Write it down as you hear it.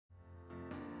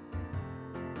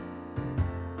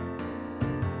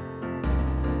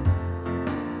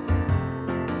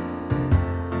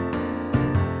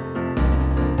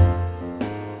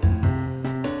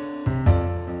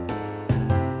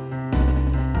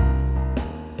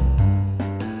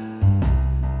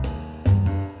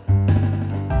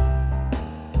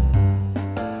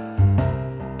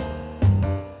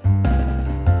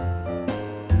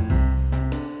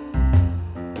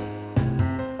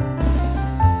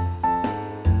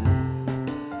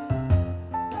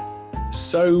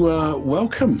So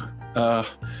welcome,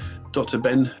 Dr.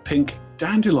 Ben Pink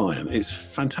Dandelion. It's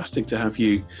fantastic to have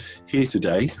you here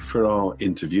today for our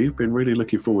interview. Been really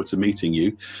looking forward to meeting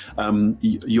you.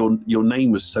 Your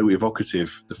name was so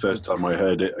evocative the first time I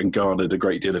heard it and garnered a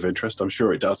great deal of interest. I'm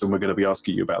sure it does, and we're going to be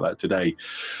asking you about that today.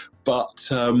 But,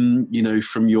 you know,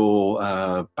 from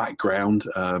your background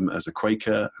as a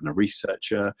Quaker and a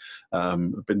researcher,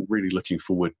 I've been really looking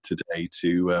forward today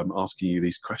to asking you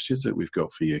these questions that we've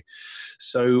got for you.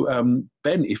 So,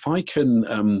 Ben, if I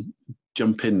can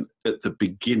jump in at the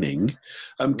beginning,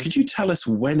 could you tell us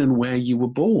when and where you were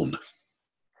born?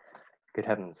 Good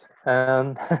heavens.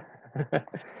 I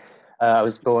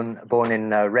was born in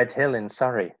Red Hill in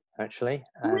Surrey, actually.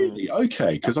 Really?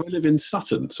 Okay, because I live in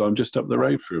Sutton, so I'm just up the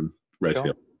road from Red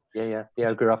Hill. Yeah.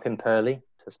 I grew up in Purley.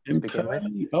 In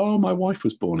Purley? Oh, my wife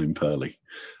was born in Purley.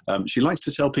 She likes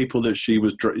to tell people that she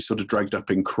was sort of dragged up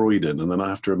in Croydon, and then I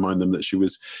have to remind them that she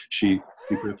grew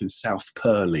up in South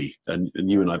Purley, and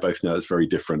you and I both know that's very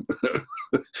different.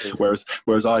 whereas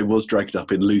I was dragged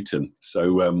up in Luton,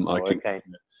 so okay.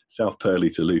 South Purley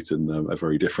to Luton are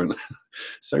very different.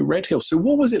 So Red Hill. So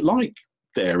what was it like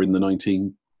there in the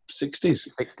 1960s?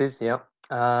 60s, yeah.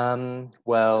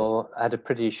 Well, I had a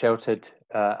pretty sheltered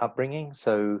upbringing,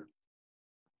 so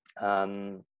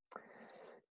my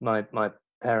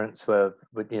parents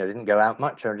didn't go out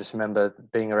much. I just remember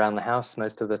being around the house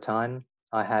most of the time.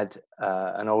 I had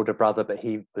an older brother, but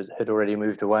he had already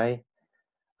moved away.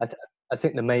 I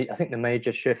think the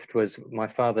major shift was my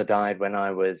father died when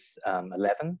I was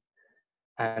 11,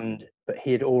 but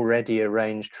he had already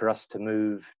arranged for us to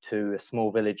move to a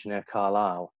small village near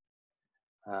Carlisle.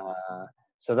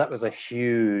 So that was a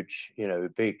huge,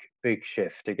 big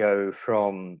shift to go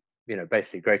from,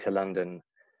 basically Greater London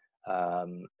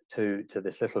to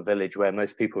this little village where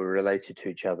most people were related to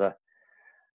each other.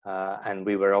 And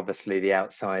we were obviously the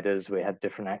outsiders. We had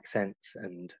different accents,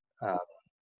 and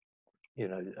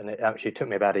and it actually took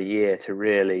me about a year to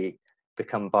really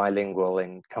become bilingual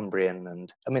in Cumbrian.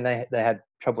 And I mean, they had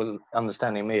trouble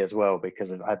understanding me as well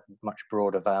because I had much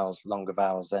broader vowels, longer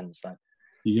vowels then. So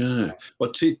yeah, well,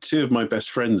 two of my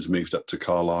best friends moved up to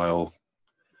Carlisle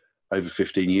over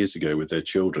 15 years ago with their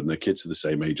children. Their kids are the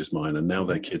same age as mine, and now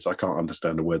their kids, I can't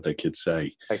understand a word their kids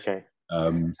say. Okay.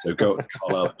 So go to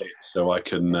Carlisle so I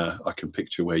can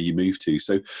picture where you moved to.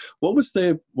 So what was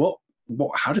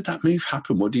how did that move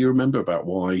happen? What do you remember about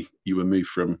why you were moved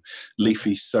from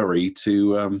leafy Surrey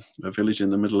to a village in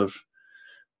the middle of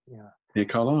near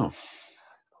Carlisle?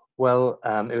 Well,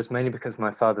 it was mainly because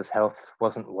my father's health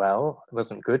wasn't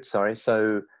good, sorry.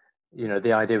 So,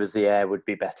 the idea was the air would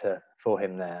be better for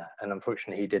him there. And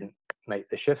unfortunately, he didn't make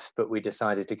the shift, but we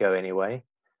decided to go anyway.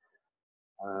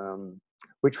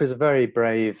 Which was a very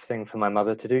brave thing for my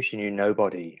mother to do. She knew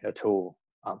nobody at all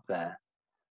up there.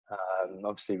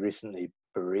 Obviously recently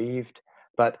bereaved,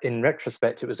 but in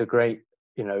retrospect, it was a great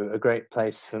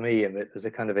place for me, and it was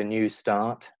a kind of a new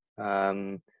start.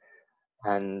 I'd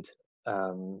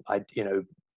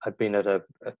been at a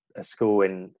school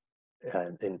in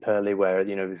Purley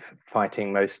where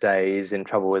fighting most days, in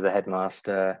trouble with the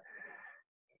headmaster,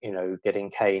 getting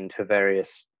caned for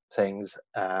various things,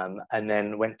 and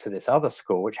then went to this other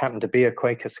school, which happened to be a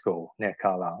Quaker school near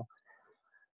Carlisle,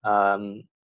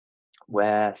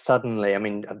 where suddenly, I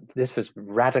mean, this was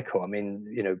radical. I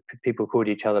mean, people called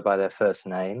each other by their first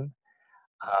name.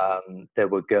 There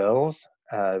were girls,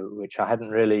 which I hadn't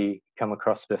really come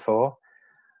across before.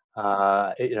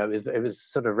 It was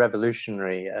sort of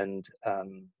revolutionary, and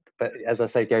but as I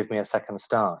say, gave me a second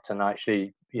start, and I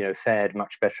actually, fared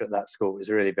much better at that school. It was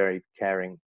a really very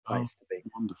caring place to be.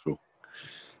 Wonderful.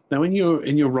 Now, in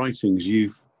your writings,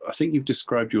 I think you've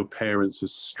described your parents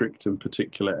as strict and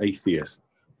particular atheists.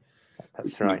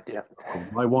 That's right. Yeah.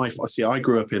 My wife, I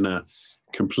grew up in a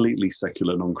completely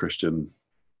secular, non-Christian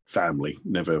family.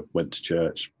 Never went to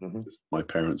church. Mm-hmm. My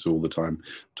parents all the time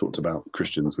talked about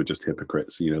Christians were just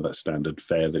hypocrites. That standard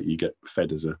fare that you get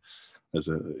fed in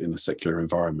a secular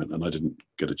environment. And I didn't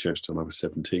go to church till I was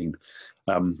 17.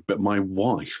 But my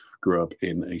wife grew up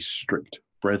in a strict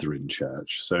Brethren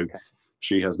church. So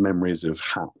she has memories of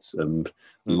hats and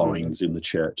lines in the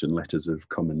church and letters of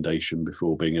commendation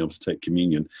before being able to take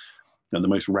communion. And the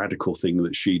most radical thing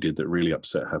that she did that really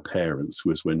upset her parents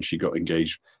was when she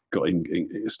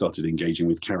started engaging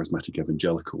with charismatic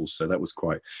evangelicals. So that was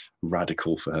quite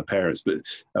radical for her parents. But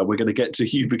we're going to get to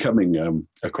you becoming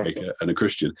a Quaker and a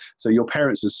Christian. So your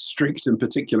parents are strict and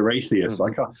particular atheists.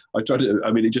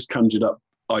 It just conjured up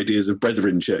ideas of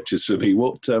Brethren churches for me.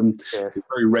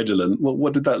 Very redolent.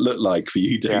 What did that look like for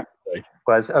you, Dave? Yeah.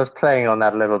 Well, I was playing on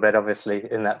that a little bit, obviously,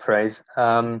 in that phrase.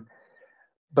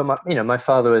 but my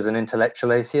father was an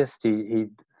intellectual atheist. He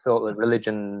thought that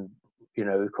religion,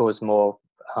 caused more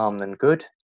harm than good.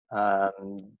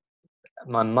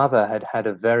 My mother had had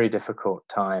a very difficult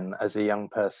time as a young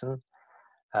person.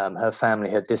 Her family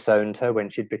had disowned her when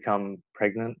she'd become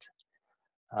pregnant.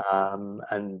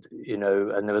 And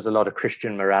there was a lot of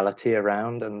Christian morality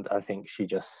around, and I think she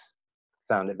just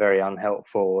found it very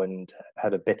unhelpful and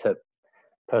had a bitter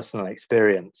personal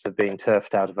experience of being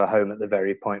turfed out of her home at the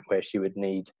very point where she would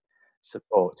need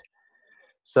support.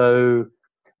 So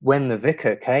when the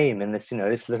vicar came in this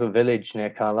little village near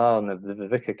Carlisle, and the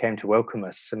vicar came to welcome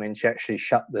us, I mean, she actually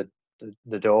shut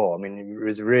the door. I mean, it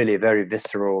was really a very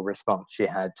visceral response she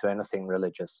had to anything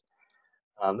religious.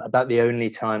 About the only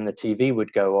time the TV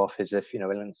would go off is if,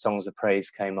 when songs of praise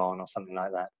came on or something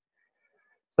like that.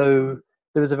 So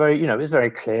there was a very, it was very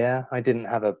clear. I didn't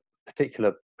have a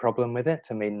particular problem with it.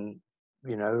 I mean,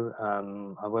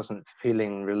 I wasn't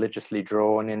feeling religiously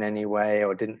drawn in any way,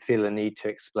 or didn't feel a need to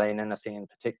explain anything in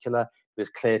particular. It was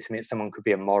clear to me that someone could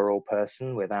be a moral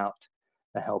person without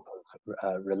the help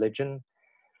of religion.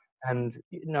 And,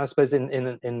 I suppose in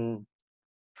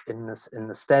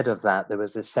the stead of that, there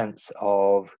was this sense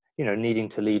of, needing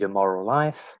to lead a moral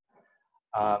life,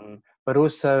 but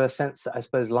also a sense that I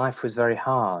suppose life was very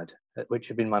hard, which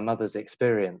had been my mother's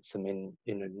experience. I mean,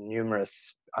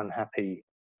 numerous unhappy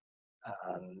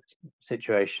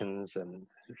situations and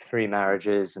 3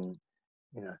 marriages, and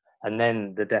and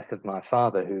then the death of my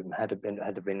father, who had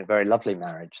been a very lovely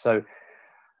marriage. So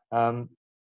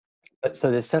but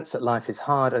so this sense that life is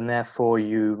hard, and therefore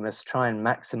you must try and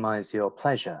maximize your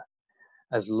pleasure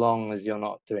as long as you're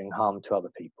not doing harm to other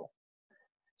people.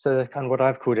 So kind of what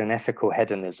I've called an ethical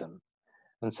hedonism.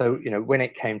 And so, when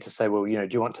it came to say, well, do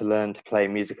you want to learn to play a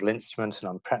musical instrument? And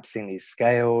I'm practicing these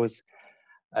scales.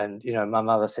 And, my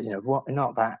mother said, what,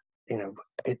 not that,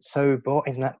 it's so boring.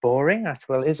 Isn't that boring? I said,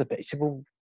 well, it is a bit. She said, well,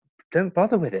 don't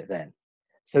bother with it then.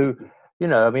 So,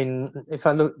 I mean, if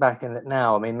I look back in it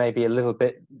now, I mean, maybe a little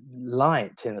bit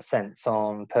light in a sense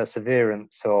on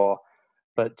perseverance,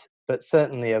 but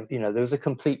certainly, there was a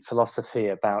complete philosophy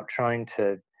about trying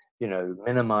to,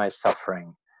 minimize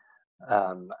suffering,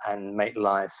 and make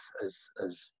life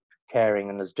as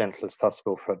caring and as gentle as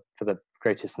possible for the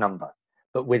greatest number,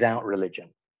 but without religion.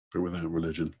 But without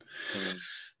religion.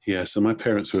 Yeah, so my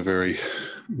parents were very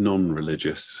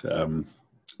non-religious,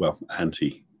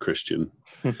 anti-Christian.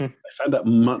 I found out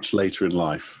much later in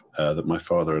life that my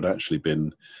father had actually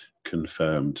been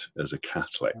confirmed as a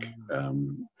Catholic,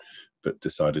 but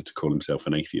decided to call himself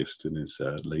an atheist in his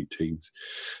late teens.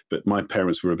 But my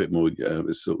parents were a bit more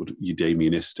sort of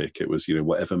eudaimonistic. It was,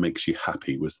 whatever makes you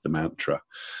happy was the mantra.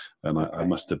 And I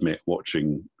must admit,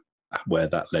 watching where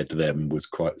that led them was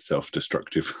quite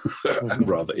self-destructive and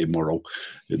rather immoral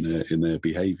in their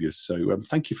behaviours. So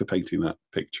thank you for painting that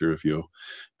picture of your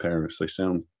parents. They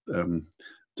sound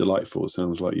delightful. It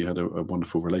sounds like you had a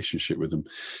wonderful relationship with them.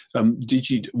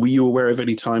 Were you aware of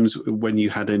any times when you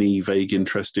had any vague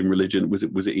interest in religion? Was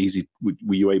it easy?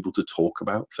 Were you able to talk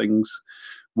about things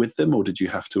with them, or did you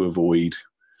have to avoid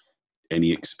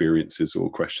any experiences or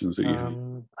questions that you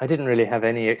had? I didn't really have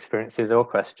any experiences or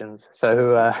questions.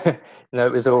 So,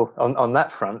 it was all on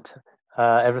that front.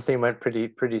 Everything went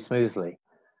pretty smoothly.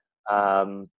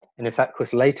 And in fact, of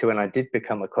course, later when I did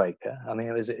become a Quaker, I mean,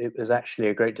 it was actually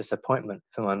a great disappointment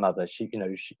for my mother. She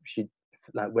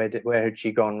like, where had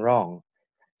she gone wrong?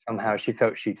 Somehow she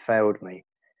felt she'd failed me.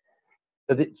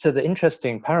 So the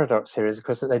interesting paradox here is, of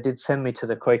course, that they did send me to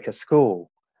the Quaker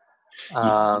school.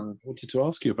 I wanted to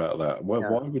ask you about that. Why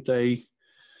would they?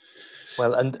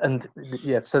 Well, and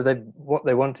yeah, so what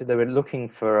they wanted, they were looking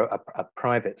for a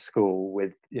private school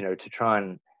with, to try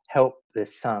and help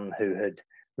this son who had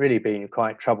really been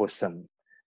quite troublesome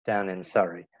down in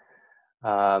Surrey.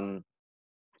 And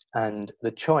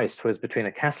the choice was between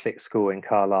a Catholic school in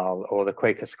Carlisle or the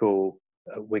Quaker school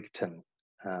at Wigton,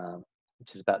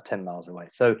 which is about 10 miles away.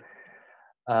 So,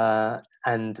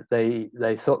 and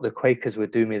they thought the Quakers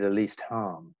would do me the least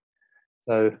harm.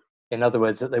 So, in other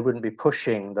words, that they wouldn't be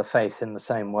pushing the faith in the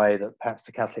same way that perhaps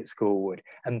the Catholic school would.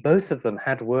 And both of them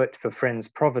had worked for Friends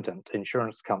Provident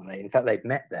Insurance Company. In fact, they'd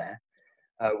met there,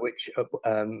 which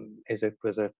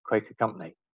was a Quaker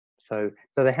company. So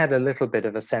they had a little bit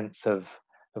of a sense of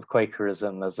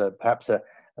Quakerism as perhaps at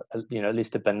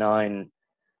least a benign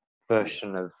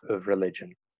version of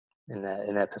religion in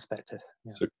their perspective.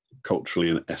 Yeah. So culturally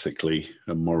and ethically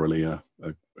and morally a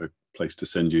place to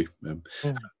send you.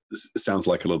 It sounds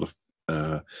like a lot of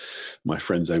my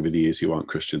friends over the years who aren't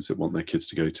Christians that want their kids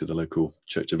to go to the local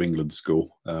Church of England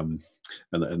school, and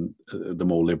the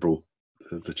more liberal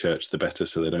the church, the better,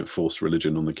 so they don't force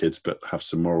religion on the kids, but have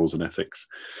some morals and ethics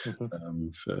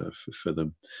for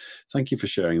them. Thank you for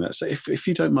sharing that. So if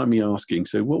you don't mind me asking,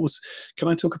 so can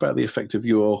I talk about the effect of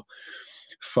your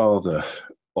father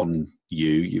on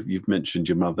you? You've mentioned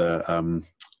your mother.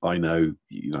 I know,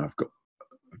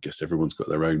 I guess everyone's got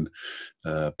their own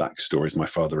backstories. My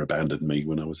father abandoned me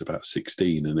when I was about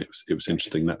 16, and it was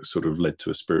interesting. That sort of led to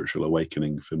a spiritual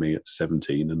awakening for me at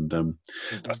 17, and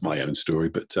that's my own story.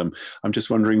 But I'm just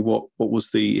wondering, what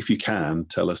was if you can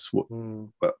tell us what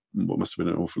must have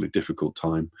been an awfully difficult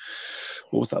time.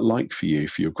 What was that like for you,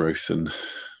 for your growth and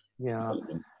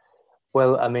development?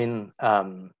 Well, I mean,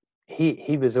 he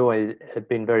had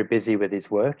been very busy with his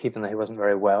work, even though he wasn't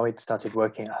very well. He'd started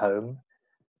working at home.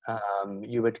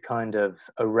 You would kind of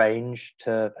arrange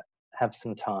to have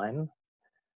some time.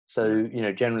 So,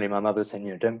 generally my mother was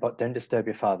saying, don't disturb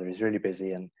your father. He's really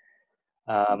busy. And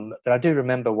but I do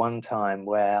remember one time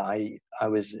where I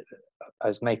was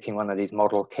making one of these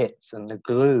model kits, and the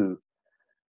glue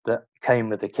that came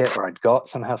with the kit, or I'd got,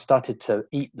 somehow started to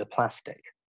eat the plastic,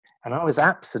 and I was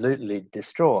absolutely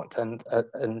distraught. And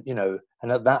at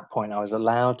that point I was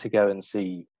allowed to go and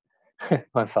see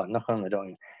my father, knock on the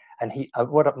door. And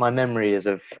what my memory is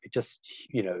of just,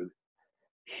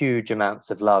 huge amounts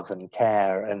of love and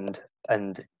care and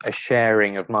a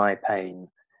sharing of my pain.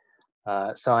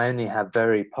 So I only have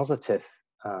very positive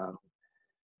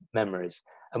memories.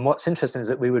 And what's interesting is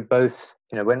that we would both,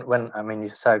 when you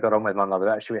say I got on with my mother,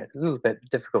 actually we had a little bit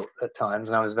difficult at times,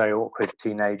 and I was a very awkward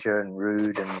teenager and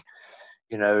rude, and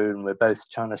and we're both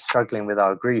struggling with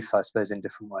our grief, I suppose, in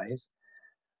different ways.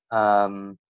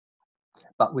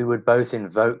 But we would both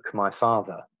invoke my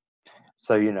father.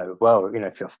 So,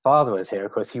 if your father was here,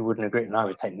 of course, he wouldn't agree. And I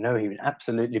would say, no, he would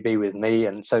absolutely be with me.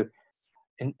 And so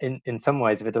in some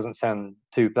ways, if it doesn't sound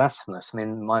too blasphemous, I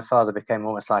mean, my father became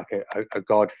almost like a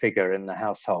god figure in the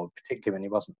household, particularly when he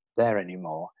wasn't there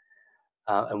anymore,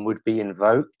 and would be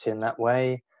invoked in that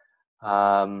way.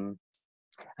 And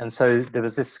so there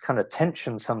was this kind of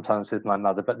tension sometimes with my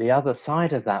mother. But the other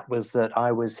side of that was that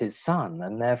I was his son,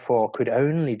 and therefore could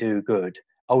only do good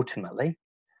ultimately,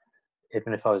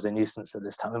 even if I was a nuisance at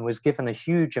this time, and was given a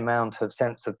huge amount of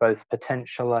sense of both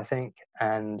potential, I think,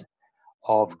 and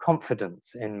of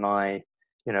confidence in my,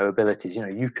 abilities.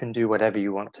 You can do whatever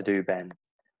you want to do, Ben.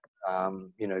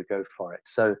 Go for it.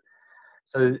 So,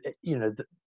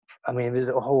 I mean, there's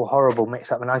a whole horrible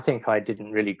mix-up, and I think I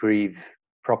didn't really grieve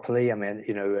properly. I mean,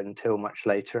 until much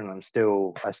later, and I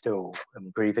still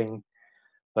am grieving,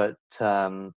 but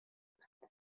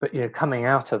coming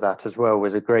out of that as well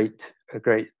was a great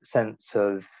sense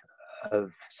of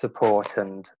support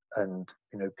and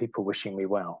people wishing me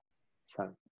well.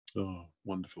 So. Oh,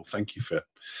 wonderful! Thank you for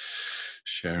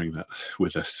sharing that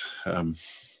with us.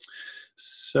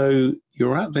 So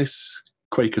you're at this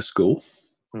Quaker school.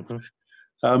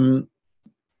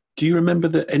 Do you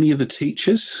remember any of the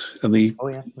teachers and the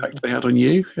impact they had on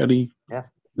you?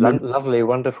 Lovely,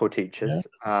 wonderful teachers.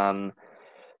 Yeah.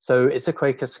 So it's a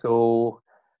Quaker school.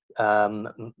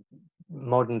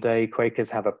 Modern day Quakers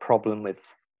have a problem with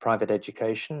private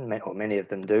education, or many of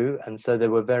them do, and so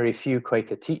there were very few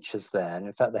Quaker teachers there. And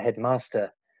in fact, the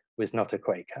headmaster was not a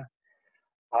Quaker,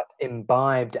 but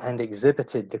imbibed and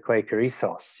exhibited the Quaker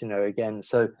ethos. Again,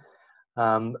 so.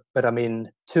 But I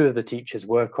mean, two of the teachers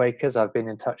were Quakers. I've been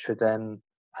in touch with them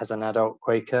as an adult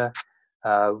Quaker.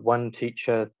 One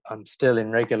teacher I'm still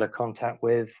in regular contact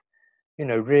with.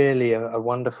 Really a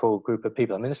wonderful group of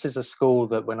people. I mean, this is a school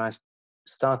that when I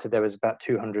started, there was about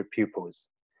 200 pupils.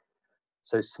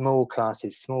 So small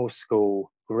classes, small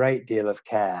school, great deal of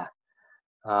care.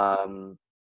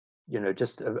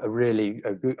 Just a really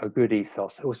good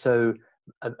ethos. Also,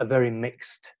 a very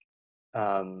mixed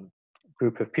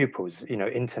group of pupils.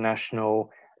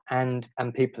 International and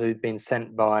people who'd been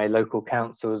sent by local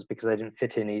councils because they didn't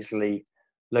fit in easily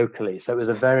locally. So it was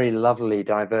a very lovely,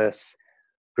 diverse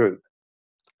group.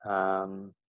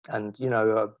 And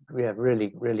we have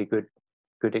really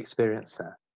good experience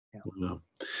there. Yeah. Wow.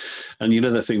 And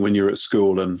that thing when you're at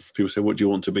school and people say, what do you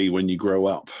want to be when you grow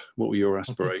up? What were your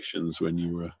aspirations when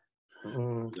you were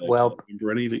well,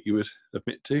 remember any that you would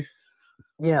admit to?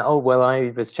 Yeah,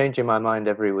 I was changing my mind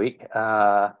every week,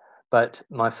 but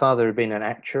my father had been an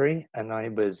actuary, and I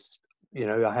was,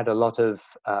 I had a lot of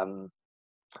a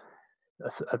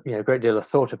great deal of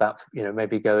thought about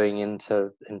maybe going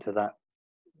into that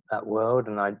world,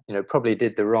 and I probably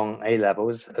did the wrong A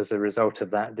levels as a result of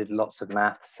that. Did lots of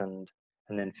maths and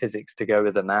then physics to go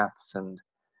with the maths, and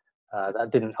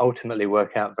that didn't ultimately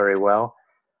work out very well.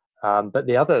 But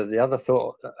the other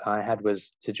thought I had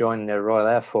was to join the Royal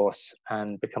Air Force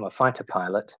and become a fighter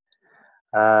pilot.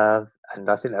 And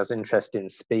I think there was interest in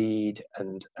speed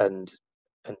and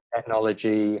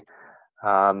technology,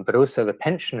 but also the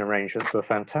pension arrangements were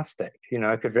fantastic. You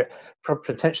know, I could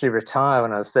potentially retire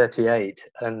when I was 38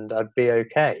 and I'd be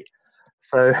okay.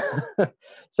 So,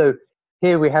 so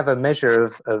here we have a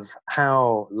measure of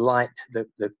how light the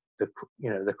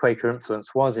the Quaker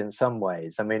influence was in some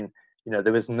ways. I mean, you know,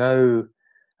 there was no.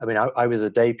 I mean, I was a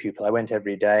day pupil. I went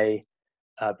every day.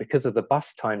 Because of the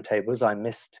bus timetables, I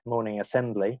missed morning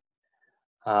assembly.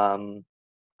 And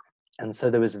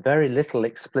so there was very little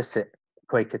explicit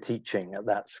Quaker teaching at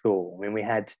that school. I mean, we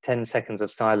had 10 seconds of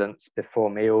silence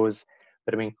before meals,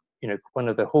 but I mean, you know, one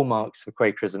of the hallmarks of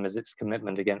Quakerism is its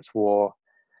commitment against war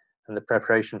and the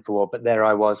preparation for war. But there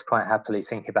I was quite happily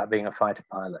thinking about being a fighter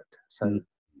pilot. So,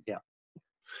 yeah.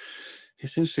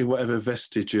 It's interesting, whatever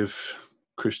vestige of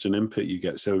Christian input you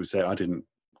get. So say I didn't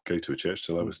go to a church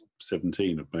till I was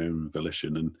 17 of my own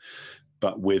volition,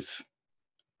 but with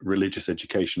religious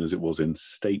education as it was in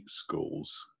state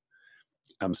schools,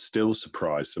 I'm still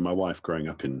surprised. So my wife, growing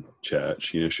up in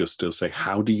church, you know, she'll still say,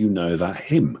 "How do you know that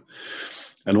hymn?"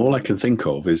 And all I can think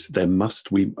of is there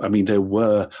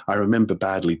were, I remember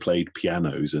badly played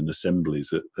pianos and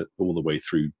assemblies at all the way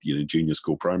through, you know, junior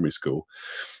school, primary school.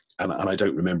 And I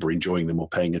don't remember enjoying them or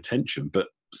paying attention, but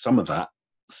some of that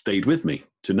stayed with me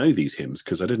to know these hymns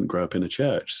because I didn't grow up in a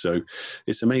church. So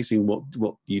it's amazing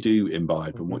what you do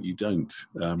imbibe and what you don't.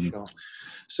 Sure.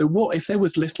 So what if there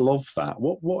was little of that?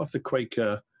 What of the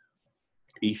Quaker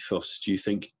ethos do you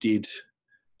think did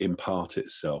impart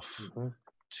itself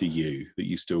to you that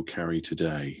you still carry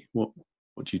today? What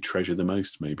do you treasure the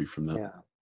most maybe from that? Yeah.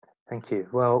 Thank you.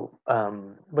 Well,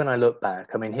 when I look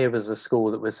back, I mean, here was a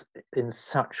school that was in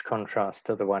such contrast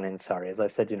to the one in Surrey. As I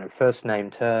said, you know, first name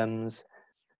terms,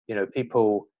 you know,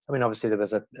 people, I mean, obviously there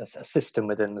was a system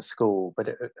within the school, but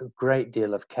a great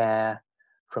deal of care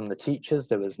from the teachers.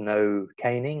 There was no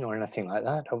caning or anything like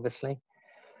that, obviously.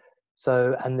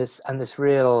 So, and this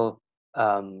real,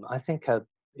 I think, a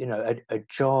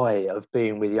joy of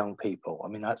being with young people. I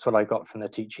mean, that's what I got from the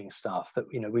teaching staff, that,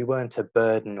 you know, we weren't a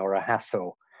burden or a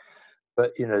hassle,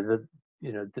 but there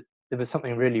was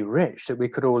something really rich that we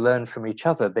could all learn from each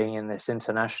other, being in this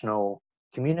international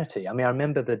community. I mean, I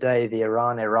remember the day the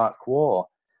Iran-Iraq war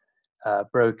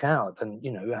broke out, and,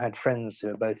 you know, I had friends who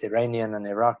were both Iranian and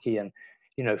Iraqi, and,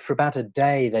 you know, for about a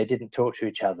day they didn't talk to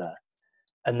each other,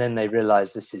 and then they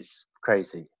realized this is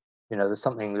crazy. You know, there's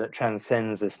something that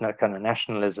transcends this kind of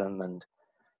nationalism, and,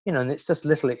 you know, and it's just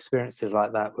little experiences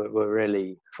like that were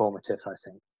really formative, I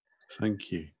think.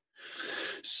 Thank you.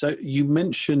 So you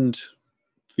mentioned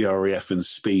the RAF and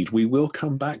speed. We will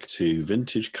come back to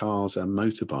vintage cars and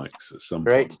motorbikes at some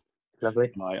point.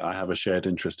 Lovely. I have a shared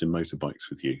interest in motorbikes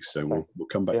with you, so we'll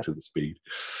come back to the speed.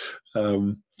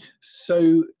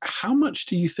 So how much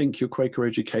do you think your Quaker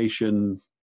education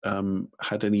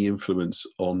had any influence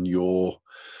on your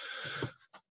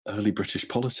early British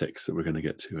politics that we're going to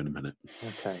get to in a minute?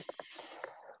 Okay.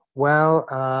 Well,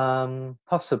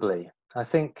 possibly. I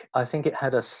think it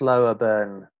had a slower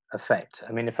burn effect.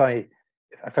 I mean, if I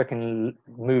can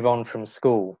move on from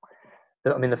school,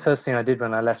 I mean, the first thing I did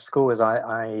when I left school was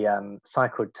I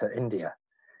cycled to India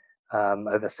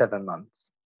over 7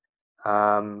 months,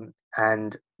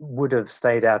 and would have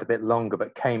stayed out a bit longer,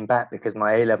 but came back because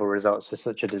my A-level results were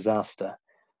such a disaster,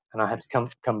 and I had to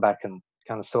come back and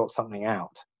kind of sort something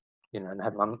out. You know, and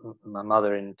had my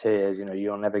mother in tears. You know,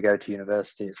 you'll never go to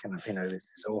university. It's going to, you know,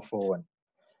 it's awful. And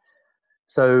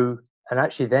so, and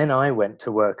actually, then I went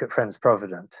to work at Friends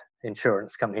Provident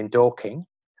Insurance Company in Dorking.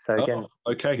 So again,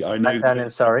 okay, I know down in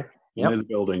Surrey. I know the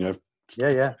building.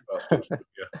 Yeah.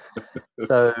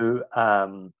 So,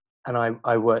 and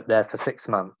I worked there for 6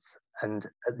 months, and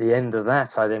at the end of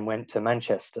that, I then went to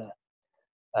Manchester,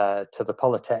 to the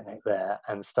Polytechnic there,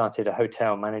 and started a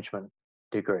hotel management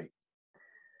degree.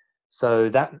 So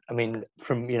that, I mean,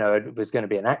 from, you know, it was going to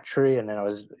be an actuary, and then I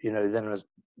was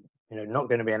not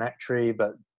going to be an actuary,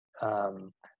 but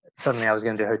suddenly I was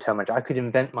going to do hotel management. I could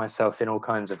invent myself in all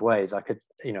kinds of ways. I could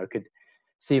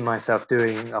see myself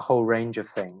doing a whole range of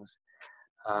things.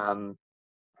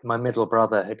 My middle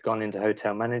brother had gone into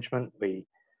hotel management. We,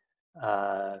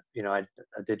 you know, I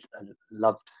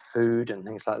loved food and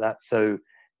things like that. So,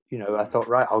 you know, I thought,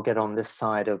 right, I'll get on this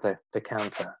side of the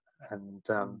counter,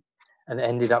 and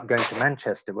ended up going to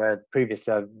Manchester, where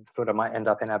previously I thought I might end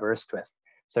up in Aberystwyth.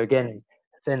 So again,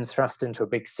 then thrust into a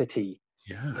big city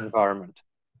environment.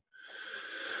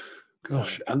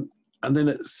 Gosh, so. And then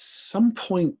at some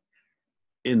point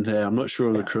in there, I'm not sure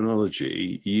of the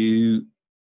chronology, you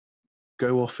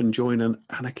go off and join an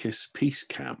anarchist peace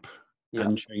camp.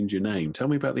 and change your name. Tell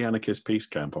me about the anarchist peace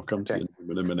camp. I'll come to you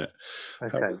in a minute.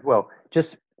 Okay. Well,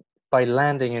 just by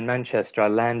landing in Manchester, I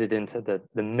landed into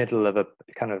the middle of a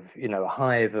kind of, a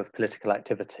hive of political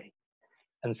activity.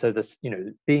 And so this,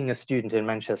 being a student in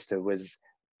Manchester was,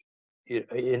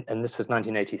 and this was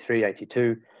 1983,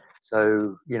 82.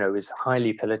 So, it was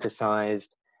highly politicized.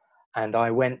 And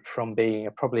I went from being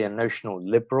probably a notional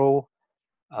liberal,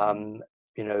 and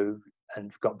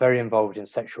got very involved in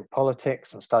sexual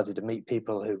politics and started to meet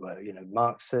people who were,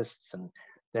 Marxists, and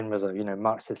then was a,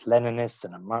 Marxist Leninist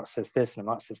and a Marxist this and a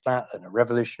Marxist that and a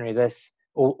revolutionary this,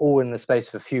 all in the space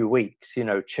of a few weeks,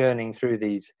 churning through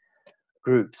these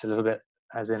groups a little bit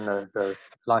as in the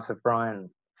Life of Brian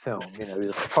film,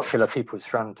 the Popular People's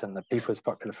Front and the People's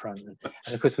Popular Front.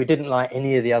 And of course, we didn't like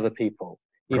any of the other people,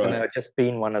 even though I'd just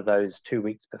been one of those 2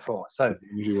 weeks before. So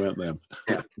you weren't them.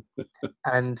 Yeah.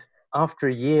 And after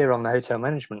a year on the hotel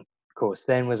management course,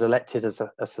 then was elected as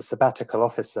a sabbatical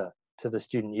officer to the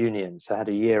student union. So I had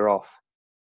a year off.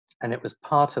 And it was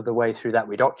part of the way through that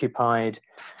we'd occupied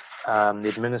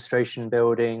the administration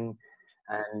building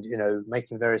and,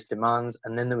 making various demands.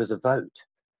 And then there was a vote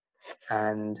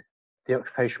and the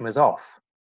occupation was off.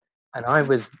 And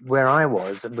where I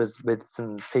was with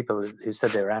some people who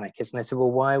said they were anarchists. And they said,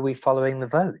 well, why are we following the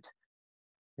vote?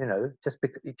 Just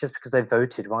because they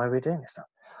voted, why are we doing this?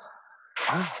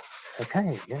 Oh,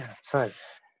 okay, yeah. So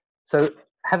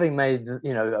having made,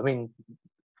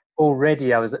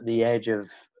 already I was at the edge of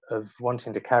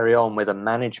wanting to carry on with a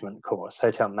management course,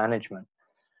 hotel management.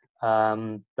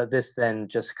 But this then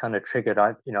just kind of triggered.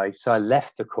 So I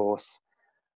left the course.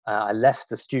 I left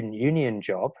the student union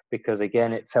job because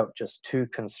again, it felt just too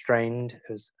constrained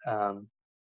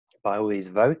by all these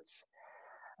votes.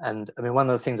 And one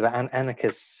of the things about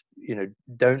anarchists,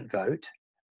 don't vote,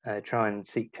 try and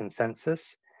seek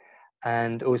consensus.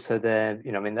 And also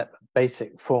that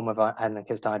basic form of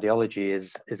anarchist ideology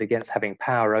is against having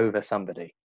power over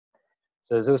somebody.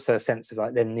 So there's also a sense of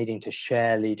like them needing to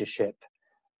share leadership,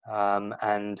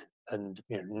 and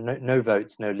no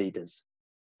votes, no leaders.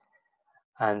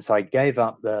 And so I gave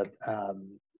up the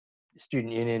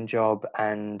student union job,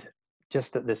 and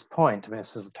just at this point,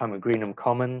 this was the time of Greenham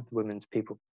Common, women's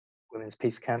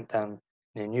peace camp down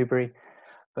near Newbury,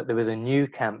 but there was a new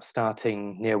camp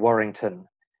starting near Warrington,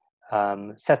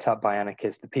 set up by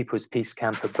anarchists, the People's Peace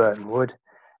Camp at Burton Wood,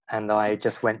 and I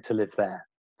just went to live there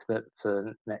for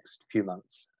the next few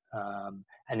months,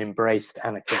 and embraced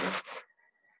anarchism.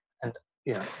 And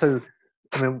so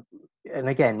and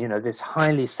again, this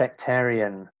highly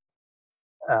sectarian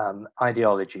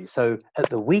ideology. So at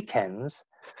the weekends,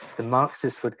 the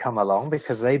Marxists would come along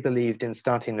because they believed in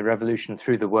starting the revolution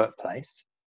through the workplace,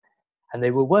 and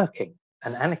they were working.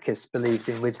 And anarchists believed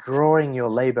in withdrawing your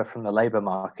labor from the labor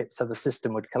market so the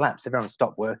system would collapse. Everyone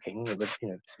stopped working,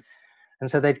 and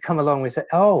so they'd come along and say,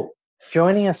 "Oh,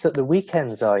 joining us at the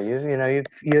weekends, are you?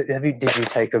 Did you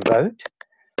take a vote?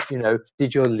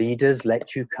 Did your leaders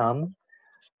let you come?"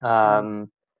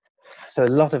 So a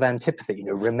lot of antipathy.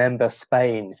 Remember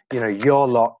Spain? Your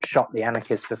lot shot the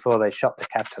anarchists before they shot the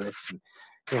capitalists.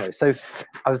 So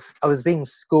I was being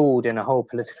schooled in a whole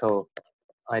political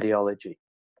ideology.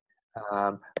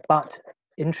 But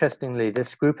interestingly,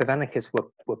 this group of anarchists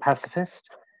were pacifist.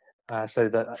 So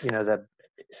that the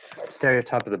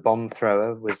stereotype of the bomb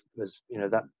thrower was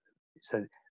that.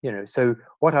 So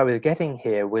what I was getting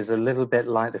here was a little bit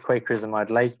like the Quakerism I'd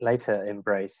later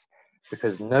embrace,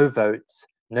 because no votes,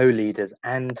 no leaders,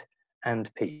 and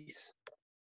peace.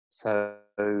 So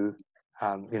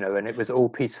and it was all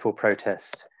peaceful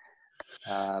protest,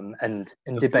 and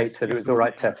debates that it was all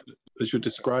right to. As you're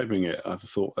describing it, I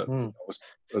thought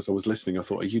as I was listening, I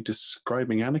thought, are you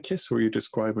describing anarchists or are you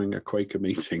describing a Quaker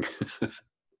meeting?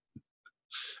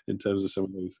 In terms of some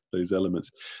of those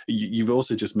elements, you've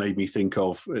also just made me think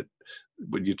of it,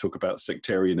 when you talk about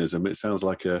sectarianism. It sounds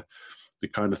like the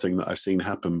kind of thing that I've seen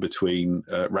happen between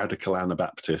radical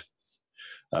Anabaptists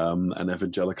and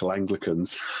evangelical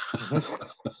Anglicans.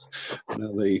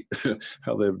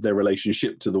 How their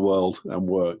relationship to the world and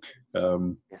work,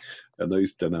 and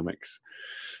those dynamics.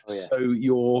 Oh, yeah. So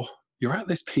you're at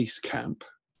this peace camp,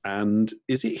 and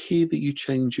is it here that you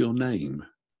change your name?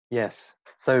 Yes.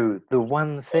 So the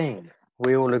one thing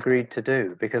we all agreed to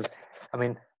do, because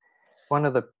one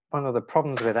of the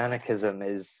problems with anarchism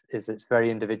is it's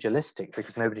very individualistic,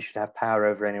 because nobody should have power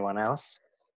over anyone else.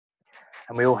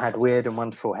 And we all had weird and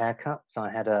wonderful haircuts.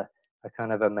 I had a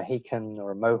kind of a Mohican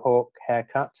or a Mohawk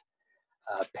haircut,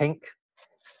 pink,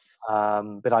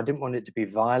 but I didn't want it to be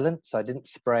violent, so I didn't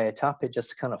spray it up. It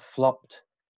just kind of flopped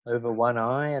over one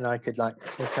eye, and I could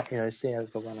see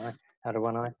over one eye, out of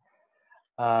one eye.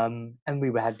 And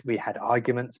we had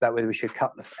arguments about whether we should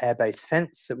cut the air-based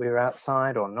fence that we were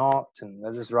outside or not, and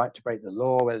whether there's a right to break the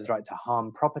law, whether there's a right to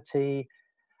harm property.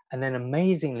 And then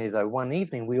amazingly, though, one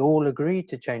evening we all agreed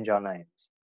to change our names.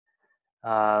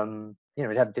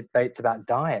 We'd have debates about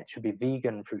diet, should be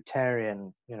vegan,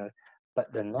 fruitarian,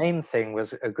 but the name thing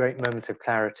was a great moment of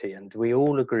clarity, and we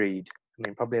all agreed,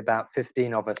 probably about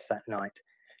 15 of us that night,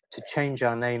 to change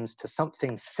our names to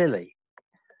something silly,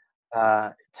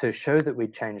 to show that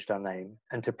we'd changed our name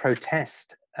and to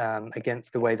protest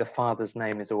against the way the father's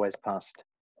name is always passed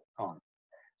on.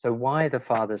 So why the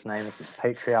father's name? This is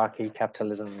patriarchy,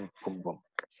 capitalism, boom, boom.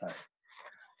 So,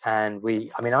 and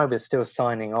I was still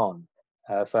signing on.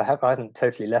 So I hadn't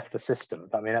totally left the system,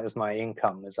 but that was my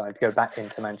income, as I'd go back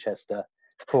into Manchester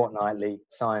fortnightly,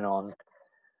 sign on.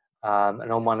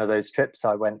 And on one of those trips,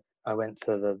 I went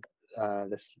to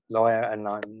this lawyer, and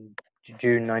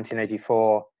June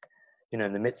 1984,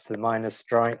 in the midst of the miners'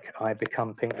 strike, I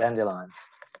become Pink Dandelion.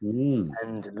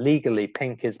 And legally,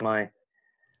 Pink is my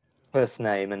first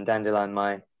name and Dandelion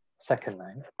my second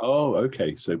name. Oh,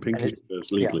 okay. So Pink is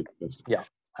first, legally first. Yeah.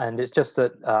 And it's just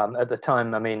that at the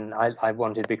time, I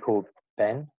wanted to be called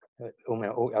Ben. I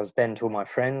was Ben to all my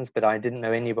friends, but I didn't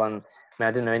know anyone. I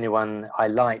didn't know anyone I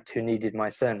liked who needed my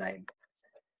surname.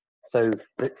 So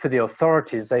for the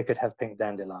authorities, they could have Pink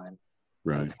Dandelion.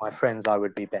 Right. And to my friends, I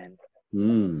would be Ben.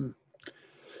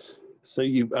 So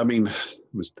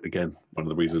was again one of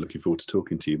the reasons I'm looking forward to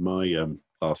talking to you. My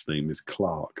last name is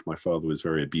Clark. My father was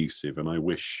very abusive, and I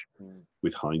wish,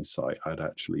 with hindsight, I'd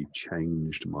actually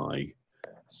changed my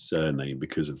surname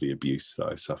because of the abuse that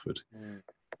I suffered.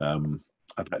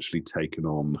 I'd actually taken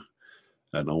on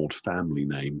an old family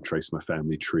name, traced my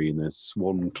family tree, and there's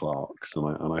Swan Clarks,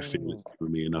 and I feel it's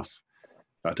given me enough.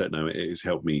 I don't know. It has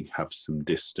helped me have some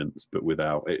distance, but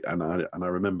without it. And I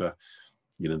remember,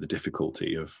 the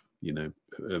difficulty of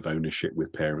ownership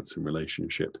with parents and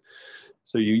relationship.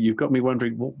 So you've got me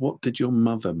wondering, what did your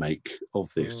mother make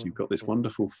of this? You've got this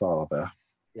wonderful father,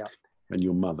 and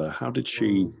your mother. How did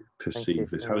she perceive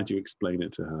this? How did you explain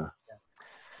it to her?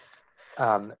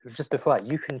 Just before that,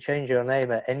 you can change your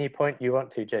name at any point you want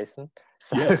to, Jason.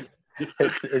 So yes.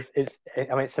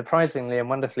 it's surprisingly and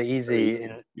wonderfully easy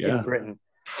in Britain.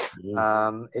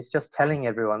 Yeah. It's just telling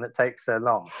everyone that takes so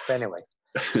long. But anyway,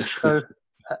 so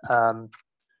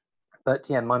but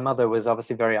yeah, my mother was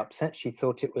obviously very upset. She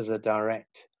thought it was a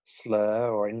direct slur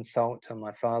or insult on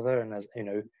my father, and as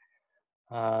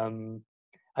I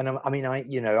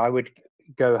would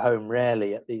go home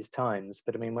rarely at these times,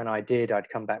 but when I did, I'd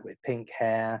come back with pink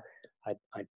hair. I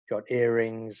got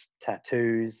earrings,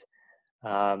 tattoos.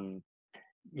 I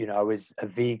was a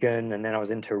vegan, and then I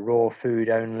was into raw food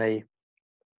only.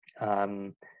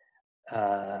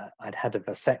 I'd had a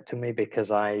vasectomy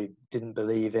because I didn't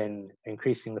believe in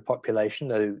increasing the population,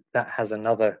 though that has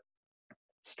another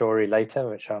story later,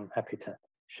 which I'm happy to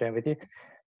share with you.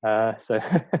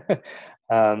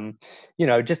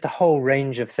 Just a whole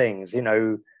range of things.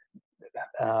 It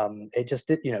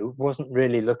just wasn't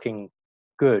really looking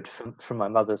good from my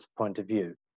mother's point of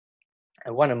view.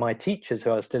 And one of my teachers,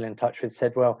 who I was still in touch with,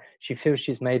 said, well, she feels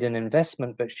she's made an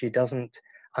investment, but she doesn't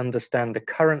understand the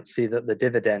currency that the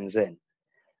dividend's in,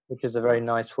 which is a very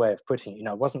nice way of putting it.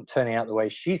 I wasn't turning out the way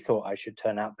she thought I should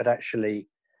turn out, but actually,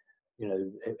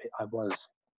 I was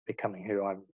becoming who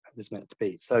I was meant to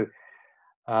be. So,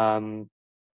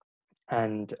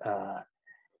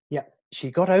 she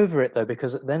got over it, though,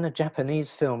 because then a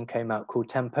Japanese film came out called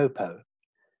Tampopo,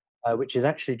 which is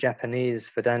actually Japanese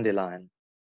for dandelion.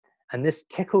 And this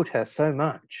tickled her so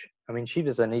much. She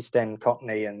was an East End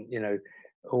Cockney and,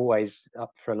 always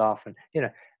up for a laugh. And,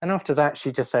 and after that,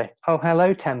 she'd just say, oh,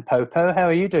 hello, Tampopo, how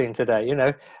are you doing today?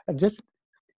 And just,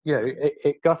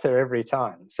 it got her every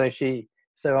time. So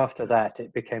after that,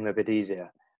 it became a bit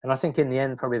easier. And I think in the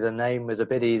end, probably the name was a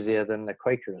bit easier than the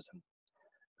Quakerism.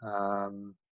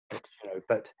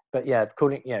 But yeah,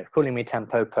 calling me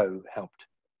Tampopo helped.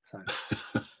 So.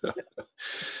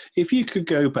 If you could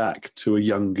go back to a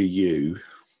younger you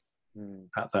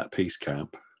at that peace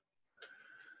camp,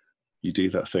 you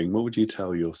do that thing, what would you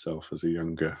tell yourself as a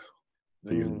younger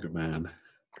man?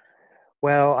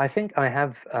 Well, I think I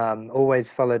have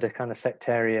always followed a kind of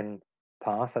sectarian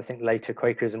path. I think later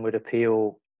Quakerism would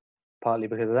appeal partly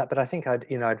because of that, but I think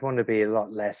I'd want to be a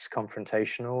lot less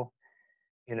confrontational.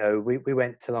 We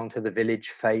went along to the village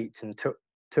fete and took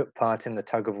part in the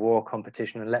tug of war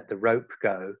competition and let the rope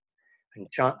go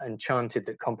and chanted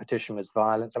that competition was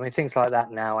violence. Things like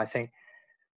that now, I think,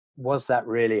 was that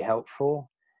really helpful?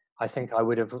 I think I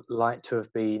would have liked to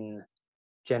have been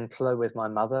gentler with my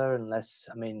mother and less,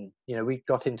 we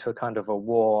got into a kind of a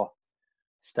war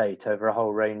state over a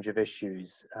whole range of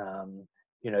issues.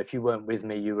 You know, if you weren't with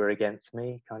me, you were against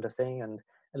me, kind of thing, and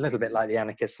a little bit like the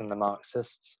anarchists and the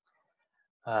Marxists.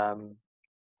 And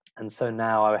so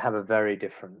now I have a very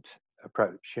different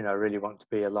approach. You know, I really want to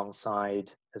be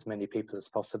alongside as many people as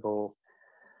possible.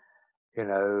 You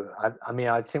know, I mean,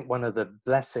 I think one of the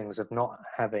blessings of not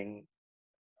having,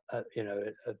 you know,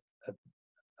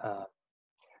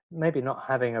 maybe not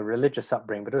having a religious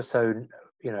upbringing, but also,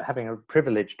 you know, having a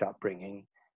privileged upbringing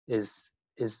is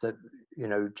that, you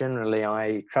know, generally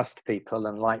I trust people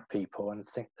and like people and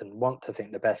think and want to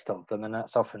think the best of them, and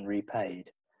that's often repaid.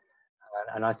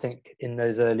 And I think in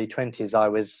those early 20s, I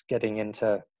was getting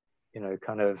into, you know,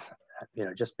 kind of, you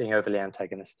know, just being overly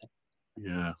antagonistic.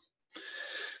 Yeah.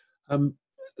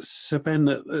 So Ben,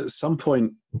 at some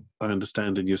point, I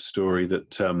understand in your story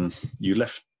that you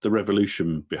left the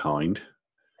revolution behind,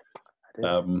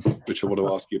 which I want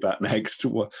to ask you about next.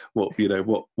 What you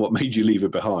know, what made you leave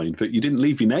it behind? But you didn't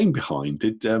leave your name behind.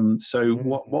 Did so?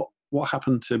 What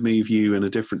happened to move you in a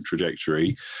different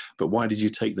trajectory? But why did you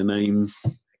take the name?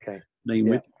 Name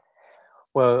with?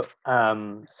 Well,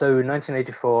 so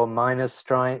 1984 miners'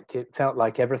 strike. It felt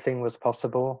like everything was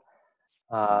possible.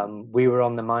 We were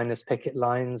on the miners' picket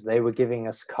lines. They were giving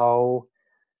us coal.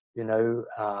 You know,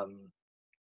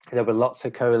 there were lots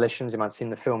of coalitions. You might have seen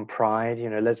the film Pride.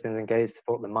 You know, lesbians and gays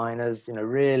support the miners. You know,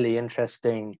 really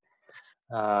interesting,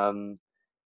 kind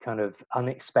of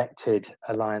unexpected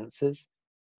alliances.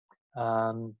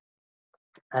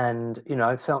 And you know,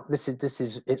 I felt this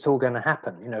is it's all going to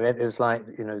happen. You know, it was like,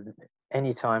 you know,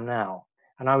 any time now.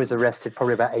 And I was arrested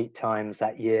probably about 8 times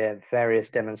that year, various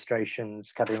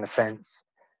demonstrations, cutting the fence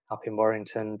up in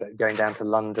Warrington, but going down to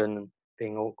London,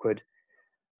 being awkward.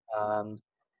 And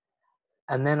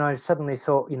then I suddenly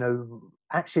thought, you know,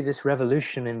 actually this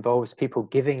revolution involves people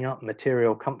giving up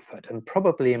material comfort. And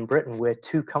probably in Britain, we're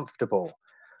too comfortable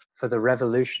for the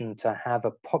revolution to have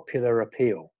a popular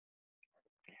appeal.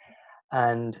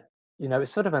 And, you know,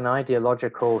 it's sort of an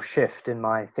ideological shift in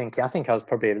my thinking. I think I was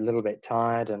probably a little bit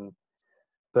tired and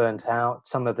burnt out.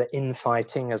 Some of the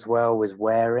infighting as well was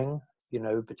wearing, you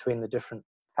know, between the different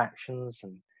factions.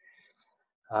 And,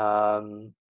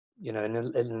 you know,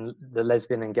 in the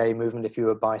lesbian and gay movement, if you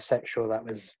were bisexual, that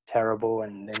was terrible.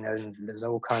 And, you know, there's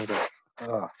all kinds of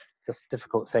just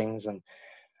difficult things. And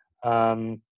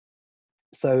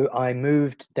so I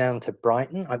moved down to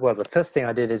Brighton. Well, the first thing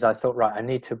I did is I thought, right, I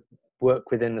need to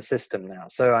work within the system now.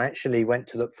 So I actually went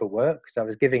to look for work. So I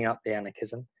was giving up the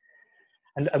anarchism.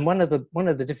 And one of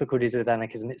the difficulties with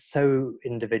anarchism, it's so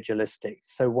individualistic.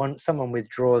 So someone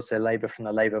withdraws their labor from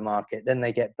the labor market, then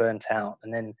they get burnt out,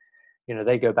 and then, you know,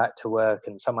 they go back to work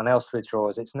and someone else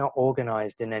withdraws. It's not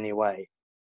organized in any way.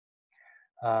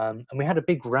 And we had a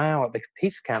big row at the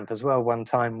peace camp as well one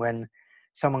time when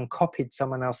someone copied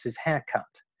someone else's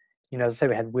haircut. You know, as I say,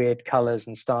 we had weird colors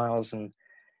and styles, and,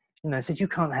 you know, I said, you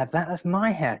can't have that, that's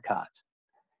my haircut.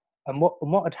 And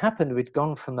what had happened, we'd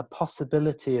gone from the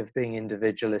possibility of being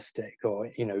individualistic or,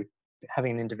 you know,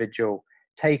 having an individual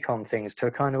take on things to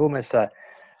a kind of almost a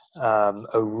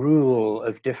rule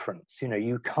of difference. You know,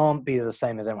 you can't be the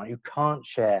same as everyone. You can't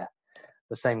share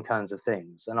the same kinds of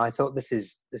things. And I thought this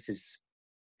is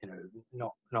you know,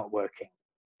 not working.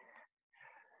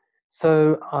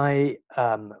 So I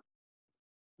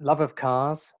love of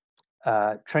cars,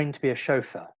 trained to be a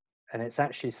chauffeur. And it's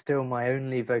actually still my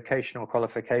only vocational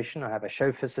qualification. I have a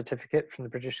chauffeur certificate from the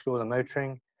British School of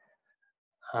Motoring.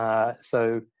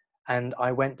 And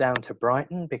I went down to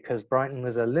Brighton because Brighton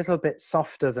was a little bit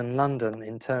softer than London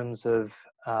in terms of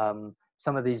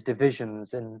some of these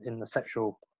divisions in the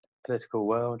sexual political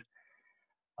world.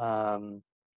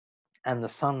 And the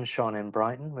sun shone in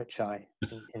Brighton, which you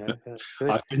know, it's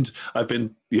good. I've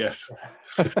been, yes.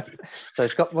 So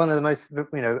it's got one of the most, you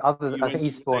know, I think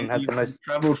Eastbourne has the most.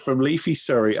 Travelled from leafy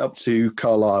Surrey up to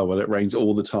Carlisle where it rains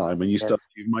all the time, and you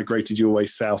migrated your way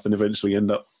south and eventually end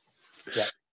up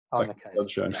on the coast.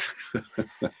 Sunshine.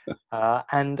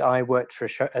 And I worked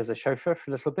as a chauffeur for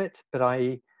a little bit, but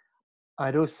I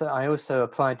also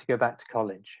applied to go back to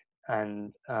college,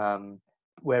 and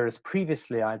whereas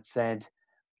previously I'd said,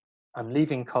 I'm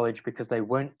leaving college because they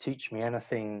won't teach me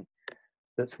anything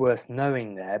that's worth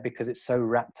knowing there because it's so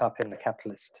wrapped up in the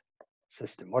capitalist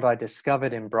system. What I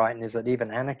discovered in Brighton is that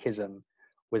even anarchism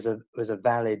was a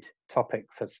valid topic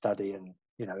for study, and,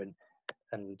 you know,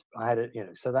 and I had it, you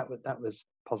know, so that was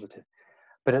positive.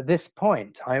 But at this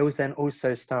point, I was then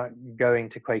also start going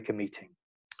to Quaker meeting.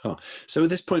 Oh, so at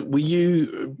this point, were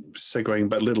you,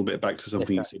 segueing a little bit back to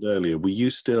something you said earlier, were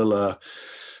you still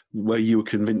were you a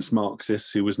convinced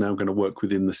Marxist who was now going to work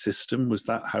within the system? Was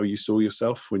that how you saw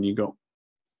yourself when you got?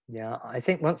 Yeah, I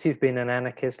think once you've been an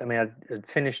anarchist, I mean, I'd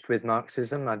finished with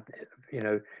Marxism. You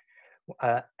know,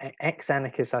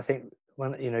 ex-anarchist, I think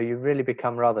when, you know, you really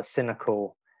become rather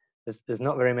cynical. There's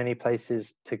not very many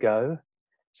places to go.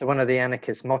 So one of the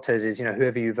anarchist mottos is, you know,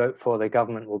 whoever you vote for, the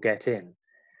government will get in.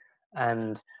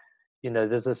 And, you know,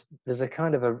 there's a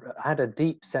kind of I had a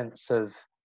deep sense of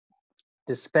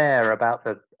despair about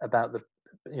the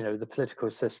you know, the political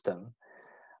system.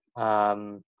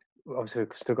 Obviously,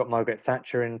 we've still got Margaret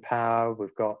Thatcher in power.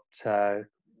 We've got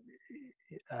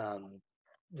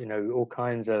you know, all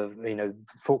kinds of, you know,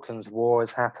 Falklands War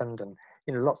has happened, and,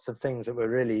 you know, lots of things that were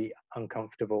really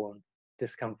uncomfortable and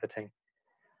discomforting.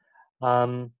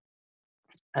 And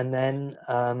then,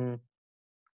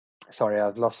 sorry,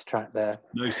 I've lost track there.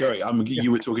 No, sorry,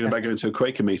 you were talking about going to a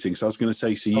Quaker meeting, so I was going to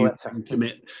say, so you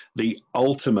commit the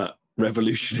ultimate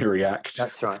revolutionary act.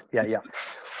 That's right. Yeah, yeah.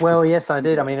 Well, yes, I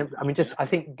did. I mean, just, I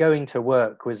think going to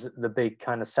work was the big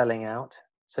kind of selling out.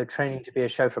 So training to be a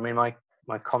chauffeur. I mean,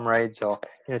 my comrades, or,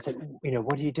 you know, say, you know,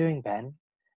 what are you doing, Ben?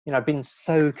 You know, I've been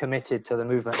so committed to the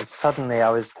movement, and suddenly I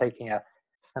was taking an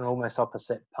almost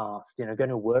opposite path. You know, going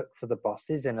to work for the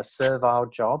bosses in a servile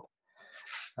job.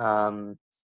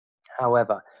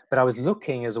 However, but I was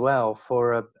looking as well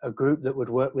for a group that would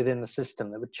work within the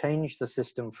system, that would change the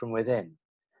system from within.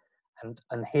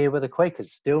 And here were the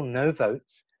Quakers, still no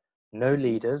votes, no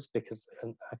leaders, because,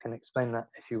 and I can explain that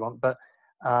if you want, but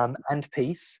and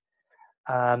peace,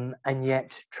 and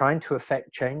yet trying to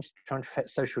affect change, trying to affect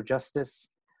social justice,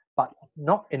 but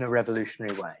not in a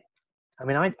revolutionary way. I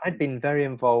mean, I'd been very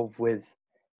involved with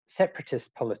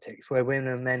separatist politics, where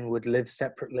women and men would live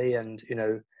separately, and, you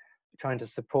know, trying to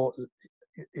support,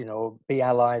 you know, be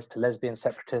allies to lesbian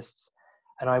separatists.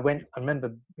 And I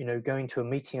remember, you know, going to a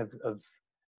meeting of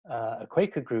a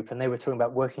Quaker group, and they were talking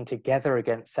about working together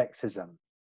against sexism.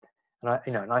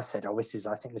 And I said, oh, I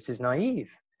think this is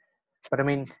naive. But I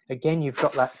mean, again, you've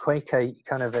got that Quaker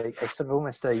kind of a sort of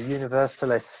almost a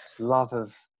universalist love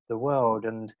of the world,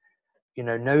 and, you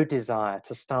know, no desire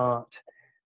to start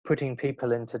putting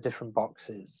people into different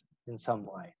boxes in some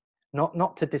way.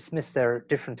 Not to dismiss their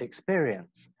different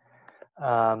experience,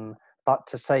 but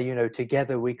to say, you know,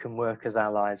 together we can work as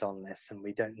allies on this, and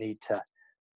we don't need to,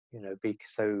 you know, be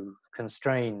so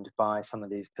constrained by some of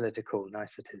these political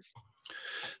niceties.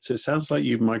 So it sounds like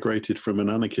you've migrated from an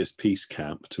anarchist peace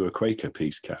camp to a Quaker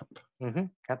peace camp. Mm-hmm.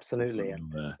 Absolutely.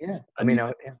 Yeah. I mean,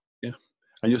 yeah.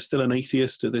 And you're still an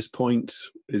atheist at this point.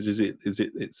 It's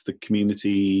the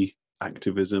community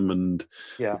activism and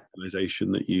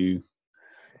organisation that you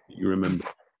remember?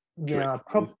 Yeah,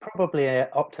 probably an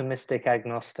optimistic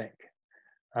agnostic.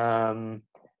 So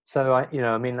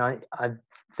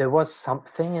there was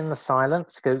something in the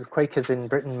silence. Quakers in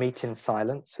Britain meet in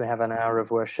silence. We have an hour of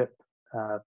worship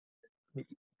in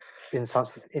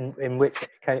which,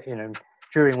 you know,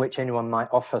 during which anyone might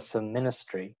offer some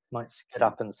ministry, might get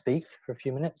up and speak for a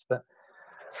few minutes, but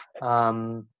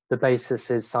the basis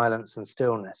is silence and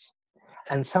stillness.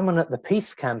 And someone at the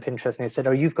peace camp, interestingly, said,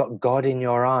 "Oh, you've got God in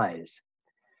your eyes."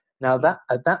 Now,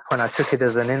 at that point, I took it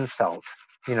as an insult.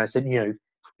 You know, I said, you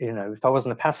know, if I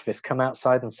wasn't a pacifist, come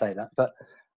outside and say that. But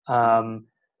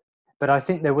I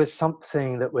think there was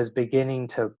something that was beginning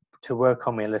to work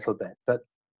on me a little bit. But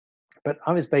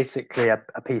I was basically a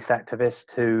peace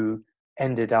activist who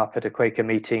ended up at a Quaker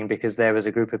meeting because there was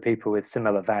a group of people with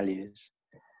similar values.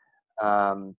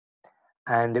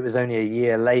 And it was only a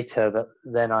year later that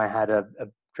then I had a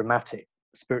dramatic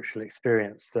spiritual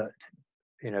experience that,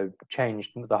 you know,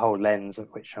 changed the whole lens of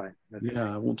which I...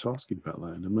 Yeah, I want to ask you about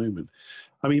that in a moment.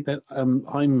 I mean,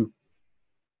 I'm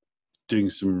doing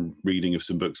some reading of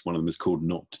some books. One of them is called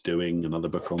Not Doing, another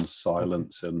book on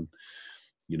silence, and,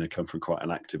 you know, come from quite an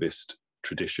activist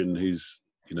tradition who's,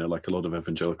 you know, like a lot of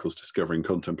evangelicals, discovering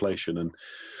contemplation. And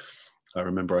I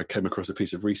remember I came across a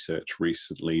piece of research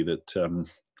recently that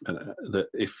that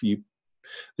if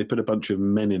they put a bunch of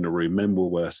men in a room, men were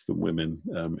worse than women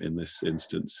in this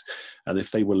instance, and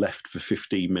if they were left for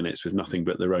 15 minutes with nothing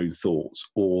but their own thoughts,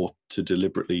 or to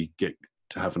deliberately get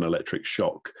to have an electric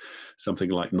shock, something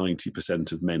like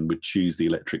 90% of men would choose the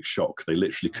electric shock. They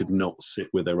literally could not sit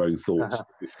with their own thoughts for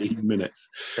 15 minutes.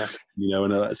 Yeah. You know,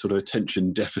 and that sort of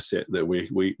attention deficit that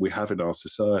we have in our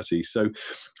society. So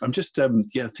I'm just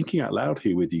thinking out loud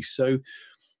here with you. So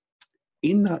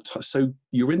in that, so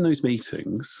you're in those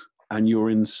meetings and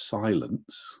you're in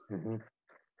silence,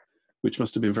 which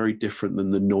must have been very different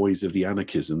than the noise of the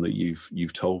anarchism that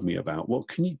you've told me about.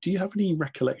 Do you have any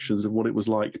recollections of what it was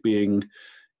like being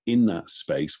in that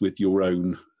space with your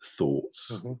own thoughts?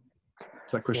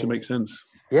 Does that question make sense?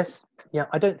 Yes. Yeah,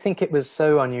 I don't think it was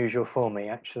so unusual for me,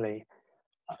 actually.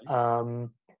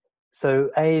 So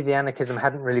the anarchism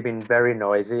hadn't really been very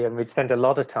noisy, and we'd spend a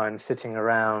lot of time sitting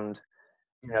around,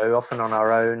 often on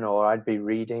our own, or I'd be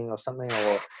reading or something,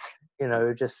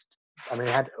 or just, we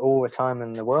had all the time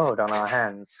in the world on our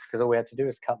hands, because all we had to do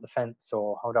was cut the fence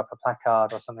or hold up a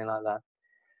placard or something like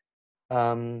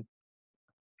that.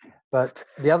 But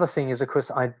the other thing is, of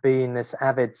course, I'd been this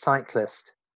avid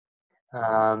cyclist.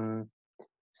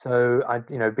 So I'd,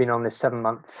 been on this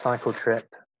 7-month cycle trip,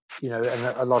 and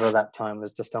a lot of that time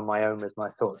was just on my own with my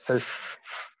thoughts. So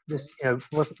this,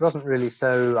 wasn't really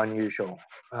so unusual.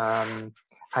 And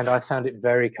I found it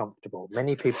very comfortable.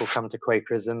 Many people come to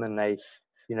Quakerism and they,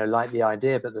 like the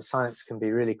idea, but the science can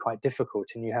be really quite difficult,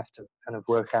 and you have to kind of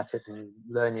work at it and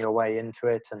learn your way into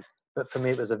it. But for me,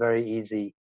 it was a very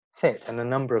easy fit. And a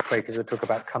number of Quakers would talk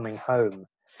about coming home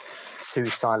to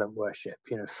silent worship,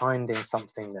 finding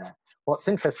something there. What's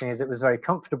interesting is it was very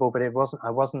comfortable, but I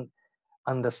wasn't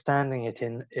understanding it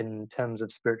in terms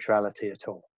of spirituality at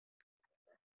all.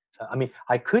 So,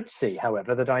 I could see,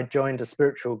 however, that I joined a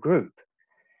spiritual group.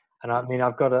 And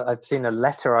I've seen a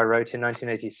letter I wrote in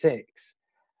 1986,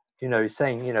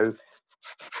 saying,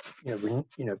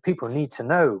 people need to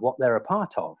know what they're a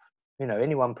part of.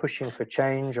 Anyone pushing for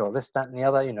change or this, that, and the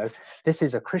other, this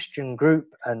is a Christian group.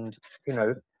 And,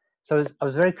 so I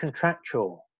was very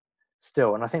contractual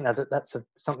still. And I think that's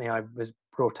something I was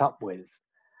brought up with.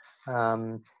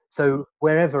 So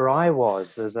wherever I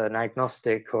was as an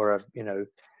agnostic or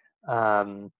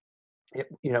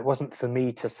it wasn't for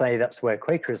me to say that's where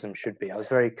Quakerism should be. I was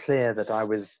very clear that I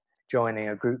was joining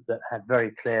a group that had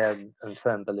very clear and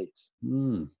firm beliefs.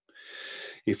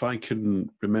 If I can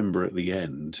remember at the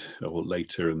end or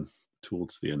later and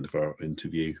towards the end of our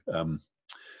interview, I'm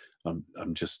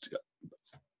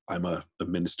a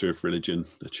minister of religion,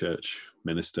 a church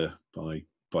minister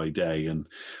by day, and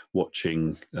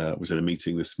watching, was in a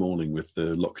meeting this morning with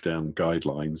the lockdown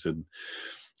guidelines and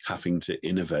having to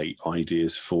innovate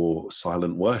ideas for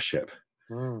silent worship.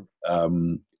 And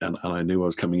I knew I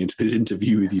was coming into this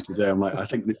interview with you today. I'm like, I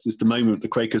think this is the moment the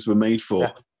Quakers were made for.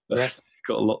 Yeah. Yes.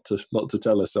 Got a lot to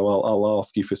tell us, so I'll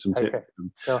ask you for some tips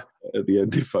at the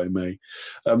end, if I may.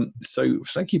 So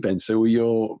thank you, Ben. So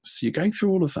you're going through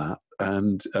all of that,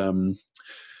 and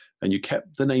you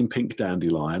kept the name Pink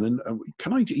Dandelion. And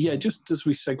can I, just as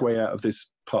we segue out of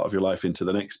this part of your life into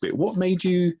the next bit, what made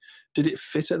you? Did it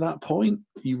fit at that point?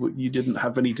 You didn't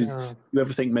have any? Did you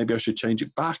ever think maybe I should change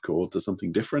it back or to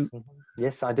something different?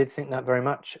 Yes, I did think that very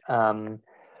much.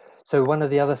 So one of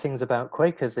the other things about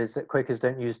Quakers is that Quakers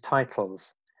don't use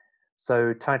titles.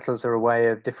 So titles are a way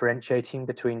of differentiating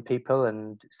between people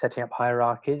and setting up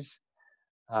hierarchies.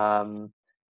 So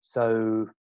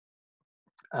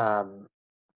I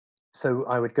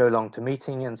would go along to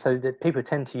meeting, and so that people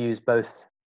tend to use both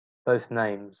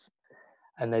names,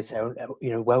 and they say,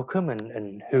 welcome,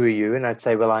 and who are you? And I'd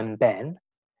say, well, I'm Ben,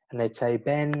 and they'd say,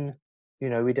 Ben,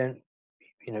 we don't,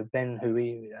 Ben, who are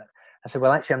you? I said,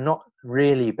 well, actually, I'm not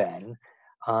really Ben.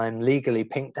 I'm legally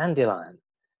Pink Dandelion,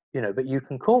 but you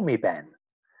can call me Ben.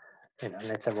 And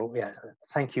they'd say, well, yeah,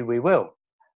 thank you, we will.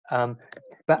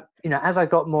 But, as I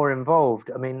got more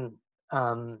involved, I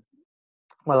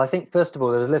think, first of all,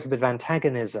 there was a little bit of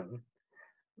antagonism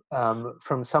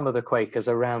from some of the Quakers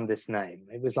around this name.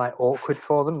 It was like awkward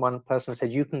for them. One person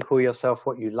said, you can call yourself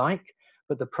what you like,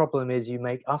 but the problem is you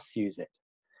make us use it.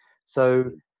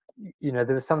 So, there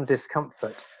was some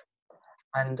discomfort.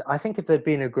 And I think if there'd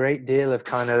been a great deal of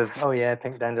kind of, oh yeah,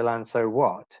 Pink Dandelion, so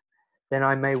what? Then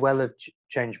I may well have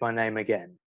changed my name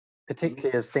again,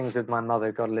 particularly as things with my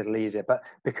mother got a little easier. But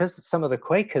because some of the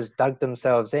Quakers dug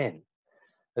themselves in,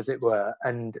 as it were,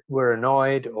 and were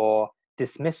annoyed or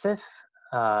dismissive,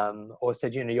 or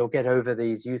said, you'll get over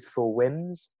these youthful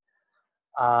whims,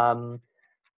 then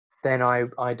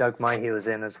I dug my heels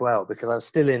in as well, because I was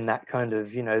still in that kind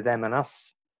of, them and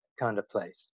us kind of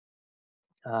place.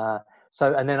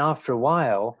 And then after a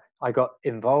while, I got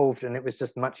involved, and it was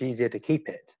just much easier to keep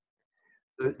it.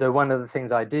 One of the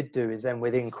things I did do is then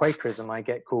within Quakerism, I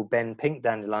get called Ben Pink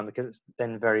Dandelion, because it's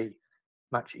then very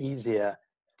much easier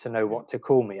to know what to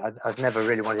call me. I've never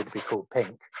really wanted to be called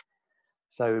Pink.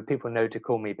 So people know to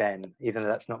call me Ben, even though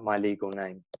that's not my legal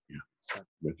name. Yeah,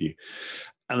 with you.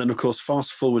 And then, of course,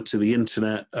 fast forward to the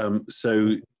internet.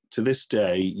 So to this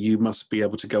day, you must be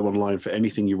able to go online for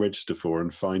anything you register for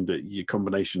and find that your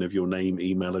combination of your name,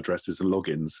 email addresses, and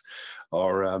logins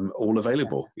are all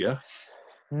available. Yeah.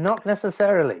 Not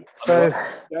necessarily. So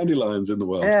dandelions in the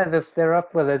world. Yeah, they're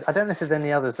up. Well, I don't know if there's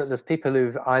any others, but there's people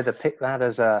who've either picked that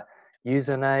as a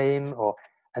username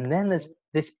and then there's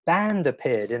this band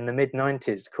appeared in the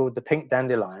mid-90s called the Pink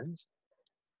Dandelions,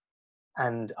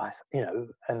 And I've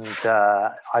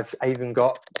even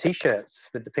got T-shirts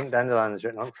with the Pink Dandelions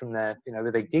written on from there,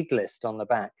 with a gig list on the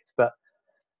back. But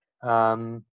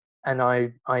and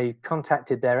I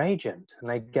contacted their agent, and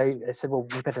they said, well,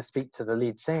 we better speak to the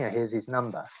lead singer. Here's his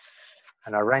number.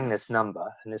 And I rang this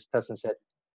number, and this person said,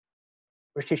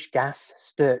 British Gas,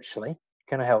 Sturchley,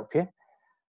 can I help you?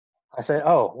 I said,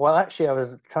 oh, well, actually, I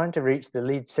was trying to reach the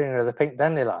lead singer of the Pink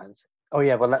Dandelions. Oh,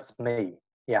 yeah, well, that's me.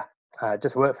 Yeah, I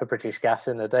just work for British Gas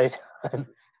in the daytime.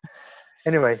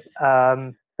 Anyway,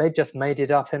 they just made it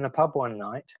up in a pub one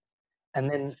night, and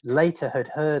then later had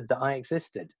heard that I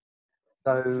existed.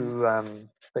 So,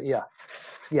 but yeah,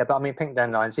 but I mean, Pink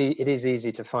Dandelions, it is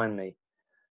easy to find me.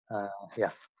 Yeah.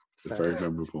 So. Very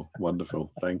memorable.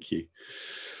 Wonderful. Thank you.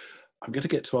 I'm going to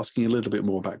get to asking you a little bit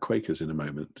more about Quakers in a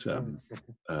moment,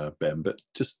 Ben, but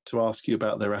just to ask you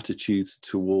about their attitudes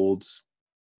towards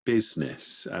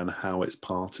business and how it's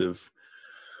part of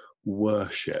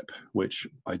worship, which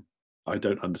I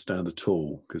don't understand at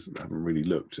all because I haven't really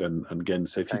looked. And again,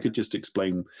 so if you could just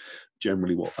explain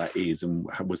generally what that is and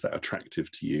how was that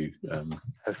attractive to you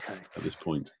at this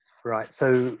point? Right.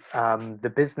 So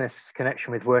the business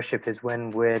connection with worship is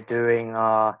when we're doing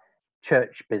our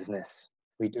church business.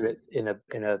 We do it in a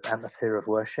atmosphere of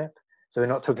worship. So we're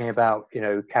not talking about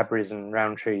Cadburys and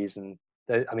Rowntrees and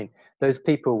those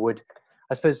people would,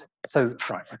 I suppose. So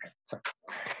right. Okay.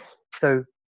 So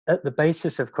at the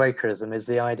basis of Quakerism is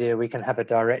the idea we can have a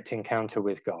direct encounter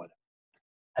with God,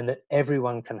 and that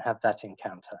everyone can have that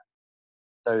encounter.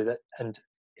 So that, and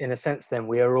in a sense, then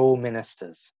we are all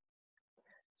ministers.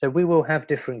 So we will have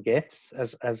different gifts,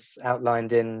 as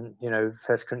outlined in 1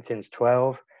 Corinthians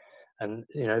 12, and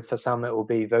for some it will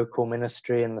be vocal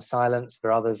ministry in the silence.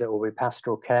 For others it will be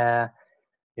pastoral care.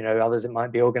 Others it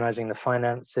might be organizing the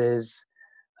finances,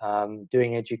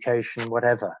 doing education,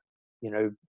 whatever.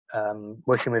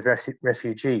 Working with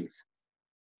refugees.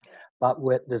 But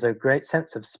there's a great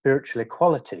sense of spiritual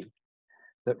equality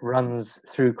that runs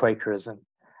through Quakerism,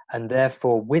 and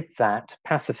therefore with that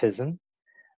pacifism,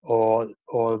 or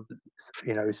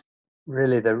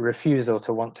really the refusal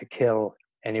to want to kill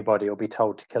anybody or be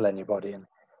told to kill anybody. And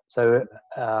so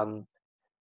an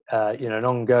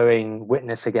ongoing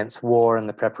witness against war and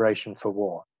the preparation for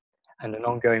war, and an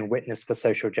ongoing witness for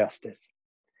social justice.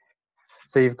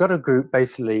 So you've got a group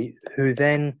basically who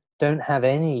then don't have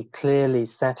any clearly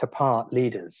set apart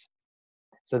leaders.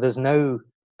 So there's no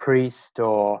priest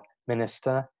or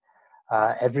minister.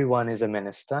 Everyone is a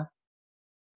minister.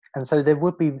 And so there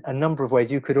would be a number of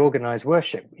ways you could organize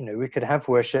worship. We could have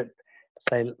worship,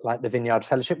 say, like the Vineyard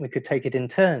Fellowship. We could take it in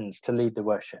turns to lead the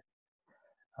worship,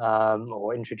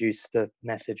 or introduce the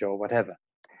message or whatever.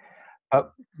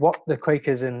 But what the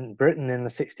Quakers in Britain in the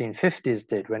 1650s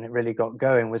did when it really got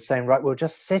going was saying, right, we'll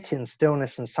just sit in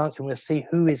stillness and silence and we'll see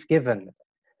who is given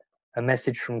a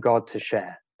message from God to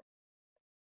share.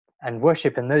 And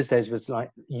worship in those days was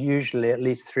like usually at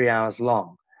least 3 hours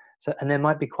long. So, and there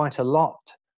might be quite a lot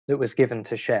that was given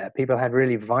to share. People had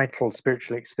really vital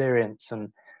spiritual experience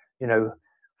and,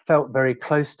 felt very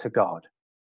close to God.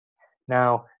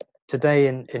 Now, today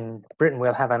in Britain,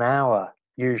 we'll have an hour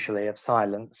usually of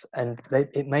silence, and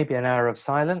it may be an hour of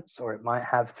silence, or it might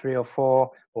have 3 or 4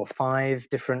 or 5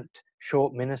 different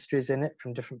short ministries in it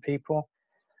from different people.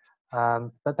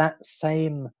 But that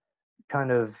same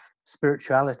kind of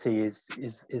spirituality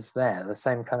is there, the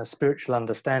same kind of spiritual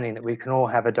understanding that we can all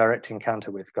have a direct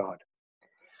encounter with God.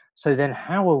 So then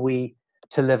how are we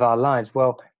to live our lives?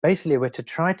 Well, basically we're to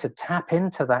try to tap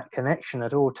into that connection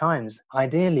at all times,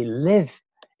 ideally live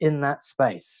in that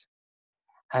space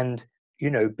and,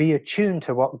 be attuned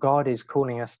to what God is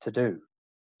calling us to do.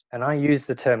 And I use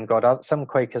the term God. Some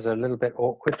Quakers are a little bit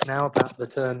awkward now about the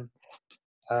term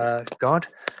God,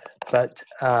 but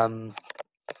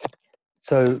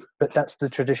that's the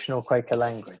traditional Quaker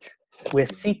language. We're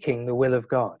seeking the will of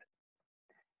God.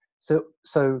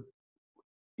 So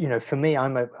for me,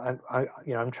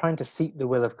 I'm trying to seek the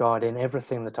will of God in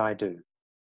everything that I do.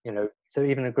 So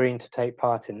even agreeing to take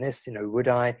part in this,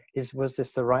 was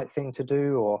this the right thing to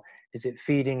do, or is it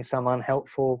feeding some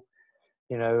unhelpful,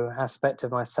 aspect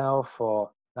of myself,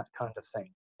 or that kind of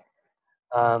thing.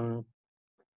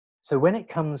 So when it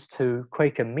comes to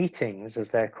Quaker meetings, as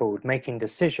they're called, making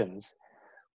decisions,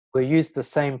 we'll use the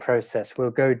same process. We'll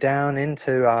go down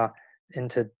into a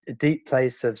deep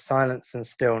place of silence and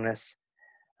stillness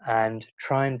and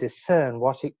try and discern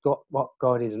what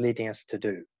God is leading us to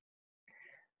do.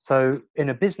 So in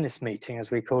a business meeting,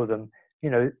 as we call them,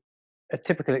 a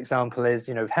typical example is,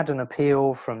 we've had an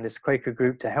appeal from this Quaker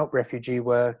group to help refugee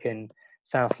work in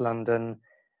South London.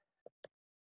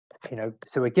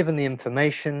 So we're given the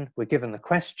information, we're given the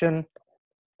question,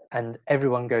 and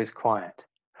everyone goes quiet.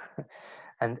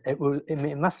 And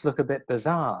it must look a bit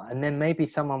bizarre. And then maybe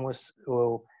someone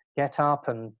will get up,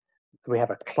 and we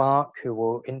have a clerk who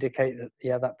will indicate that,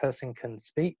 yeah, that person can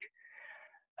speak.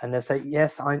 And they'll say,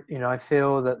 yes, I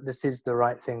feel that this is the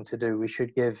right thing to do. We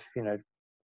should give,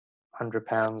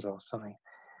 £100 or something.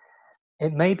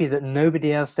 It may be that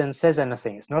nobody else then says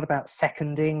anything. It's not about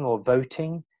seconding or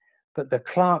voting, but the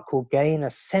clerk will gain a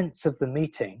sense of the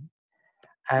meeting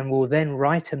and will then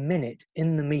write a minute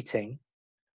in the meeting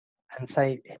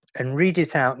and read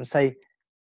it out and say,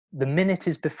 the minute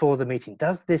is before the meeting.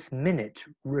 Does this minute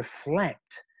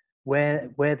reflect where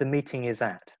the meeting is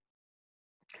at?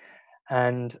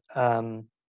 And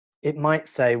it might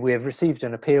say, we have received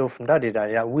an appeal from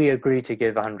da-da-da-da, we agree to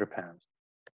give £100.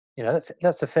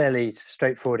 That's a fairly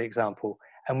straightforward example.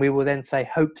 And we will then say,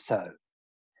 hope so.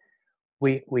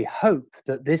 We hope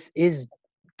that this is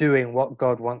doing what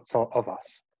God wants of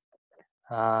us.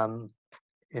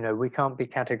 We can't be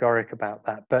categoric about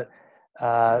that, but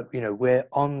we're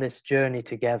on this journey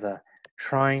together,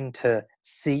 trying to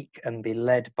seek and be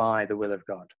led by the will of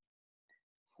God.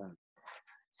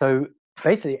 So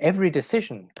basically, every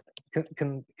decision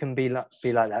can be like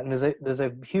that. And there's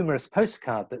a humorous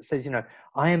postcard that says,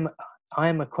 I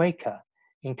am a Quaker.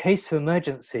 In case of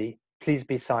emergency, please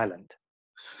be silent.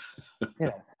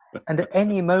 And at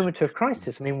any moment of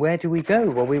crisis, I mean, where do we go?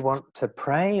 Well, we want to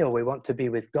pray, or we want to be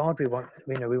with God. We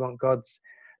want God's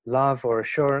love or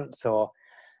assurance or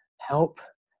help.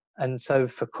 And so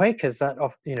for Quakers,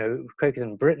 Quakers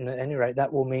in Britain at any rate,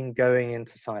 that will mean going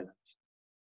into silence.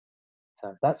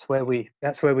 So that's where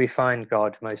we find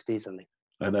God most easily.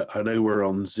 I know we're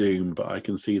on Zoom, but I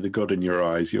can see the God in your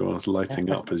eyes. You're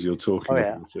lighting up as you're talking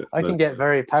about it. I can get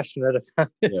very passionate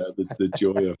about this. Yeah, the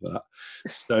joy of that.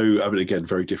 So, I mean, again,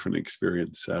 very different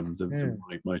experience than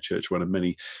my church one and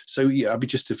many. So, yeah,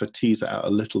 just if I tease that out a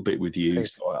little bit with you,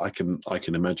 so I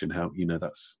can imagine how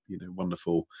that's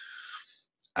wonderful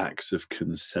acts of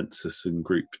consensus and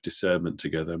group discernment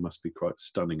together must be quite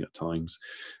stunning at times.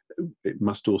 It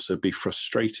must also be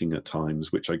frustrating at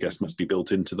times, which I guess must be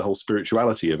built into the whole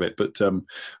spirituality of it. But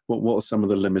what are some of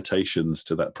the limitations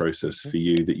to that process for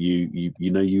you that you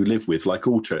live with, like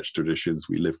all church traditions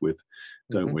we live with,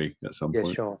 don't we, at some point?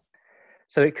 Yeah, sure.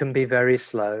 So it can be very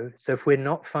slow. So if we're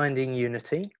not finding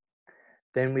unity,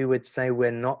 then we would say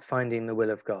we're not finding the will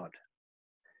of God.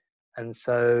 And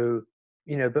so,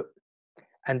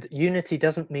 and unity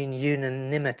doesn't mean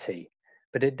unanimity,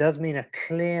 but it does mean a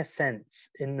clear sense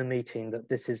in the meeting that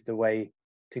this is the way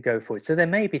to go forward. So there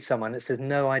may be someone that says,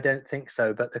 no, I don't think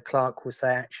so, but the clerk will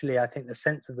say, actually, I think the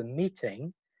sense of the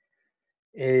meeting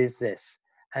is this.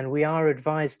 And we are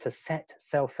advised to set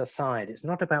self aside. It's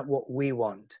not about what we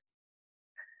want.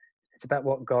 It's about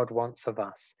what God wants of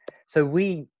us. So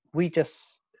we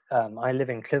just, I live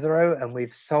in Clitheroe, and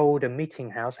we've sold a meeting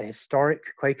house, a historic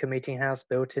Quaker meeting house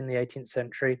built in the 18th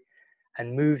century,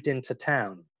 and moved into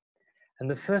town. And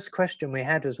the first question we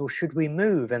had was, well, should we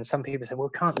move? And some people said, well,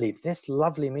 we can't leave this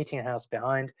lovely meeting house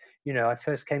behind. I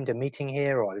first came to meeting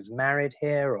here, or I was married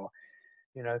here, or,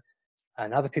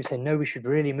 and other people say, no, we should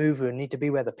really move. We need to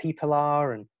be where the people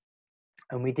are. And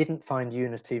we didn't find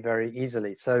unity very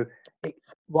easily. So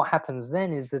what happens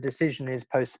then is the decision is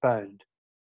postponed,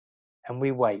 and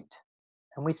we wait,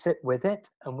 and we sit with it,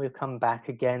 and we'll come back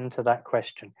again to that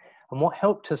question. And what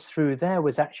helped us through there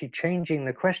was actually changing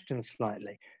the question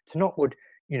slightly to not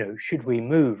should we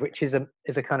move, which is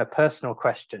a kind of personal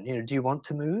question. Do you want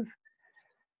to move?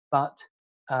 But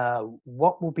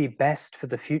what will be best for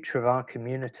the future of our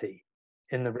community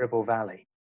in the Ribble Valley?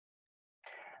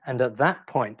 And at that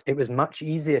point, it was much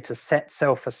easier to set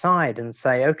self aside and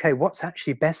say, okay, what's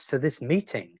actually best for this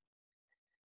meeting?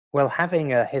 Well,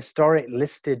 having a historic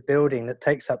listed building that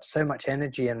takes up so much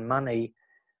energy and money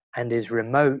and is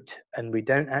remote, and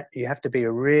you have to be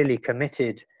a really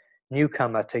committed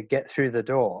newcomer to get through the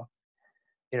door,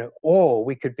 or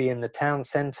we could be in the town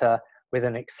centre with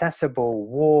an accessible,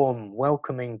 warm,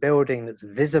 welcoming building that's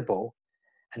visible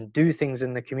and do things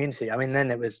in the community. I mean,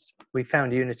 then we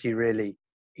found unity really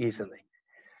easily.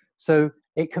 So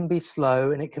it can be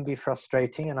slow and it can be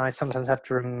frustrating, and I sometimes have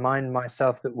to remind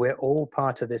myself that we're all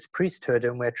part of this priesthood,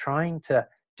 and we're trying to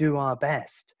do our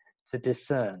best to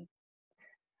discern.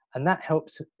 And that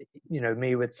helps,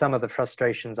 me with some of the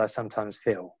frustrations I sometimes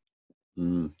feel.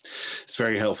 It's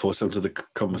very helpful. Some of the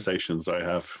conversations I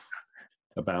have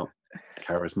about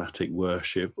charismatic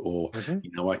worship, or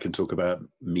I can talk about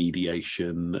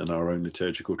mediation and our own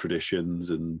liturgical traditions,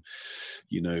 and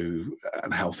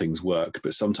and how things work.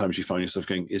 But sometimes you find yourself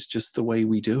going, it's just the way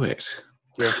we do it.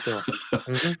 Yeah, sure.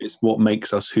 It's what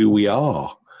makes us who we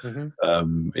are.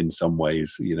 in some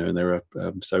ways, you know. And there are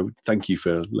so thank you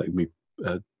for letting me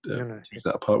take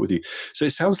that apart with you. So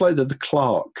it sounds like that the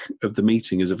clerk of the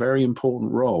meeting is a very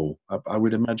important role. I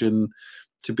would imagine,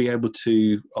 to be able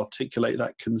to articulate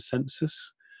that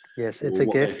consensus. Yes, it's a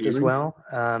gift as well.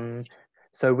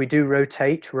 So we do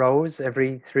rotate roles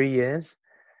every 3 years,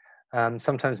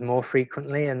 sometimes more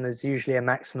frequently, and there's usually a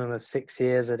maximum of 6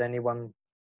 years at any one,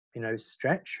 you know,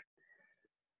 stretch.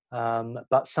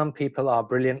 But some people are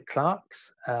brilliant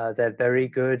clerks. They're very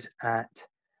good at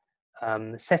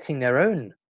setting their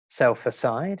own self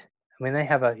aside. I mean, they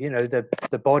have a, you know,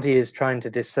 the body is trying to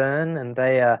discern, and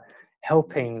they are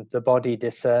helping the body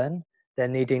discern. They're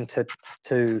needing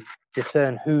to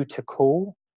discern who to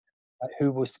call,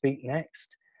 who will speak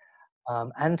next,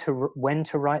 and when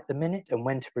to write the minute, and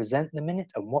when to present the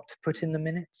minute, and what to put in the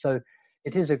minute. So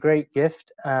it is a great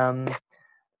gift. But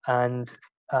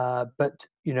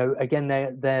you know, again,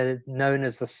 they're known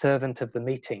as the servant of the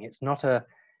meeting. It's not a,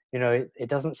 you know, it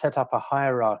doesn't set up a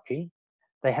hierarchy.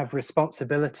 They have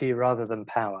responsibility rather than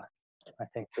power, I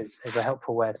think is a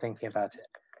helpful way of thinking about it.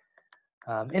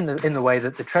 In the way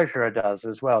that the treasurer does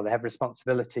as well. They have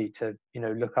responsibility to, you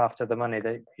know, look after the money.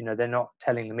 They, you know, they're not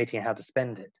telling the meeting how to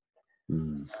spend it.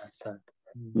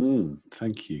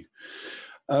 Thank you.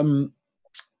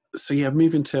 So yeah,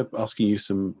 moving to asking you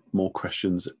some more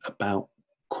questions about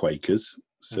Quakers,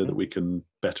 so that I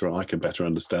can better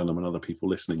understand them, and other people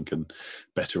listening can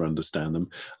better understand them.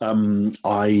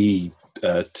 I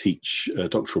teach a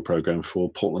doctoral program for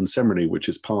Portland Seminary, which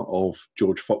is part of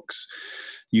George Fox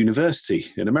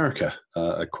University in America,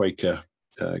 a Quaker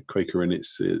in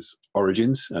its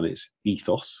origins and its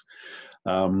ethos.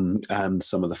 And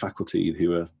some of the faculty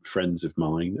who are friends of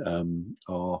mine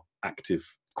are active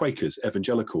Quakers,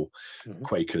 evangelical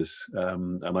Quakers,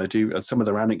 and I do, and some of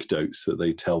their anecdotes that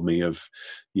they tell me of,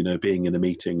 you know, being in a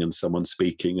meeting and someone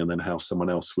speaking, and then how someone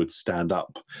else would stand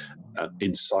up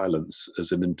in silence,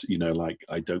 as an, you know, like,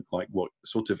 I don't like what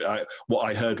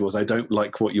I heard was, I don't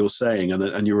like what you're saying,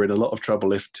 and you're in a lot of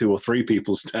trouble if 2 or 3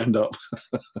 people stand up.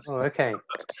 Oh, okay.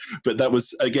 But that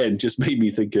was, again, just made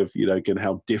me think of, you know, again,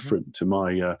 how different to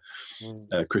my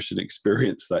Christian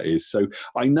experience that is. So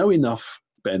I know enough,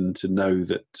 Ben, to know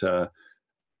that the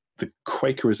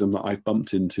Quakerism that I've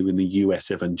bumped into in the US,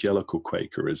 evangelical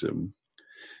Quakerism,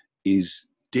 is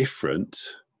different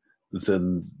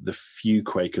than the few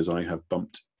Quakers I have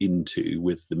bumped into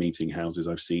with the meeting houses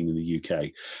I've seen in the UK.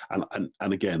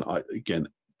 And again,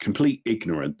 complete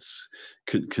ignorance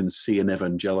can see an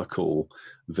evangelical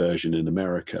version in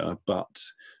America, but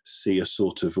see a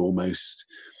sort of almost,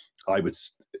 I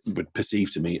would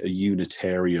perceive to me, a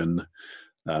Unitarian,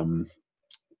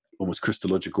 almost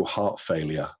Christological heart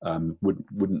failure.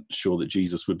 Wouldn't sure that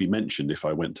Jesus would be mentioned if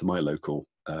I went to my local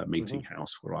meeting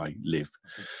house where I live.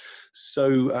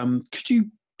 So could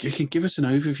you give us an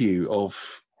overview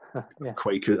of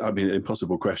Quaker? I mean,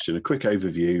 impossible question. A quick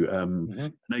overview. I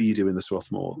know you do in the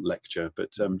Swarthmore lecture,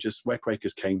 but just where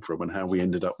Quakers came from and how we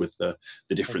ended up with the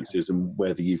differences and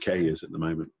where the UK is at the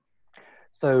moment.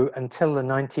 So until the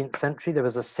 19th century, there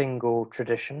was a single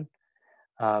tradition,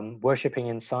 worshipping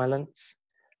in silence.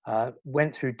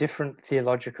 Went through different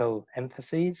theological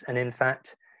emphases, and in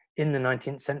fact, in the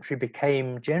 19th century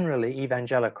became generally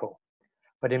evangelical,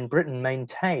 but in Britain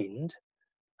maintained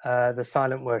the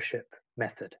silent worship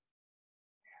method.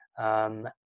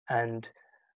 And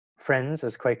Friends,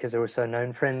 as Quakers are also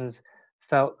known, Friends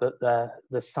felt that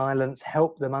the silence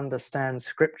helped them understand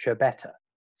Scripture better.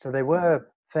 So they were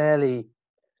fairly,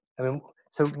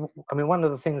 one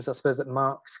of the things I suppose that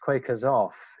marks Quakers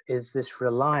off is this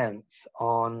reliance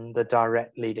on the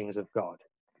direct leadings of God.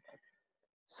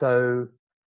 So,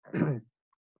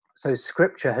 so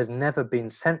Scripture has never been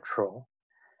central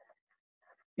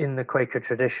in the Quaker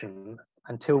tradition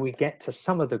until we get to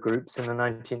some of the groups in the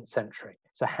 19th century.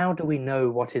 So how do we know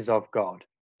what is of God?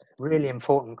 Really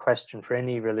important question for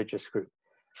any religious group.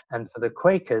 And for the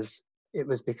Quakers, it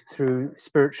was through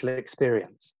spiritual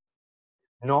experience,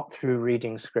 not through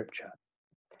reading Scripture.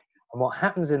 And what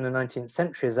happens in the 19th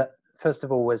century is that, first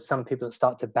of all, was some people that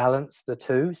start to balance the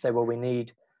two, say, well, we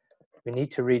need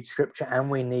to read Scripture and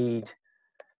we need,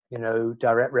 you know,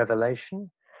 direct revelation.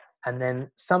 And then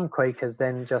some Quakers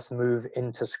then just move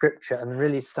into Scripture and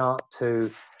really start to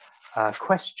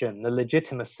question the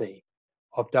legitimacy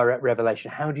of direct revelation.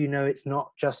 How do you know it's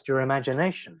not just your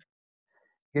imagination?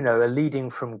 You know, a leading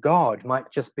from God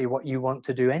might just be what you want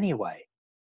to do anyway.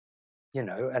 You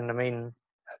know, and I mean,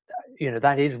 you know,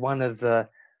 that is one of the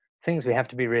things we have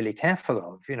to be really careful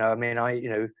of. You know, I mean,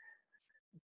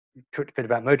 talked a bit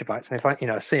about motorbikes, and if I, you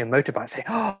know, see a motorbike, say,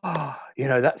 oh, you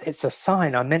know, it's a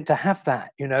sign, I'm meant to have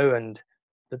that, you know, and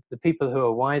the people who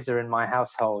are wiser in my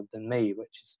household than me,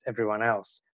 which is everyone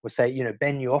else, will say, you know,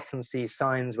 Ben, you often see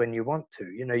signs when you want to.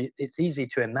 You know, it's easy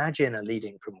to imagine a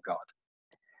leading from God.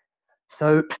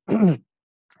 So,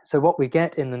 so what we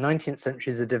get in the 19th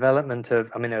century is the development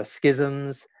of, I mean, there are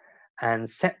schisms and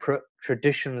separate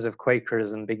traditions of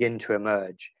Quakerism begin to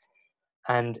emerge.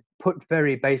 And put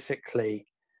very basically,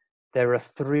 there are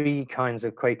three kinds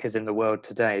of Quakers in the world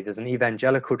today. There's an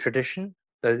evangelical tradition.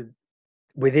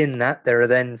 Within that, there are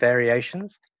then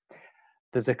variations.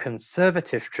 There's a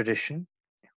conservative tradition,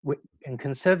 and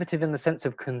conservative in the sense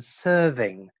of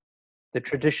conserving the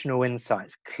traditional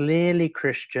insights, clearly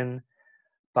Christian,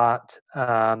 but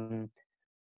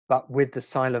with the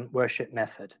silent worship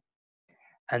method.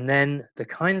 And then the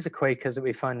kinds of Quakers that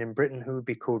we find in Britain who would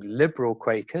be called liberal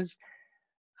Quakers,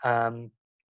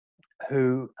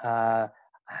 who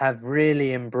have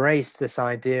really embraced this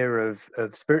idea of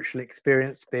spiritual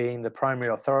experience being the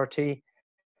primary authority,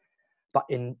 but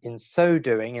in so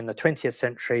doing, in the 20th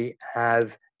century,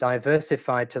 have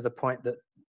diversified to the point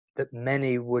that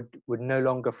many would no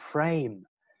longer frame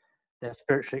their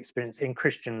spiritual experience in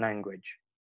Christian language.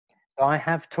 So I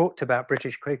have talked about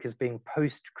British Quakers being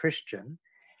post-Christian,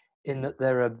 in that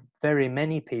there are very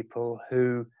many people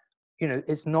who, you know,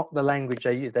 it's not the language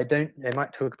they use. They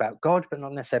might talk about God, but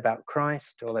not necessarily about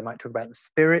Christ, or they might talk about the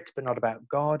Spirit, but not about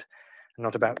God, and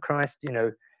not about Christ. You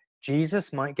know,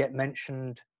 Jesus might get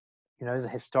mentioned, you know, as a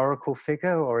historical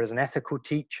figure, or as an ethical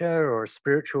teacher, or a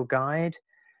spiritual guide.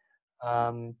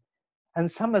 And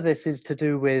some of this is to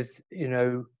do with, you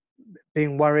know,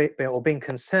 being worried or being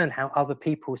concerned how other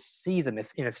people see them.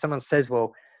 If, you know, if someone says,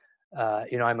 well,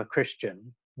 you know, I'm a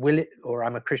Christian, or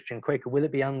I'm a Christian Quaker, will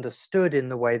it be understood in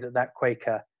the way that that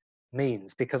Quaker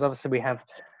means? Because obviously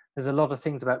there's a lot of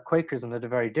things about Quakerism that are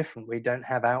very different. We don't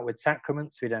have outward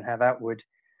sacraments, we don't have outward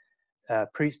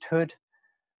priesthood,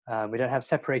 we don't have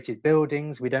separated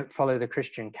buildings, we don't follow the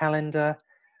Christian calendar,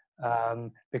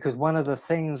 because one of the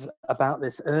things about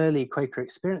this early Quaker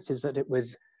experience is that it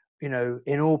was, you know,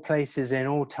 in all places, in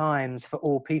all times, for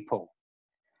all people.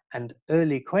 And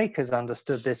early Quakers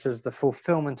understood this as the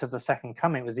fulfillment of the second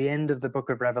coming. It was the end of the book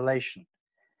of Revelation.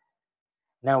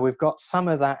 Now we've got some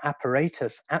of that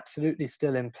apparatus absolutely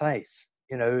still in place.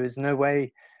 You know, there's no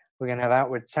way we're going to have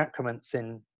outward sacraments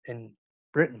in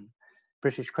Britain,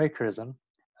 British Quakerism,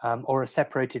 or a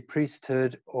separated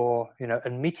priesthood, or, you know,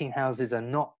 and meeting houses are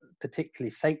not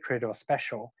particularly sacred or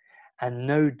special, and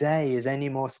no day is any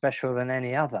more special than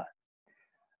any other.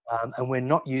 And we're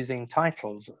not using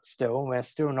titles still, we're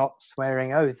still not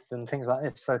swearing oaths and things like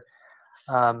this. So,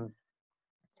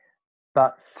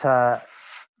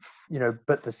 you know,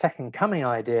 but the second coming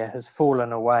idea has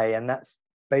fallen away, and that's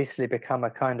basically become a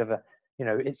kind of a, you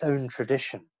know, its own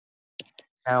tradition.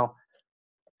 Now,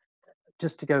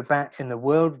 just to go back in the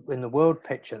world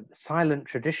picture, silent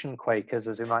tradition Quakers,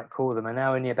 as we might call them, are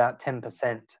now only about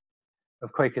 10%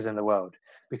 of Quakers in the world,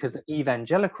 because the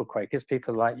evangelical Quakers,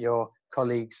 people like your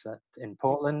colleagues in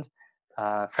Portland,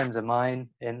 friends of mine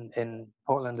in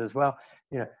Portland as well,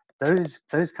 you know,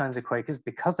 those kinds of Quakers,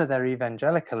 because of their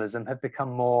evangelicalism, have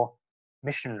become more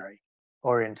missionary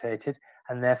orientated,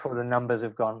 and therefore the numbers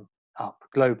have gone up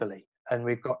globally. And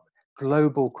we've got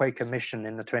global Quaker mission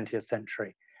in the 20th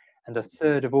century. And a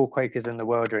third of all Quakers in the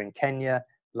world are in Kenya,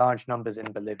 large numbers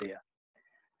in Bolivia.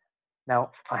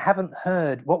 Now, I haven't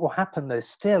heard what will happen though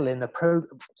still in the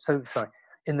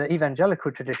in the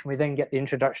evangelical tradition, we then get the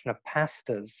introduction of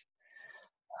pastors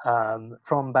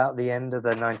from about the end of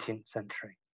the 19th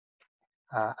century.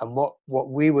 And what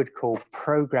we would call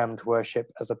programmed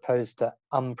worship as opposed to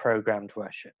unprogrammed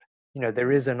worship. You know,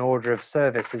 there is an order of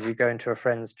service as you go into a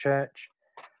friend's church,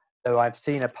 though I've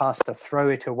seen a pastor throw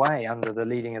it away under the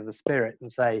leading of the Spirit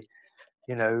and say,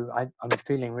 you know, I'm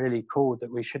feeling really called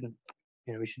that we shouldn't,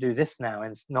 you know, we should do this now,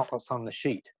 and it's not what's on the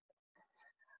sheet.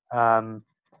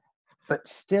 But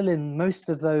still, in most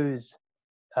of those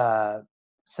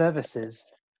services,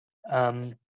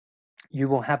 you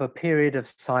will have a period of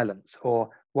silence, or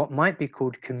what might be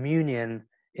called communion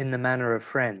in the manner of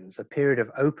friends, a period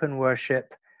of open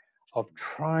worship, of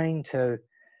trying to,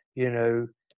 you know,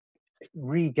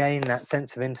 regain that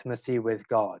sense of intimacy with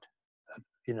God,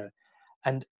 you know.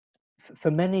 And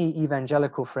for many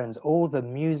evangelical friends, all the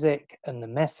music and the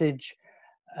message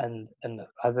and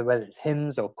either whether it's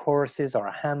hymns or choruses or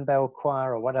a handbell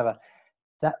choir or whatever,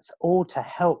 that's all to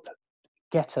help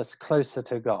get us closer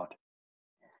to God.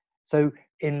 So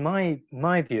in my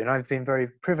view, and I've been very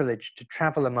privileged to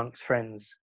travel amongst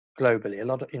friends globally, a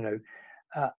lot of, you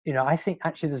know, I think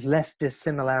actually there's less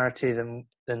dissimilarity than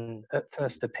at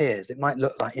first appears. It might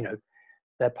look like, you know,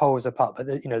 they're poles apart, but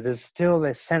there's still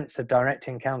this sense of direct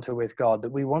encounter with God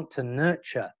that we want to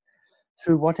nurture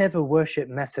through whatever worship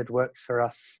method works for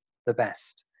us the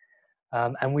best.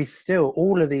 And we still,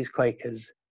 all of these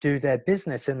Quakers do their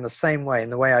business in the same way,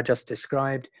 in the way I just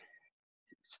described,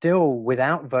 still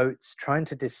without votes, trying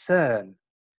to discern,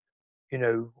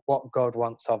 what God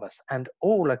wants of us. And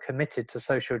all are committed to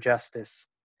social justice,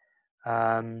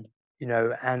 and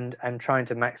trying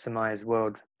to maximize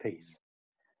world peace.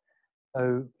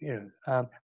 So,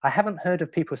 I haven't heard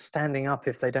of people standing up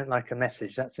if they don't like a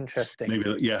message. That's interesting.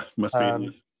 Maybe, yeah, must be a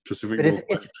specific but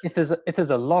request. if there's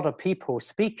a lot of people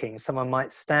speaking, someone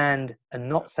might stand and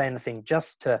not say anything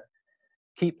just to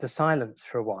keep the silence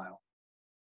for a while.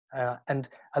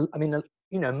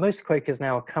 Most Quakers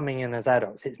now are coming in as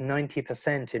adults. It's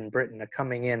 90% in Britain are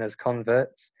coming in as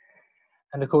converts.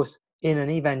 And of course, in an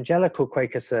evangelical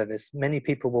Quaker service, many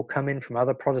people will come in from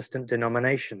other Protestant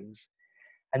denominations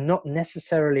and not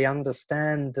necessarily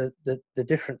understand the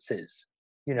differences.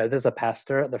 There's a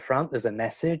pastor at the front, there's a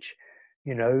message,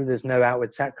 there's no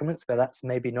outward sacraments, but that's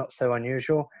maybe not so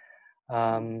unusual.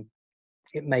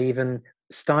 It may even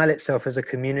style itself as a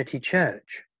community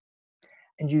church.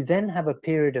 And you then have a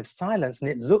period of silence, and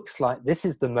it looks like this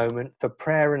is the moment for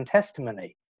prayer and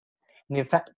testimony. And in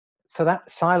fact, for that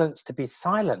silence to be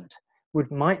silent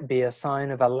might be a sign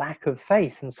of a lack of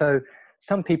faith. And so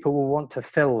some people will want to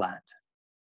fill that.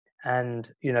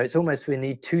 And, it's almost, we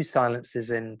need two silences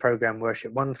in program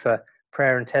worship, one for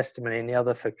prayer and testimony and the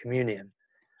other for communion.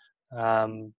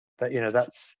 But,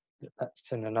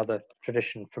 that's in another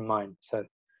tradition from mine. So.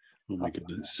 Oh my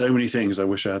goodness, so many things I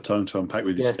wish I had time to unpack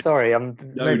with you. Yeah, sorry,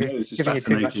 no, this is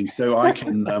fascinating. So I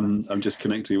can, I'm just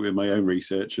connecting with my own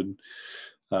research, and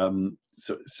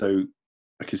so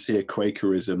I can see a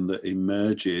Quakerism that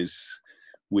emerges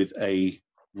with a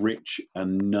rich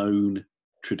and known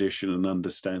tradition and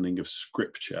understanding of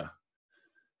Scripture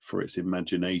for its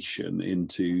imagination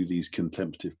into these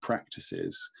contemplative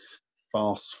practices.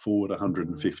 Fast forward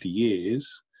 150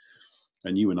 years.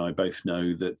 And you and I both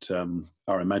know that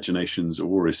our imaginations are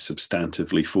always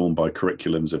substantively formed by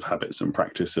curriculums of habits and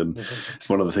practice. And it's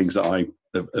one of the things that I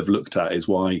have looked at is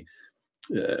why.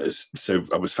 So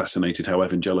I was fascinated how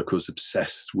evangelicals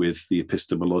obsessed with the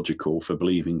epistemological for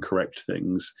believing correct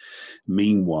things.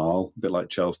 Meanwhile, a bit like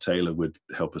Charles Taylor would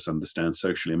help us understand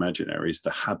social imaginaries,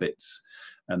 the habits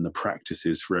and the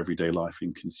practices for everyday life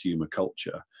in consumer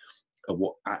culture are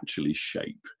what actually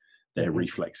shape their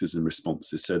reflexes and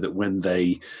responses, so that when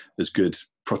they, as good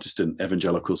Protestant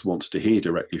evangelicals, want to hear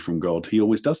directly from God, he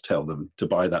always does tell them to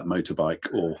buy that motorbike,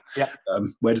 or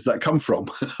where does that come from?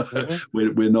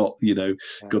 We're not,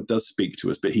 God does speak to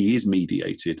us, but he is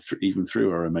mediated even through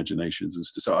our imaginations. And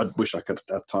so I wish I could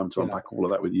have time to unpack all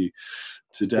of that with you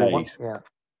today.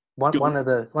 One of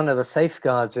the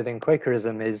safeguards within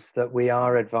Quakerism is that we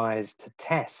are advised to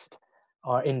test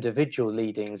our individual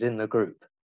leadings in the group.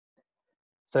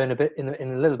 So in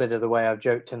a little bit of the way I've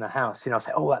joked in the house, I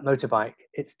say, oh, that motorbike,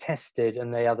 it's tested,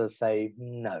 and the others say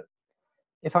no.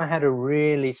 If I had a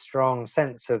really strong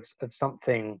sense of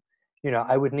something,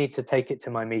 I would need to take it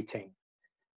to my meeting,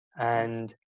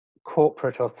 and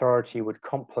corporate authority would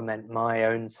complement my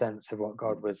own sense of what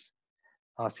God was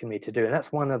asking me to do. And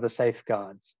that's one of the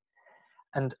safeguards.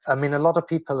 And I mean, a lot of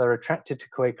people are attracted to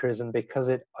Quakerism because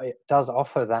it does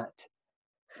offer that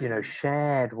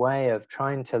shared way of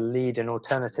trying to lead an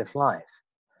alternative life.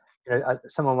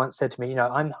 Someone once said to me,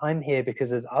 I'm here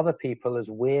because there's other people as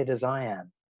weird as I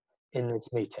am in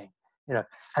this meeting.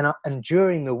 And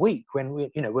during the week when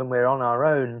we're on our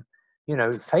own,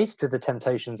 faced with the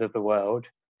temptations of the world,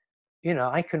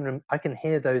 I can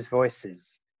hear those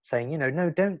voices saying,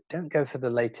 no, don't go for the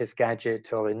latest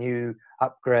gadget or the new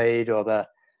upgrade or the,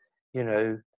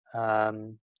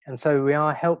 and so we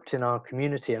are helped in our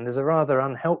community. And there's a rather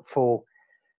unhelpful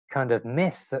kind of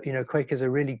myth that, Quakers are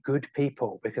really good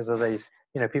people because of these,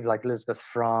 people like Elizabeth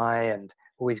Fry and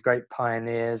all these great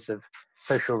pioneers of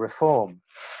social reform.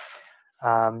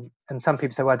 And some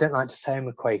people say, well, I don't like to say I'm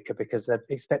a Quaker because they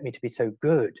expect me to be so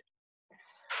good.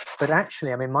 But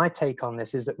actually, I mean, my take on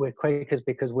this is that we're Quakers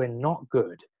because we're not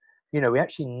good. We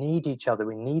actually need each other.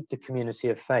 We need the community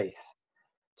of faith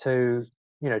to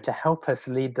help us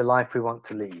lead the life we want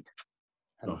to lead.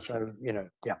 And so,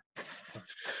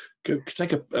 Could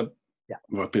take well,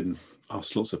 I've been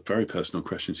asked lots of very personal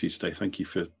questions to you today. Thank you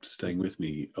for staying with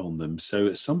me on them. So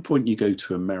at some point you go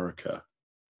to America,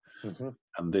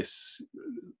 and this,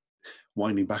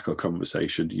 winding back our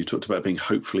conversation, you talked about being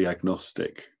hopefully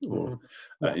agnostic or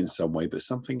in some way, but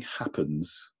something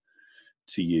happens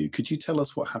to you. Could you tell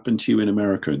us what happened to you in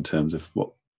America in terms of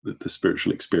what the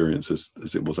spiritual experience as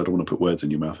it was? I don't want to put words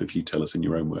in your mouth if you tell us in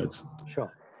your own words.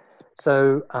 Sure.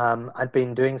 So I'd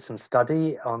been doing some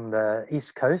study on the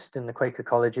East Coast in the Quaker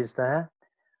colleges there.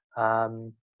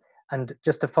 And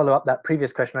just to follow up that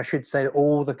previous question, I should say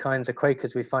all the kinds of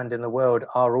Quakers we find in the world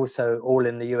are also all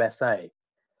in the USA.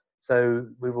 So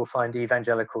we will find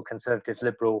evangelical, conservative,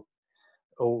 liberal,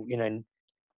 all, you know, in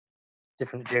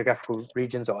different geographical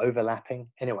regions or overlapping.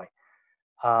 Anyway,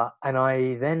 and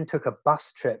I then took a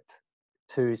bus trip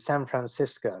to San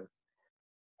Francisco,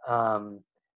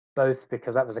 both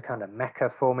because that was a kind of mecca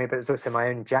for me, but it was also my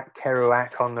own Jack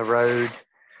Kerouac on the road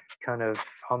kind of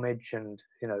homage, and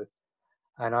you know,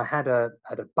 and I had a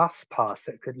bus pass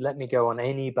that could let me go on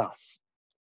any bus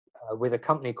with a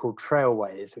company called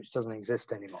Trailways, which doesn't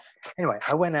exist anymore. Anyway,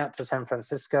 I went out to San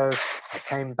Francisco. I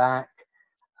came back.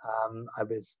 I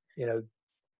was, you know,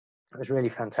 it was really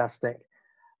fantastic.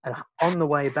 And on the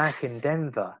way back in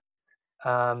Denver,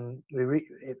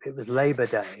 it was Labor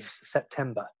Day,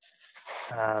 September,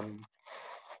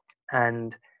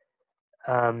 and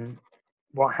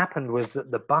what happened was that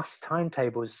the bus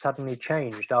timetables suddenly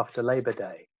changed after Labor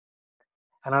Day,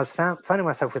 and I was finding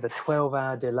myself with a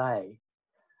 12-hour delay,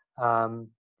 and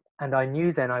I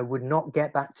knew then I would not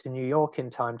get back to New York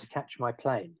in time to catch my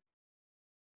plane.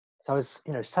 So I was,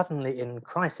 you know, suddenly in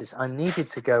crisis. I needed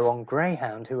to go on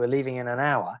Greyhound, who were leaving in an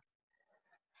hour,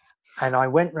 and I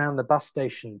went round the bus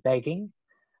station begging.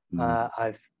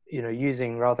 I've, you know,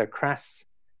 using rather crass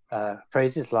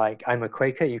phrases like "I'm a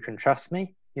Quaker, you can trust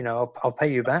me. You know, I'll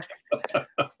pay you back."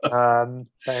 But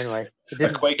anyway, a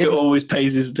Quaker always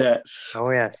pays his debts. Oh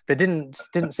yes, but didn't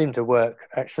seem to work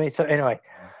actually. So anyway,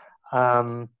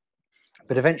 but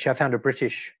eventually I found a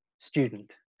British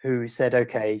student who said,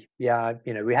 "Okay, yeah,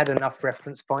 you know, we had enough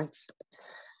reference points,"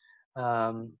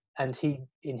 and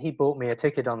he bought me a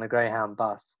ticket on the Greyhound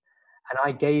bus, and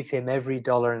I gave him every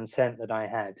dollar and cent that I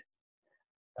had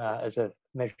as a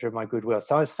measure of my goodwill.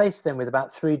 So I was faced then with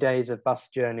about 3 days of bus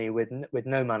journey with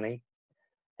no money.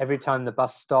 Every time the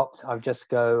bus stopped, I'd just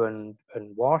go and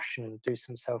wash and do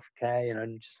some self-care, you know,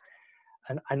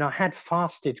 and I had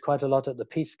fasted quite a lot at the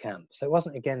peace camp, so it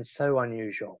wasn't again so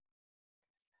unusual.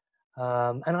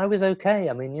 And I was okay.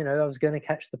 I mean, you know, I was going to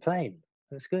catch the plane.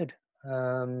 It was good.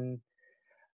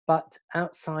 But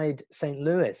outside St.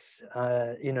 Louis,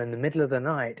 you know, in the middle of the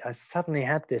night, I suddenly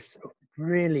had this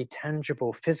really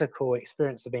tangible physical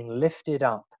experience of being lifted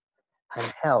up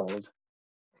and held,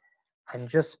 and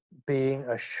just being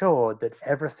assured that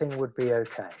everything would be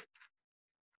okay.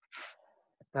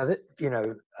 Now, that, you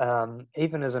know,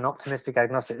 even as an optimistic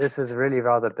agnostic, this was really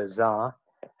rather bizarre.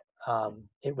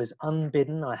 It was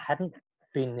unbidden. I hadn't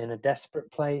been in a desperate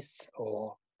place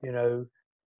or, you know,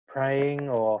 praying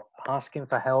or asking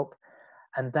for help.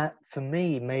 And that, for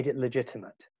me, made it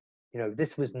legitimate. You know,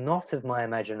 this was not of my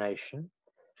imagination,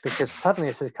 because suddenly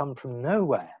this has come from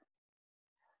nowhere.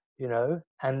 You know,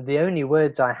 and the only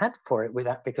words I had for it with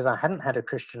that, because I hadn't had a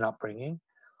Christian upbringing,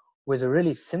 was a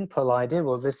really simple idea.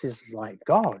 Well, this is like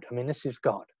God. I mean, this is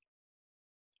God.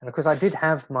 And of course, I did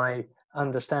have my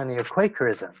understanding of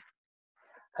Quakerism.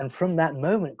 And from that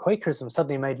moment, Quakerism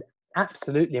suddenly made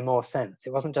absolutely more sense.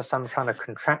 It wasn't just some kind of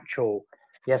contractual,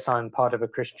 yes, I'm part of a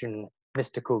Christian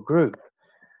mystical group.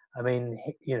 I mean,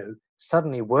 you know,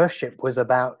 suddenly worship was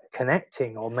about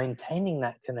connecting or maintaining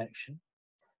that connection.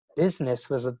 Business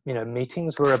was, you know,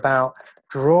 meetings were about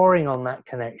drawing on that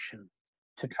connection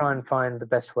to try and find the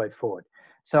best way forward.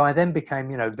 So I then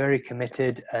became, you know, very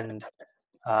committed, and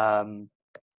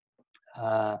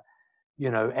you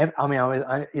know, I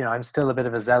mean, you know, I'm still a bit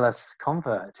of a zealous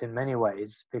convert in many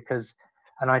ways, because,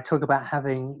 and I talk about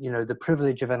having, you know, the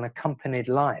privilege of an accompanied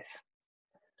life.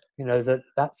 You know,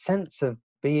 that sense of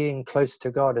being close to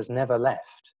God has never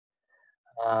left.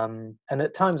 And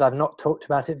at times I've not talked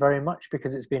about it very much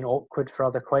because it's been awkward for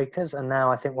other Quakers. And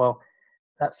now I think, well,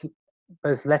 that's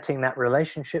both letting that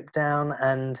relationship down,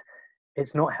 and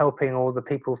it's not helping all the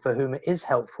people for whom it is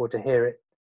helpful to hear it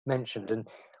mentioned. And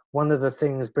one of the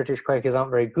things British Quakers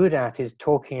aren't very good at is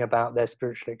talking about their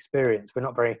spiritual experience. We're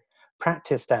not very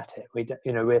practiced at it. We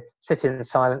sit in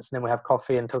silence and then we have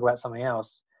coffee and talk about something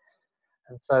else.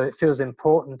 And so it feels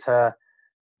important to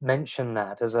mention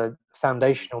that as a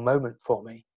foundational moment for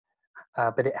me.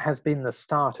 But it has been the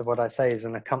start of what I say is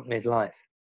an accompanied life.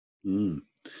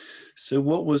 So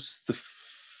what was the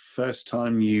first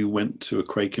time you went to a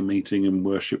Quaker meeting and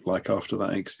worship like after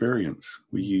that experience?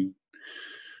 Were you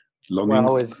longing?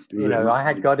 Well, I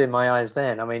had God in my eyes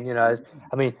then. I mean, you know,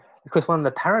 because one of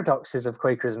the paradoxes of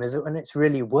Quakerism is that when it's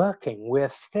really working, we're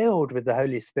filled with the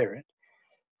Holy Spirit,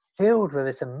 filled with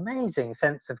this amazing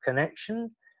sense of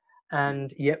connection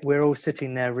and yet we're all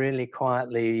sitting there really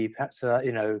quietly, perhaps,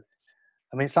 you know,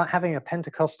 I mean, it's like having a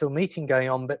Pentecostal meeting going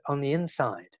on, but on the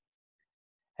inside.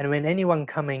 And when anyone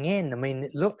coming in, I mean,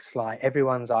 it looks like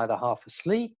everyone's either half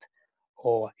asleep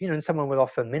or, you know, and someone will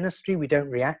offer ministry. We don't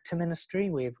react to ministry.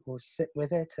 We'll sit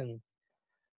with it. And,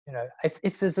 you know,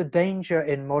 if there's a danger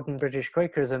in modern British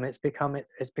Quakerism, it's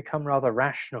become rather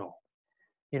rational.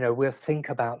 You know, we'll think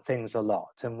about things a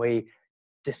lot and we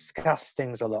discuss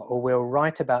things a lot, or we'll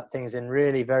write about things in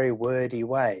really very wordy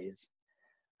ways,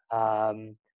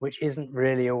 which isn't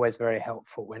really always very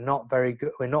helpful. We're not very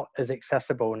good. We're not as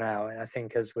accessible now, I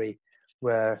think, as we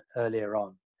were earlier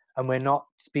on. And we're not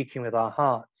speaking with our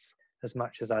hearts as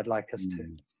much as I'd like us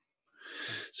to.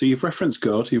 So you've referenced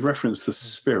God, you've referenced the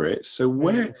Spirit. So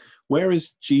where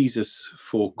is Jesus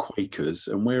for Quakers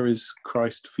and where is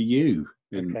Christ for you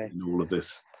in all of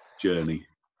this journey?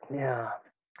 Yeah.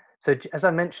 So as I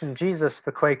mentioned, Jesus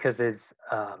for Quakers is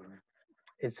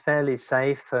fairly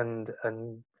safe and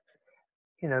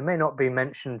you know, may not be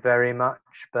mentioned very much,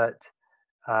 but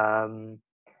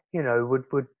you know,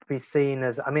 would be seen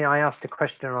as, I mean, I asked a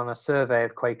question on a survey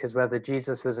of Quakers whether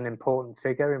Jesus was an important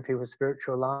figure in people's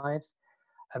spiritual lives,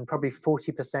 and probably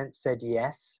 40% said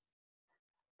yes,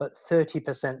 but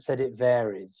 30% said it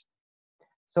varies.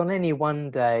 So on any one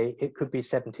day, it could be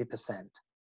 70%,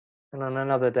 and on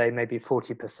another day, maybe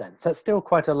 40%. So it's still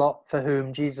quite a lot for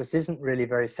whom Jesus isn't really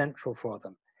very central for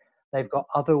them. They've got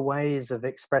other ways of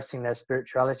expressing their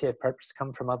spirituality. They perhaps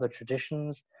come from other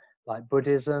traditions like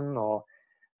Buddhism, or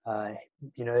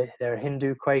you know, there are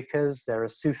Hindu Quakers, there are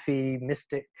Sufi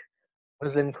mystic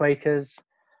Muslim Quakers.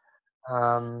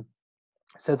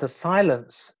 So the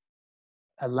silence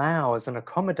allows and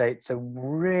accommodates a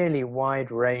really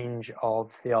wide range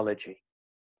of theology,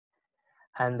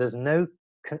 and there's no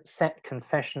set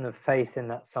confession of faith in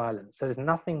that silence. So there's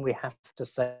nothing we have to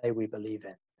say we believe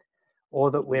in or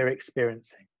that we're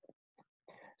experiencing.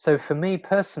 So for me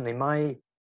personally, my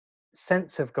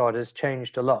sense of God has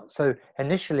changed a lot. So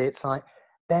initially it's like,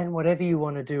 Ben, whatever you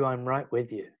want to do, I'm right with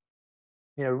you.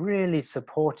 You know, really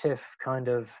supportive kind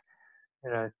of,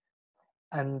 you know,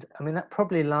 and I mean, that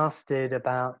probably lasted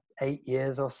about 8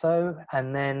 years or so.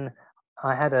 And then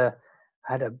I had a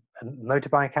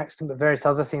motorbike accident, but various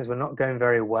other things were not going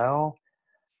very well.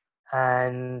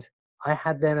 And I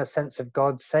had then a sense of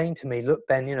God saying to me, look,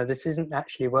 Ben, you know, this isn't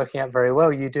actually working out very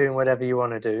well. You're doing whatever you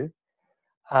want to do.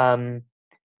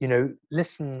 You know,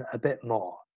 listen a bit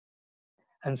more.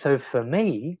 And so for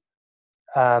me,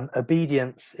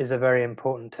 obedience is a very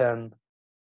important term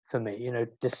for me, you know,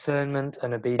 discernment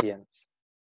and obedience.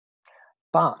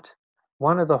 But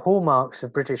one of the hallmarks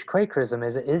of British Quakerism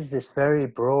is it is this very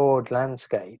broad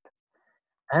landscape,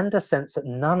 and a sense that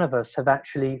none of us have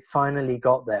actually finally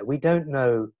got there. We don't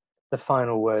know the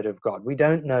final word of God. We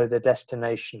don't know the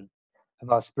destination of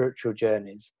our spiritual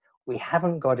journeys. We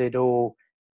haven't got it all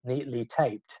neatly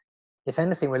taped. If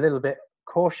anything, we're a little bit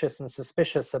cautious and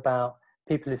suspicious about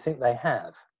people who think they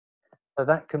have. So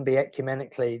that can be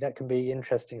ecumenically, that can be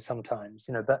interesting sometimes,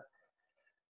 you know, but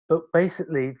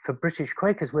basically for British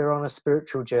Quakers, we're on a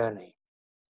spiritual journey.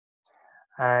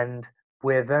 And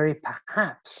we're very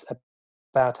perhaps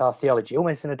about our theology,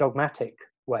 almost in a dogmatic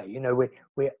way. You know,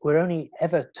 we're only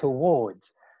ever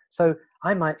towards. So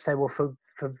I might say, well,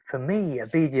 for me,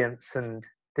 obedience and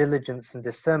diligence and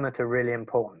discernment are really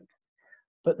important.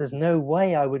 But there's no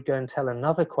way I would go and tell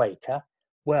another Quaker,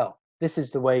 well, this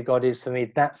is the way God is for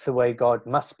me. That's the way God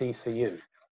must be for you.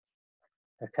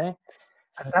 Okay,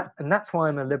 and that's why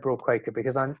I'm a liberal Quaker,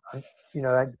 because I'm you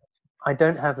know, I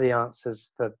don't have the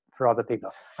answers for other people.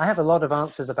 I have a lot of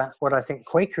answers about what I think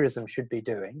Quakerism should be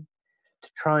doing to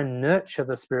try and nurture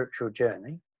the spiritual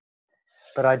journey,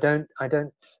 but I don't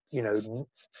you know,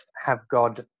 have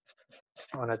God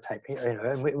on a tape. You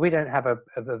know, and we don't have a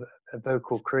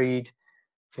vocal creed,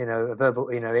 you know, a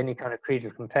verbal, you know, any kind of creed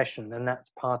of confession, and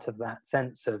that's part of that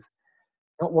sense of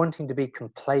not wanting to be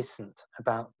complacent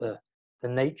about the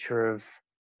nature of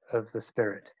the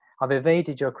Spirit. I've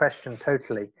evaded your question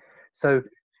totally. So,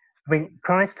 I mean,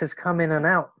 Christ has come in and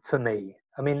out for me.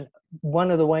 I mean,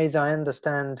 one of the ways I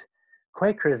understand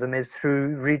Quakerism is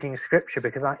through reading Scripture,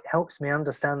 because it helps me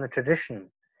understand the tradition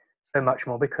so much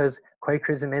more, because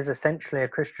Quakerism is essentially a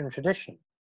Christian tradition.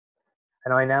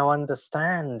 And I now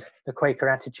understand the Quaker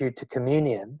attitude to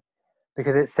communion,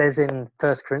 because it says in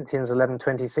 1 Corinthians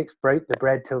 11:26, break the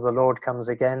bread till the Lord comes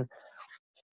again.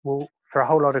 Well, for a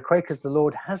whole lot of Quakers, the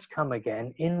Lord has come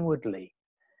again inwardly.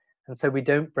 And so we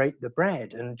don't break the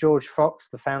bread. And George Fox,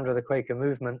 the founder of the Quaker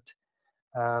movement,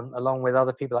 along with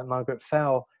other people like Margaret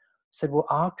Fell, said, well,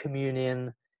 our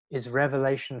communion is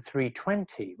Revelation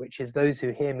 3:20, which is, those who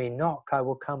hear me knock, I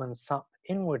will come and sup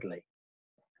inwardly.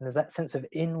 And there's that sense of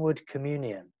inward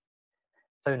communion.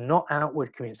 So not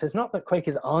outward communion. So it's not that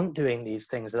Quakers aren't doing these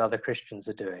things that other Christians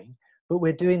are doing, but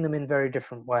we're doing them in very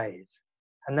different ways.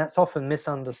 And that's often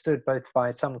misunderstood both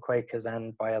by some Quakers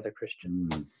and by other Christians.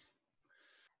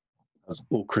 As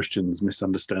all Christians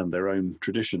misunderstand their own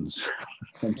traditions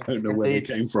and don't know where they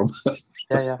came from.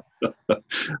 Yeah.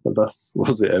 Thus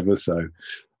was it ever so.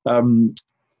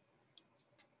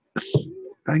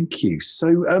 Thank you.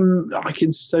 So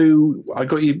I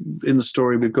got you in the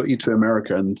story. We've got you to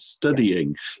America and studying.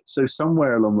 Yeah. So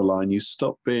somewhere along the line, you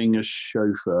stopped being a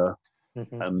chauffeur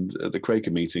and at the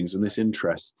Quaker meetings, and this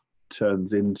interest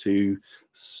turns into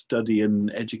study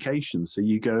and education. So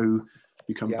you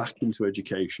come back into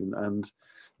education and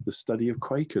the study of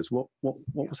Quakers. What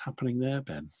was happening there,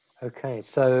 Ben? Okay,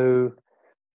 so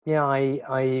yeah,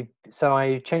 I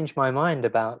changed my mind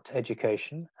about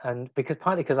education, and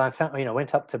partly because I found,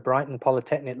 went up to Brighton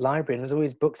Polytechnic Library, and there's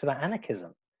always books about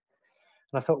anarchism,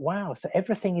 and I thought, wow, so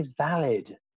everything is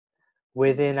valid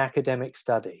within academic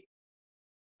study,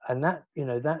 and that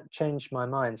changed my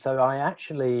mind. So I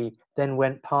actually then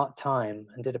went part-time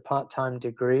and did a part-time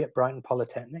degree at Brighton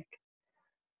Polytechnic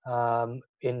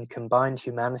in combined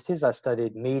humanities. I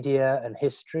studied media and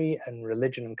history and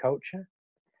religion and culture.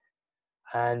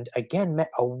 And again, met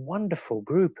a wonderful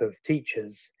group of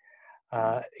teachers.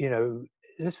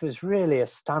 This was really a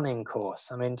stunning course.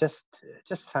 I mean, just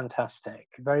fantastic,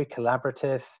 very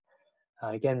collaborative,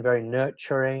 again, very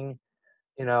nurturing.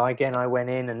 Again, I went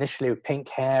in initially with pink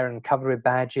hair and covered with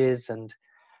badges, and,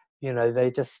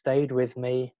 they just stayed with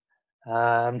me.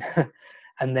 And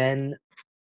then,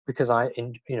 because I,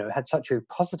 had such a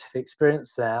positive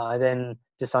experience there, I then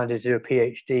decided to do a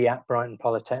PhD at Brighton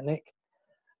Polytechnic.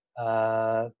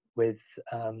 With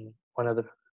one of the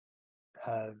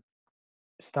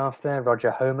staff there,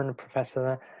 Roger Homan, a professor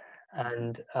there,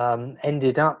 and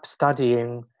ended up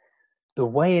studying the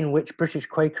way in which British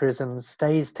Quakerism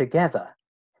stays together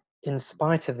in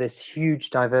spite of this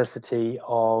huge diversity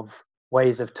of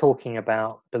ways of talking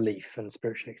about belief and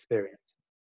spiritual experience.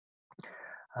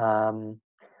 And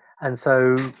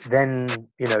so then,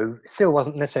 still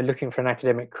wasn't necessarily looking for an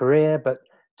academic career, but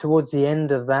towards the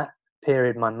end of that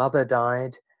period, my mother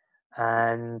died,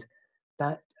 and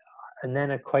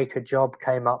then a Quaker job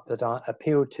came up that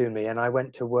appealed to me, and I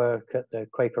went to work at the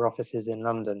Quaker offices in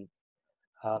London,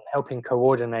 helping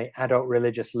coordinate adult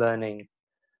religious learning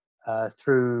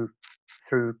through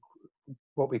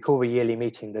what we call the yearly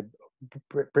meeting, the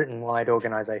Britain-wide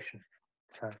organisation.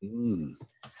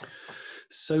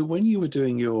 So when you were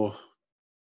doing your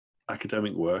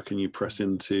academic work and you press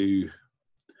into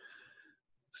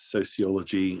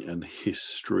sociology and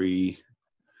history,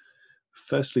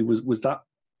 firstly, was that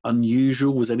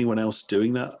unusual? Was anyone else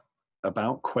doing that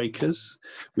about Quakers?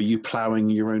 Were you ploughing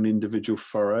your own individual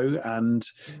furrow? And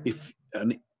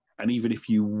even if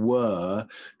you were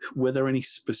there any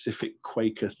specific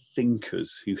Quaker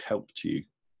thinkers who helped you?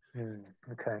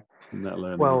 Okay. In that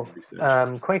learning? Well,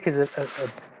 Quakers,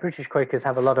 British Quakers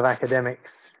have a lot of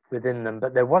academics within them,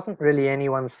 but there wasn't really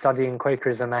anyone studying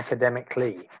Quakerism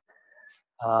academically.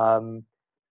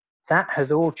 That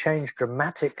has all changed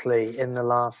dramatically in the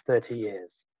last 30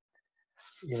 years.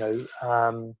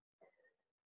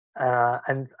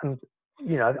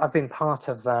 I've been part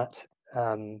of that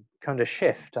kind of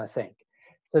shift, I think.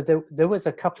 So there was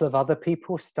a couple of other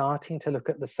people starting to look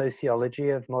at the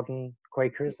sociology of modern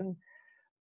Quakerism,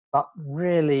 but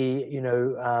really,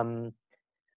 and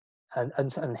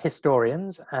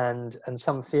historians and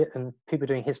some and people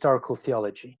doing historical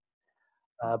theology.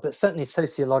 But certainly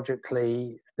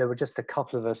sociologically, there were just a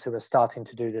couple of us who were starting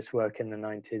to do this work in the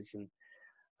 90s.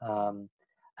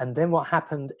 And then what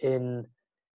happened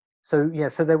so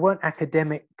there weren't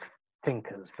academic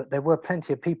thinkers, but there were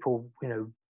plenty of people,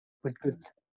 with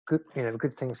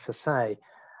good things to say.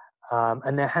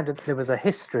 And there was a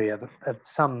history of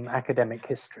some academic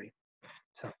history,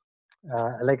 so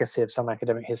a legacy of some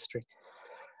academic history.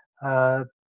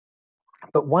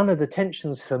 But one of the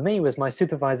tensions for me was my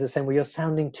supervisor saying, well, you're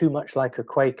sounding too much like a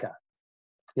Quaker.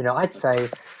 I'd say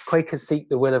Quakers seek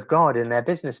the will of God in their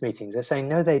business meetings. They're saying,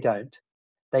 no, they don't.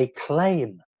 They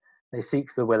claim they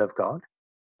seek the will of God.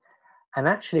 And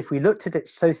actually, if we looked at it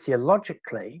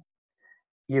sociologically,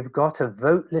 you've got a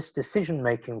voteless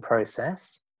decision-making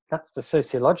process. That's the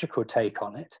sociological take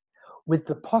on it, with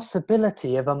the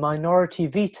possibility of a minority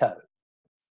veto.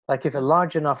 Like if a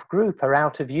large enough group are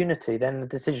out of unity, then the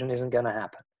decision isn't going to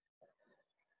happen.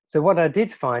 So what I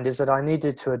did find is that I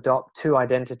needed to adopt two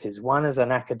identities, one as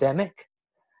an academic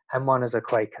and one as a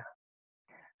Quaker.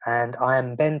 And I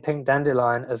am Ben Pink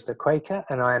Dandelion as the Quaker,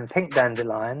 and I am Pink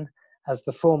Dandelion as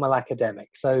the formal academic.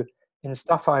 So in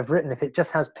stuff I've written, if it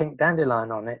just has Pink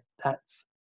Dandelion on it, that's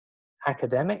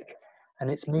academic. And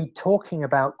it's me talking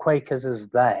about Quakers as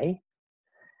they.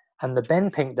 And the Ben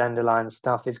Pink Dandelion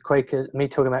stuff is me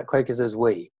talking about Quakers as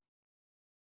we.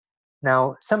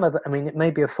 Now, some of the, I mean, it may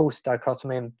be a false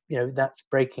dichotomy, and that's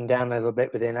breaking down a little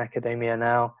bit within academia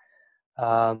now.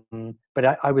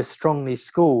 But I was strongly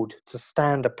schooled to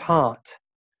stand apart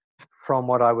from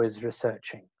what I was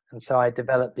researching, and so I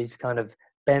developed these kind of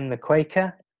Ben the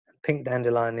Quaker, Pink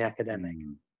Dandelion the academic.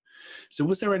 So,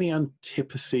 was there any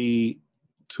antipathy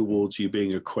towards you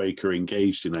being a Quaker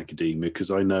engaged in academia?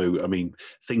 Because I know, I mean,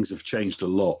 things have changed a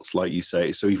lot, like you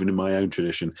say. So even in my own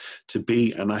tradition, to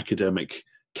be an academic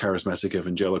charismatic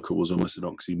evangelical was almost an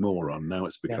oxymoron. Now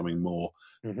it's becoming more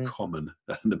common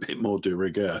and a bit more de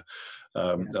rigueur,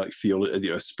 like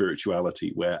theology,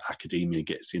 spirituality, where academia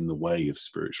gets in the way of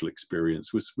spiritual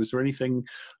experience. Was there anything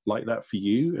like that for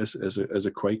you as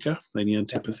a Quaker? Any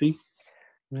antipathy?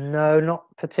 No, not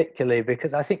particularly,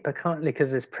 because I think partly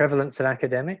because there's prevalence in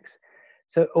academics.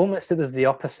 So almost it was the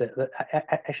opposite, that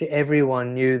actually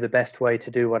everyone knew the best way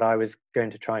to do what I was going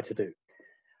to try to do.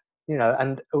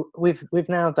 And we've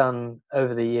now done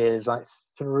over the years like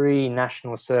 3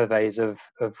 national surveys of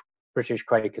British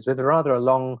Quakers, with a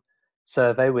long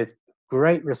survey with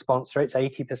great response rates,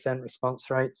 80% response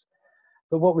rates.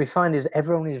 But what we find is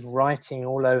everyone is writing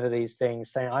all over these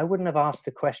things saying, I wouldn't have asked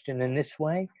the question in this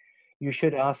way. You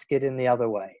should ask it in the other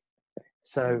way.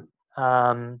 So,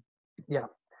 so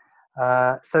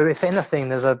if anything,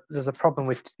 there's a problem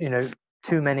with,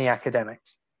 too many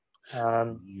academics.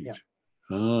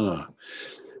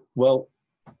 Well,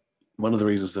 one of the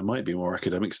reasons there might be more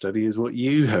academic study is what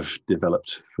you have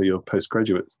developed for your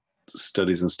postgraduate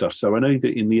studies and stuff. So I know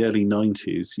that in the early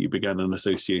 90s, you began an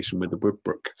association with the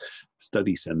Woodbrooke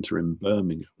Study Centre in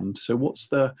Birmingham. So what's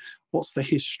the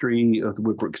history of the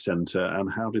Woodbrooke Centre,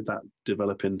 and how did that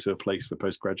develop into a place for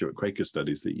postgraduate Quaker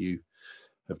studies that you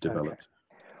have developed? Okay.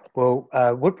 Well,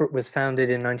 Woodbrooke was founded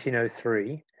in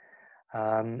 1903.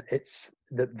 It's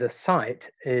the site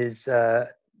is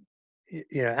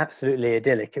absolutely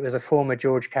idyllic. It was a former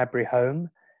George Cadbury home.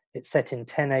 It's set in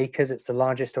 10 acres. It's the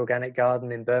largest organic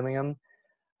garden in Birmingham.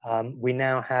 We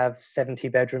now have 70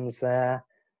 bedrooms there.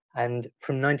 And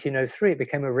from 1903, it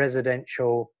became a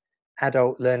residential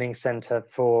adult learning centre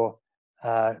for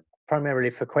primarily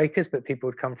for Quakers, but people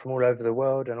would come from all over the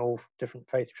world and all different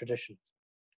faith traditions.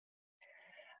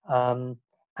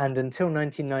 And until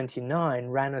 1999,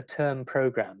 ran a term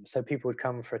program. So people would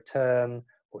come for a term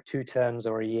or 2 terms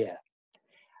or a year.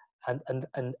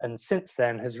 And since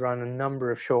then has run a number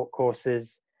of short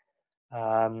courses,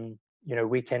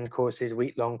 weekend courses,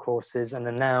 week-long courses, and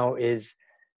then now is,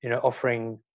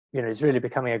 offering, is really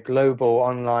becoming a global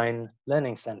online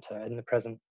learning center in the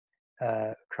present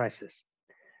crisis.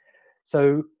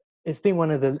 So it's been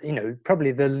one of the,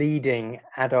 probably the leading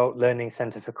adult learning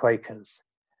center for Quakers,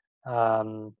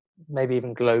 maybe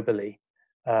even globally,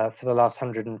 for the last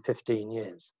 115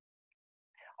 years.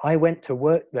 I went to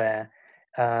work there.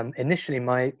 Initially,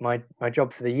 my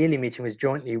job for the yearly meeting was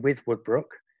jointly with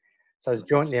Woodbrooke. So I was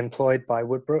jointly employed by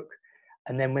Woodbrooke.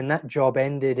 And then when that job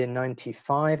ended in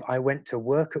 95, I went to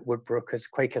work at Woodbrooke as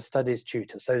Quaker Studies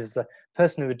tutor. So as the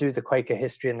person who would do the Quaker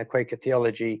history and the Quaker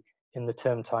theology in the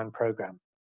term time program.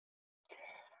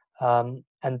 And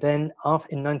then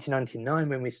in 1999,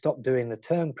 when we stopped doing the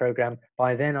term program,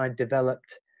 by then I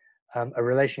developed a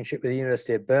relationship with the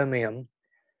University of Birmingham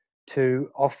to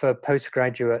offer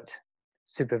postgraduate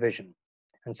supervision.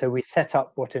 And so we set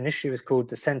up what initially was called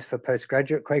the Centre for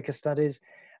Postgraduate Quaker Studies,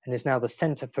 and is now the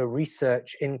Centre for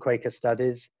Research in Quaker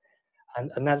Studies.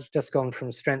 And that's just gone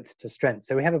from strength to strength.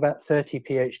 So we have about 30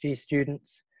 PhD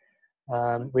students.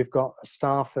 We've got a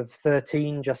staff of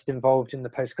 13 just involved in the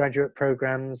postgraduate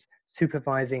programs,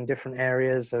 supervising different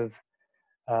areas of,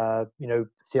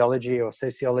 theology or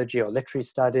sociology or literary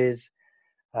studies,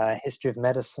 history of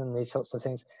medicine, these sorts of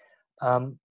things.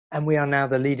 And we are now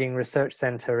the leading research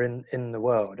centre in the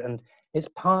world. And it's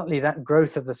partly that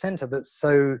growth of the centre that's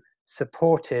so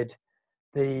supported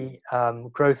the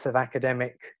growth of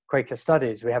academic Quaker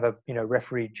studies. We have a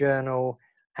referee journal,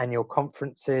 annual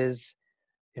conferences.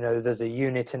 There's a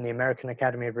unit in the American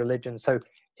Academy of Religion. So,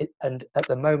 and at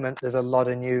the moment, there's a lot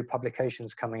of new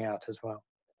publications coming out as well.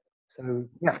 So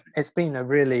yeah, it's been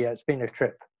a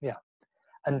trip. Yeah.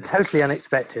 And totally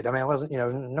unexpected. I mean, I wasn't,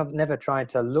 never tried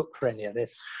to look for any of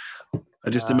this. I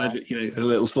just imagine, a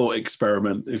little thought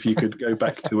experiment. If you could go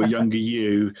back to a younger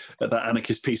you at that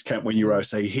anarchist peace camp when you were,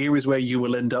 say, here is where you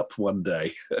will end up one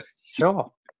day.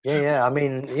 Sure. Yeah. I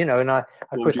mean, and of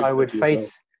course I would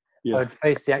face Yeah. I would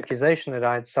face the accusation that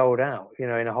I had sold out, you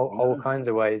know, in all kinds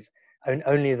of ways. And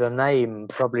only the name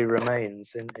probably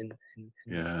remains in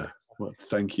Yeah. Well,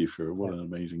 thank you for what an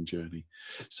amazing journey.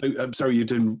 So, I'm sorry, you're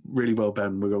doing really well,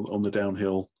 Ben. We're on the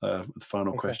downhill with the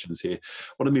final questions here.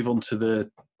 I want to move on to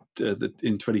the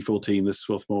in 2014, the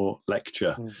Swarthmore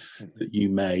lecture that you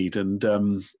made. And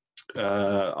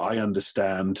I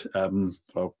understand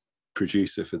our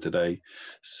producer for today,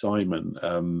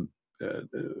 Simon,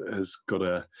 has got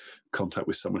a contact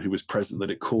with someone who was present, that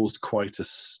it caused quite a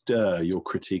stir, your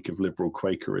critique of liberal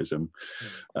Quakerism.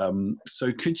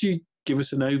 So could you give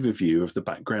us an overview of the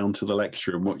background to the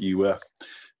lecture and what you were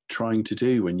trying to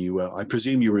do when you were, I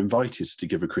presume you were invited to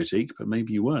give a critique, but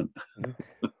maybe you weren't.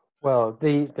 Well,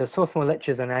 the Swarthmore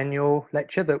lecture is an annual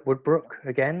lecture that Woodbrooke,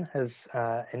 again, has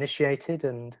initiated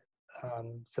and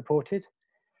supported.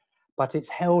 But it's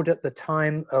held at the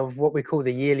time of what we call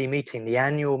the yearly meeting, the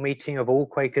annual meeting of all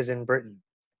Quakers in Britain.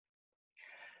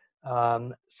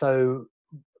 So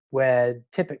where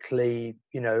typically,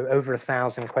 you know, over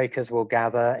 1,000 Quakers will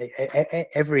gather.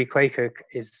 Every Quaker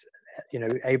is, you know,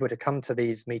 able to come to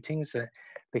these meetings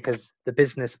because the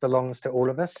business belongs to all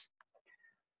of us.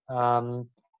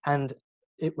 And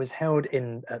it was held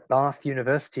at Bath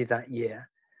University that year.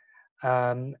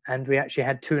 And we actually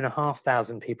had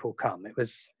 2,500 people come. It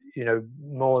was, you know,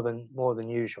 more than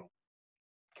usual.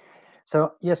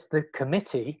 So yes, the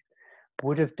committee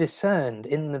would have discerned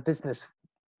in the business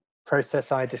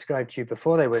process I described to you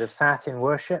before. They would have sat in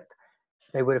worship.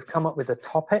 They would have come up with a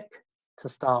topic to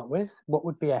start with. What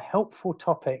would be a helpful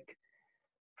topic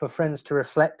for friends to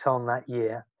reflect on that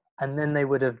year? And then they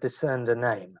would have discerned a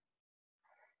name.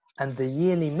 And the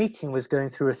yearly meeting was going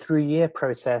through a 3-year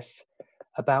process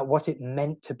about what it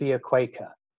meant to be a Quaker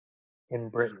in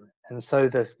Britain. And so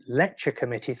the lecture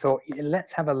committee thought,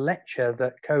 let's have a lecture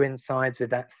that coincides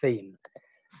with that theme.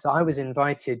 So I was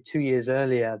invited 2 years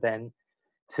earlier then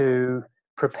to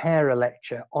prepare a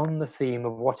lecture on the theme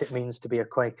of what it means to be a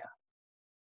Quaker.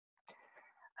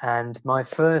 And my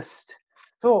first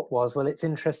thought was, well, it's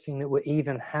interesting that we're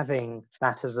even having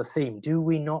that as a theme. Do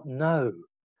we not know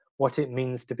what it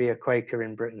means to be a Quaker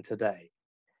in Britain today?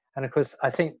 And of course, I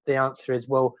think the answer is,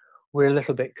 well, we're a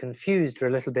little bit confused, we're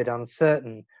a little bit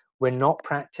uncertain. We're not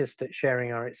practiced at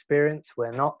sharing our experience.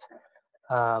 We're not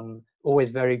always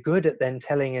very good at then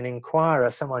telling an inquirer,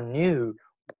 someone new,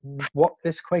 what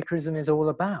this Quakerism is all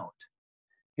about.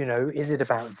 You know, is it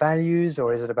about values,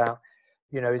 or is it about,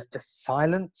 you know, is it just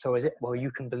silence, or is it, well,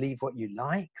 you can believe what you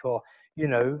like, or, you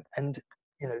know, and,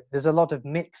 you know, there's a lot of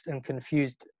mixed and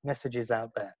confused messages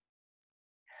out there.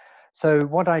 So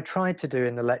what I tried to do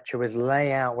in the lecture was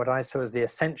lay out what I saw as the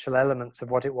essential elements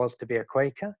of what it was to be a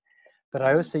Quaker, but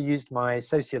I also used my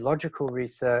sociological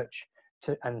research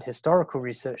and historical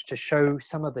research to show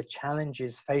some of the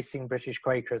challenges facing British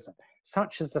Quakerism,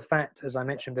 such as the fact, as I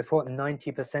mentioned before,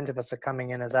 90% of us are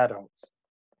coming in as adults.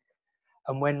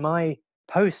 And when my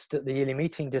post at the yearly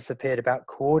meeting disappeared about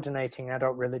coordinating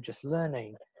adult religious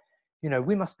learning, you know,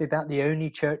 we must be about the only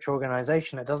church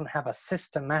organization that doesn't have a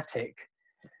systematic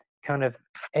kind of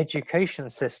education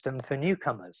system for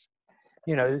newcomers.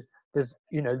 You know, there's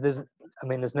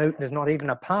there's not even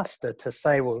a pastor to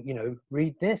say, well, you know,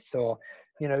 read this, or,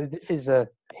 you know, this is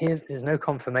there's no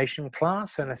confirmation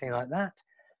class or anything like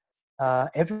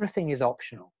that. Everything is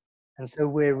optional. And so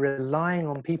we're relying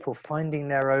on people finding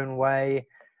their own way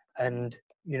and,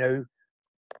 you know,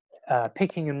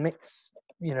 picking and mix,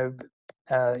 you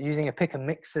know, using a pick and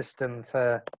mix system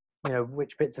for, you know,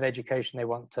 which bits of education they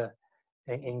want to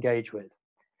engage with.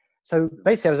 So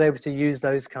basically I was able to use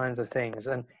those kinds of things.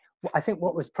 And I think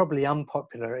what was probably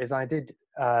unpopular is I did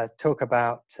talk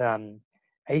about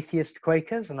atheist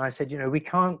Quakers, and I said, you know, we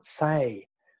can't say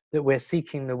that we're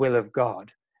seeking the will of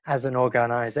God as an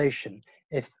organization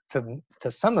if for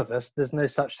some of us there's no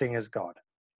such thing as God.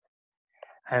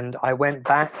 And I went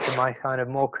back to my kind of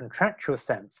more contractual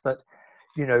sense that,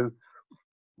 you know,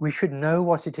 we should know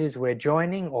what it is we're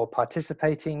joining or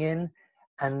participating in,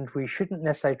 and we shouldn't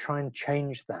necessarily try and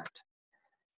change that.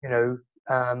 You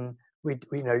know,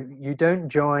 we know, you don't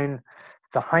join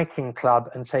the hiking club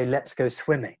and say, let's go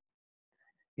swimming.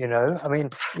 You know, I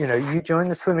mean, you know, you join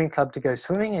the swimming club to go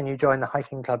swimming, and you join the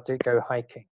hiking club to go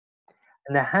hiking.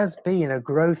 And there has been a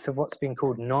growth of what's been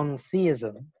called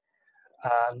non-theism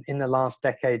in the last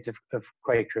decades of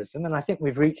Quakerism. And I think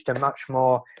we've reached a much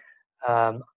more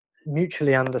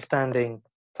mutually understanding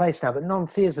place now. But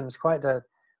non-theism is quite an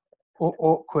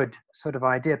awkward sort of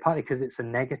idea, partly because it's a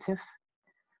negative,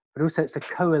 but also it's a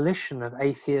coalition of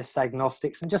atheists,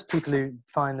 agnostics, and just people who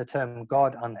find the term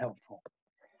God unhelpful.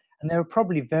 And there are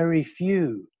probably very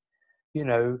few, you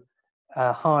know,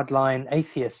 hardline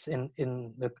atheists in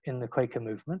the Quaker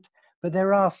movement, but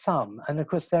there are some, and of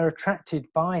course they're attracted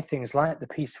by things like the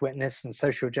peace witness and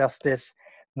social justice,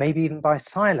 maybe even by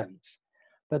silence,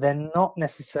 but they're not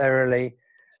necessarily,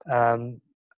 they're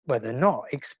not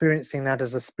experiencing that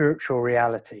as a spiritual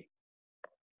reality.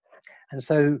 And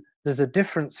so there's a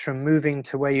difference from moving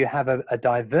to where you have a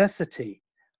diversity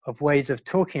of ways of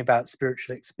talking about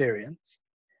spiritual experience,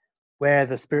 where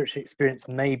the spiritual experience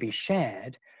may be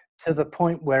shared, to the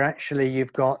point where actually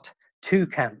you've got two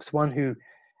camps, one who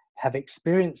have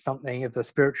experienced something of the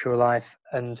spiritual life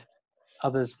and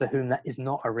others for whom that is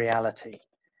not a reality.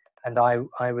 And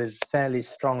I was fairly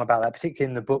strong about that, particularly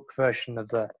in the book version of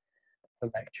the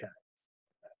lecture.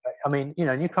 I mean, you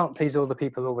know, you can't please all the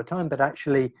people all the time, but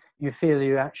actually you feel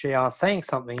you actually are saying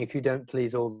something if you don't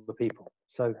please all the people.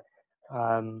 So,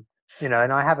 you know,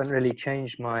 and I haven't really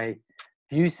changed my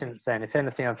view since then. If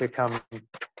anything, I've become,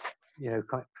 you know,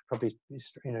 quite probably,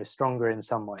 you know, stronger in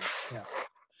some ways. Yeah.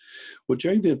 Well,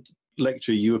 during the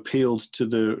lecture, you appealed to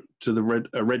the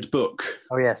red book.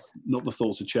 Oh yes. Not the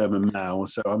thoughts of Chairman Mao.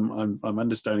 So I'm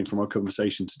understanding from our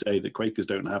conversation today that Quakers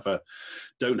don't have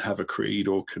a creed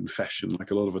or confession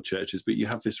like a lot of our churches, but you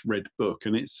have this red book,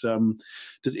 and it's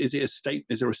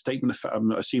is there a statement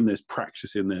of, I assume there's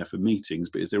practice in there for meetings,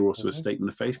 but is there also a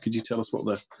statement of faith? Could you tell us what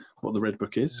the red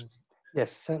book is?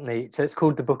 Yes, certainly. So it's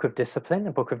called the Book of Discipline,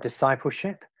 a book of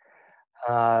discipleship.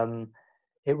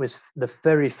 It was, the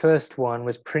very first one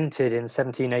was printed in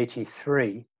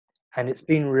 1783, and it's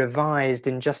been revised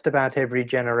in just about every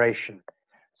generation.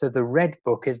 So the red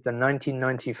book is the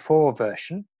 1994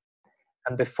 version,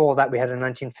 and before that we had a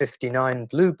 1959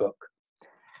 blue book.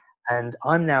 And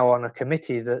I'm now on a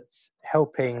committee that's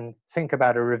helping think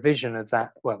about a revision of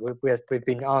that. Well, we've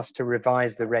been asked to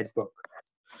revise the red book.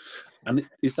 And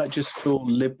is that just for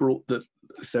liberal, that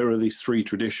if there are these three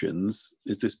traditions,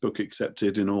 is this book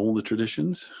accepted in all the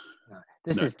traditions? No,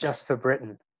 this is just for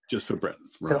Britain. Just for Britain,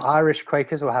 right. So Irish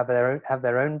Quakers will have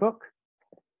their own book.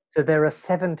 So there are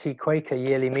 70 Quaker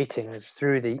yearly meetings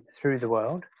through the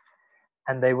world,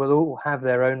 and they will all have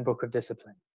their own book of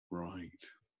discipline. Right.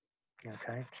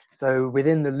 Okay. So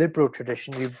within the liberal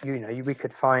tradition, we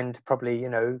could find probably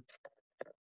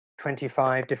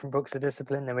 25 different books of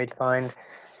discipline. Then we'd find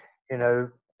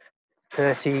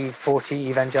 30, 40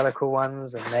 evangelical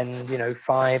ones, and then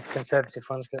 5 conservative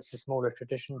ones. That's a smaller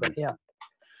tradition, but yeah.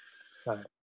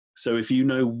 So if you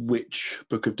know which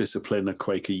book of discipline a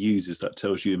Quaker uses, that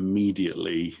tells you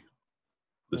immediately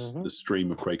the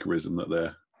stream of Quakerism that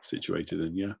they're situated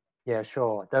in, yeah? Yeah,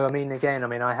 sure. Though,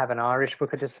 I have an Irish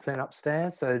book of discipline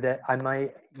upstairs, so that I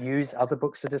might use other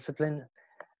books of discipline.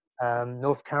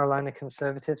 North Carolina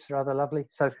conservatives are rather lovely.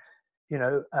 So,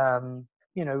 a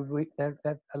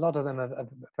lot of them are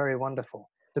very wonderful.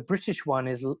 The British one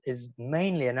is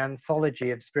mainly an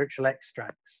anthology of spiritual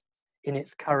extracts in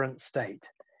its current state.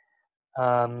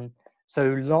 So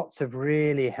lots of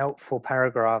really helpful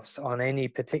paragraphs on any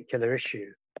particular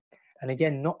issue. And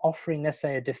again, not offering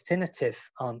necessarily a definitive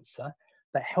answer,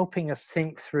 but helping us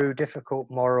think through difficult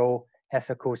moral,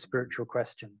 ethical, spiritual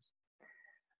questions.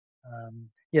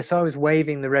 So I was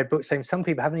waving the red book saying some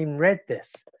people haven't even read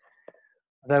this,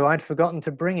 though I'd forgotten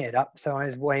to bring it up. So I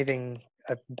was waving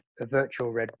a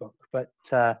virtual red book. But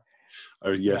oh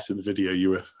yes, in the video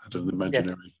you had an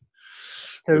imaginary. Yes.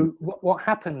 So what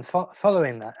happened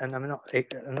following that, and I'm not,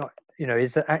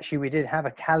 is that actually we did have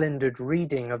a calendared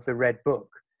reading of the red book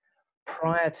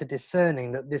prior to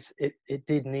discerning that it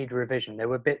did need revision. There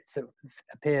were bits that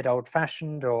appeared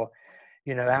old-fashioned or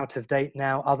out of date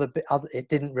now. Other it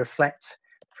didn't reflect,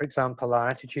 for example, our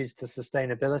attitudes to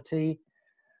sustainability,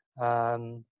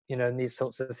 and these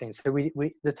sorts of things. So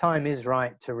the time is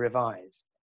right to revise.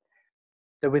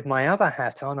 So with my other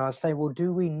hat on, I'll say, well,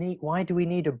 why do we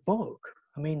need a book?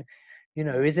 I mean,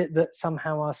 is it that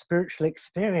somehow our spiritual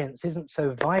experience isn't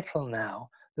so vital now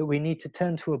that we need to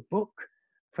turn to a book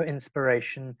for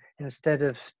inspiration instead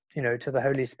of, to the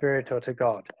Holy Spirit or to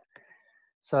God?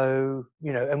 So,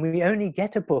 and we only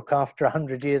get a book after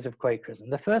 100 years of Quakerism.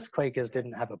 The first Quakers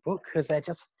didn't have a book because they're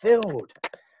just filled,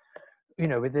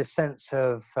 with this sense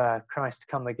of Christ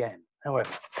come again. However,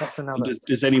 that's another.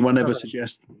 Does anyone ever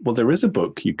suggest, well, there is a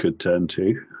book you could turn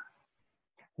to?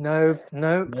 No.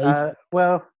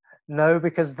 Well, no,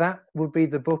 because that would be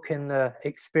the book in the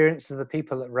experience of the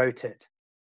people that wrote it.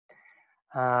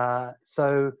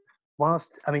 So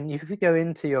if you go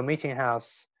into your meeting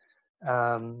house,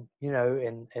 in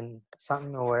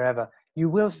Sutton or wherever, you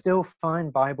will still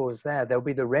find Bibles there. There'll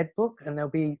be the red book, and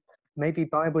there'll be maybe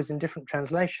Bibles in different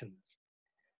translations.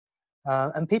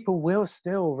 And people will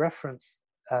still reference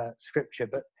scripture,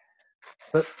 but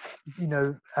But, you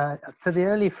know, for the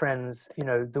early friends, you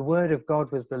know, the word of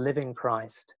God was the living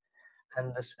Christ,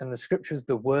 and the scripture is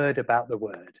the word about the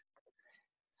word.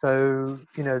 So,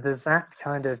 you know, there's that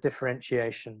kind of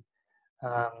differentiation.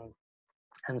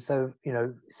 And so, you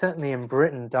know, certainly in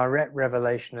Britain, direct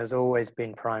revelation has always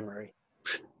been primary.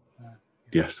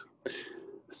 Yes.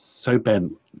 So,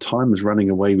 Ben, time is running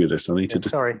away with us. I need to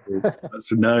just... Sorry.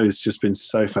 No, it's just been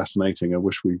so fascinating. I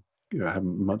wish we had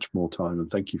much more time, and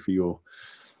thank you for your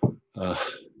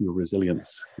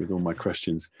resilience with all my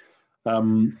questions. I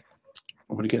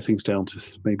want to get things down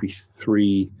to maybe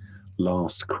 3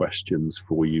 last questions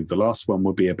for you. The last one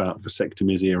will be about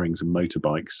vasectomies, earrings, and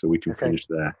motorbikes, so we can finish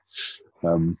there.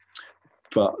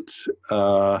 But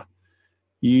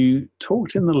you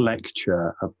talked in the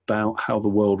lecture about how the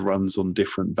world runs on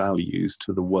different values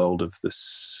to the world of the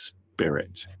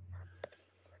spirit.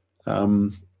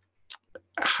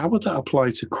 How would that apply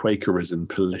to Quakerism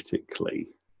politically?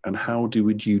 And how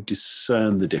would you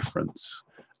discern the difference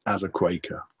as a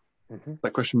Quaker?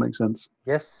 That question makes sense?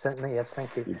 Yes, certainly. Yes,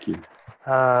 thank you. Thank you.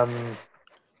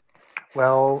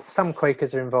 Well, some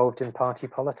Quakers are involved in party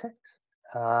politics.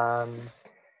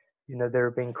 You know, there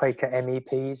have been Quaker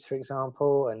MEPs, for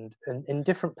example, and in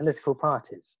different political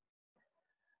parties.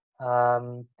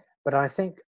 But I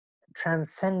think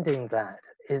transcending that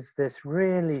is this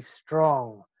really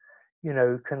strong, you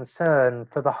know, concern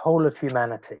for the whole of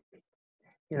humanity.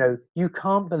 You know, you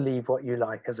can't believe what you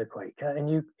like as a Quaker, and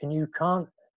you can't,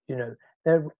 you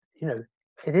know,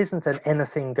 it isn't an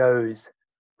anything goes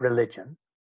religion,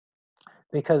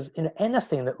 because, you know,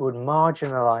 anything that would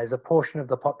marginalize a portion of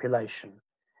the population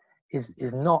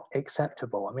is not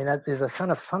acceptable. I mean, that is a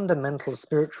kind of fundamental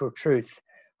spiritual truth,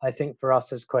 I think, for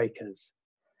us as Quakers.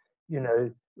 You know,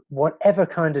 whatever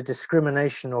kind of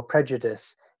discrimination or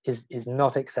prejudice is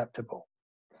not acceptable.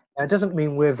 Now, it doesn't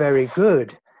mean we're very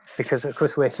good, because of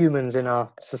course we're humans in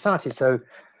our society. So,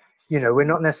 you know, we're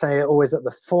not necessarily always at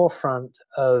the forefront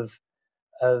of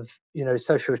you know,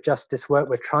 social justice work.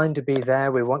 We're trying to be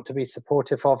there. We want to be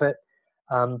supportive of it,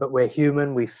 but we're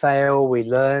human. We fail. We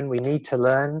learn. We need to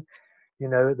learn. You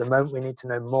know, at the moment we need to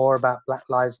know more about Black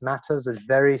Lives Matters. There's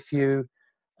very few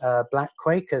Black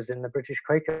Quakers in the British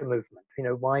Quaker movement. You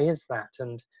know, why is that?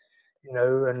 And, you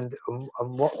know, and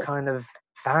what kind of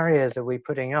barriers are we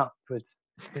putting up with,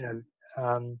 you know,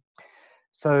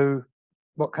 so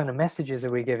what kind of messages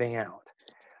are we giving out?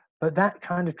 But that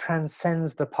kind of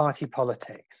transcends the party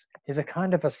politics, is a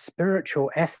kind of a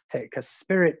spiritual ethic, a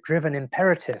spirit-driven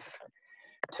imperative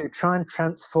to try and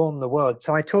transform the world.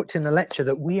 So I talked in the lecture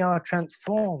that we are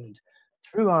transformed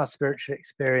through our spiritual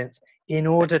experience in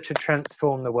order to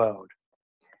transform the world.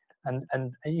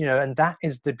 And you know, and that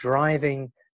is the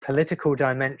driving political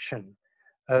dimension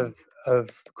of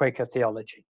Quaker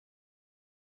theology.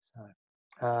 So,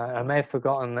 I may have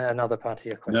forgotten another part of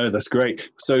your question. No, that's great.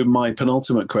 So my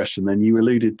penultimate question then, you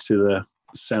alluded to the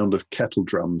sound of kettle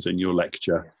drums in your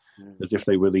lecture. Yes. As if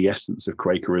they were the essence of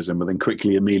Quakerism, but then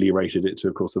quickly ameliorated it to,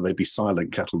 of course, that they'd be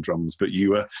silent kettle drums. But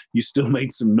you still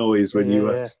made some noise when you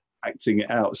were acting it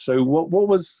out. So what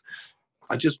was?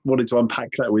 I just wanted to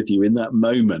unpack that with you in that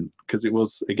moment, because it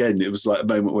was like a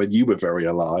moment when you were very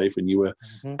alive and you were,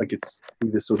 I could see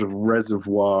this sort of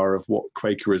reservoir of what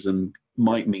Quakerism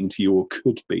might mean to you or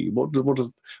could be. What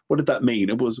did that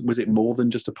mean? Was it more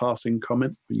than just a passing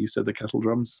comment when you said the kettle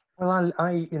drums? Well,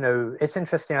 I you know, it's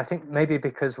interesting. I think maybe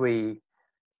because we,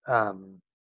 I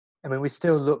mean, we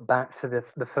still look back to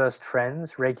the first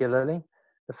friends regularly,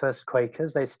 the first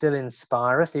Quakers. They still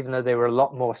inspire us, even though they were a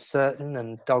lot more certain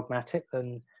and dogmatic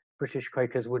than British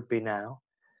Quakers would be now.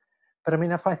 But I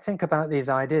mean, if I think about these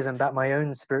ideas and about my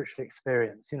own spiritual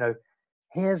experience, you know,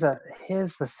 here's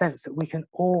the sense that we can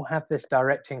all have this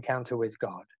direct encounter with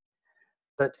God.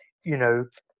 That, you know,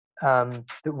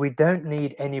 that we don't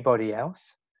need anybody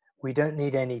else. We don't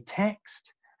need any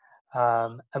text.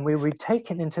 And we were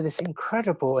taken into this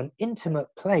incredible and intimate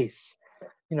place,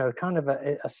 you know, kind of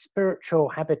a spiritual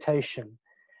habitation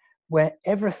where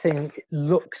everything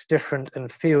looks different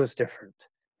and feels different,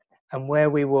 and where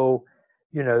we will,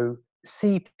 you know,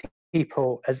 see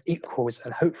people as equals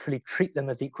and hopefully treat them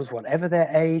as equals, whatever their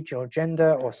age or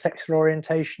gender or sexual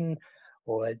orientation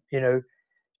or, you know,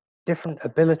 different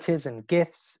abilities and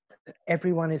gifts.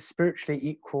 Everyone is spiritually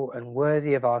equal and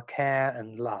worthy of our care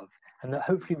and love, and that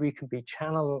hopefully we can be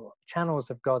channels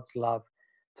of God's love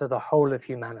to the whole of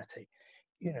humanity,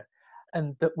 you know,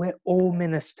 and that we're all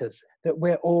ministers, that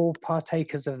we're all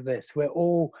partakers of this, we're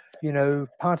all, you know,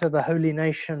 part of the holy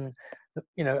nation,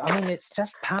 you know. I mean, it's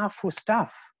just powerful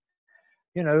stuff,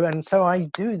 you know. And so I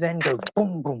do then go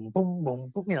boom, boom, boom,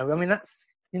 boom, boom, you know. I mean, that's,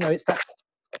 you know, it's that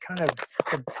kind of,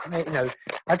 you know,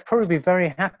 I'd probably be very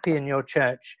happy in your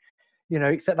church, you know,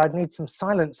 except I'd need some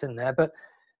silence in there. But,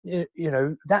 you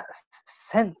know, that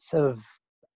sense of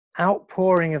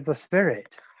outpouring of the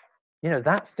Spirit, you know,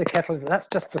 that's the kettle, that's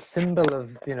just the symbol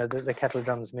of, you know, the kettle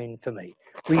drums mean for me.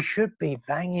 We should be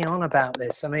banging on about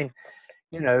this. I mean,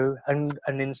 you know, and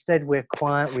instead we're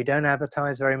quiet. We don't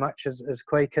advertise very much as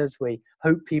Quakers. We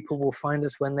hope people will find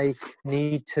us when they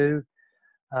need to.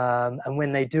 And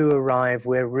when they do arrive,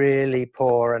 we're really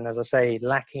poor and, as I say,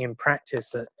 lacking in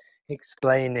practice at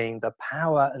explaining the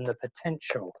power and the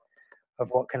potential of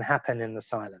what can happen in the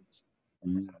silence.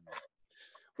 Mm.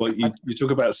 Well, you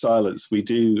talk about silence. We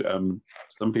do.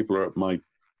 Some people are at my,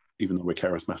 even though we're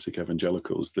charismatic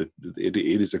evangelicals, that it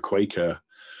is a Quaker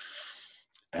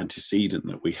antecedent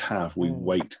that we have. We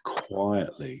wait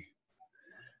quietly.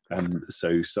 And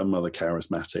so some other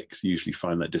charismatics usually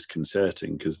find that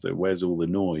disconcerting because where's all the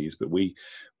noise? But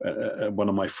one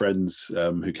of my friends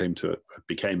who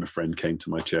became a friend, came to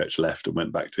my church, left and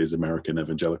went back to his American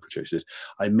evangelical church. He said,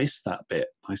 I missed that bit.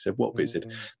 I said, what bit? He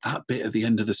said, that bit at the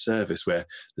end of the service where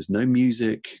there's no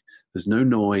music, there's no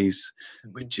noise.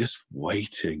 We're just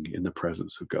waiting in the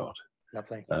presence of God.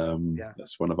 Lovely.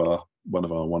 That's one of our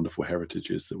wonderful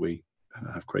heritages that we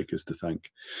have Quakers to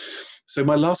thank. So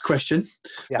my last question,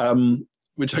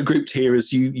 which I grouped here,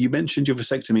 is you mentioned your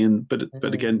vasectomy,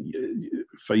 but again,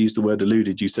 if I use the word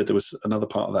alluded, you said there was another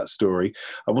part of that story.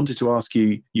 I wanted to ask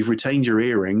you, you've retained your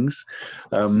earrings,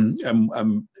 do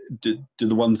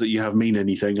the ones that you have mean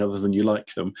anything other than you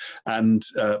like them? And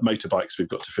motorbikes we've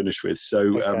got to finish with.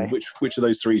 So which of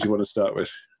those three do you want to start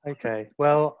with? Okay,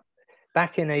 well,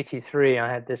 back in '83, I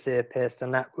had this ear pierced,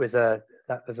 and that was a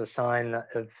sign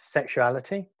of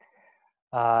sexuality.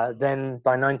 Then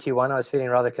by '91, I was feeling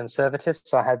rather conservative,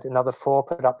 so I had another 4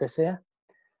 put up this ear.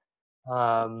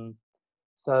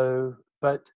 So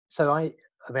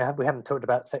we haven't talked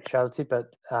about sexuality,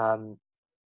 but you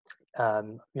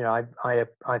know,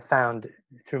 I found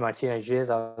through my teenage years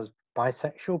I was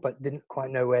bisexual, but didn't quite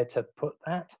know where to put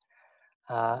that.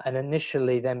 And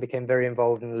initially then became very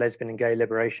involved in the lesbian and gay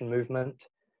liberation movement,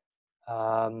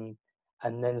 and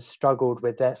then struggled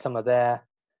with some of their,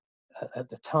 at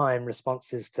the time,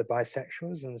 responses to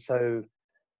bisexuals. And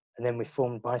then we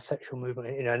formed bisexual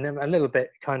movement, you know, and then a little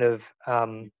bit kind of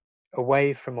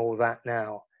away from all that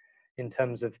now in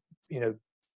terms of, you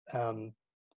know,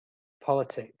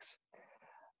 politics.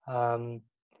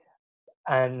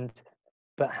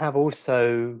 But have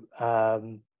also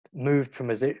moved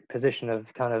from a position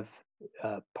of kind of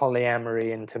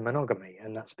polyamory into monogamy,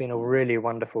 and that's been a really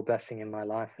wonderful blessing in my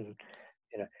life. And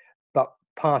you know, but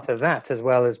part of that as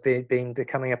well as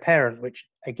becoming a parent, which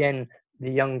again the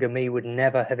younger me would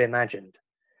never have imagined.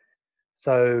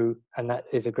 So, and that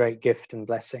is a great gift and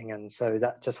blessing. And so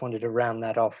that just wanted to round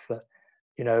that off, that,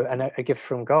 you know, and a gift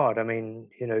from God. I mean,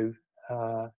 you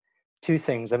know, 2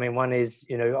 things. I mean, one is,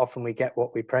 you know, often we get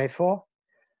what we pray for,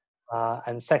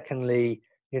 and secondly,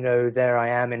 you know, there I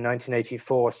am in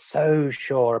 1984, so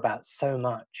sure about so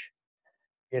much,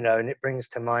 you know, and it brings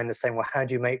to mind the saying, well, how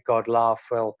do you make God laugh?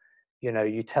 Well, you know,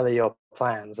 you tell her your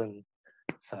plans. And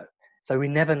so we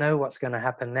never know what's going to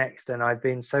happen next. And I've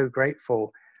been so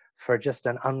grateful for just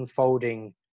an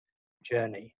unfolding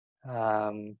journey,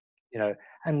 you know,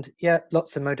 and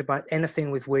lots of motorbikes, anything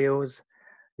with wheels.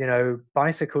 You know,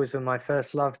 bicycles were my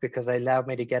first love because they allowed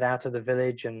me to get out of the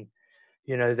village, and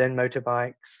you know, then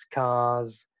motorbikes,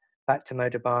 cars, back to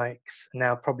motorbikes,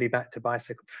 now probably back to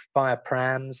bicycles, via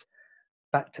prams,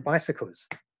 back to bicycles.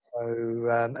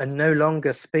 So, and no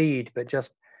longer speed, but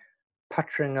just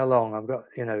puttering along. I've got,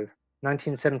 you know,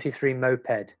 1973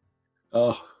 moped.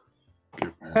 Oh,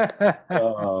 good man.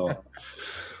 Oh.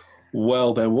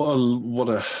 Well, Ben, what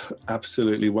a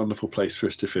absolutely wonderful place for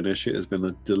us to finish. It has been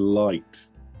a delight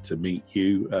to meet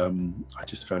you. I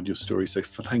just found your story, so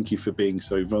thank you for being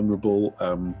so vulnerable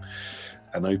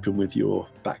and open with your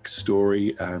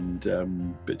backstory,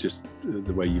 and but just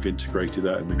the way you've integrated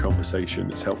that in the conversation,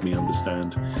 it's helped me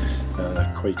understand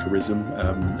Quakerism,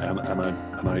 and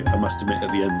I must admit,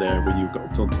 at the end there, when you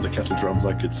got onto the kettle drums,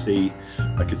 I could see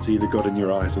the God in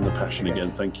your eyes and the passion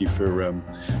again. Thank you for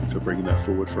bringing that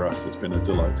forward for us. It's been a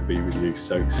delight to be with you,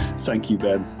 so thank you,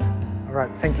 Ben. All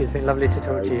right, thank you. It's been lovely to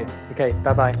talk to you. Okay,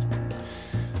 bye-bye.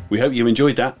 We hope you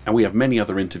enjoyed that, and we have many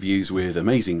other interviews with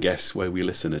amazing guests where we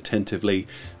listen attentively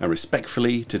and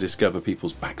respectfully to discover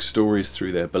people's backstories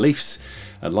through their beliefs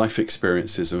and life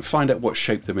experiences and find out what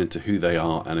shaped them into who they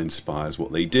are and inspires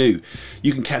what they do.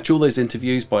 You can catch all those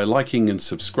interviews by liking and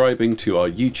subscribing to our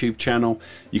YouTube channel.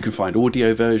 You can find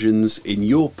audio versions in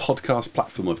your podcast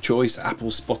platform of choice: Apple,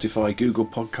 Spotify, Google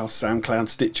Podcasts, SoundCloud,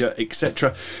 Stitcher,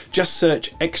 etc. Just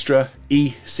search Extra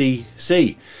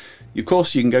ECC. Of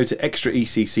course, you can go to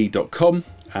extraecc.com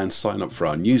and sign up for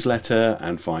our newsletter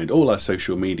and find all our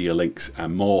social media links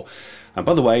and more. And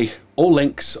by the way, all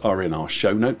links are in our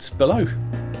show notes below.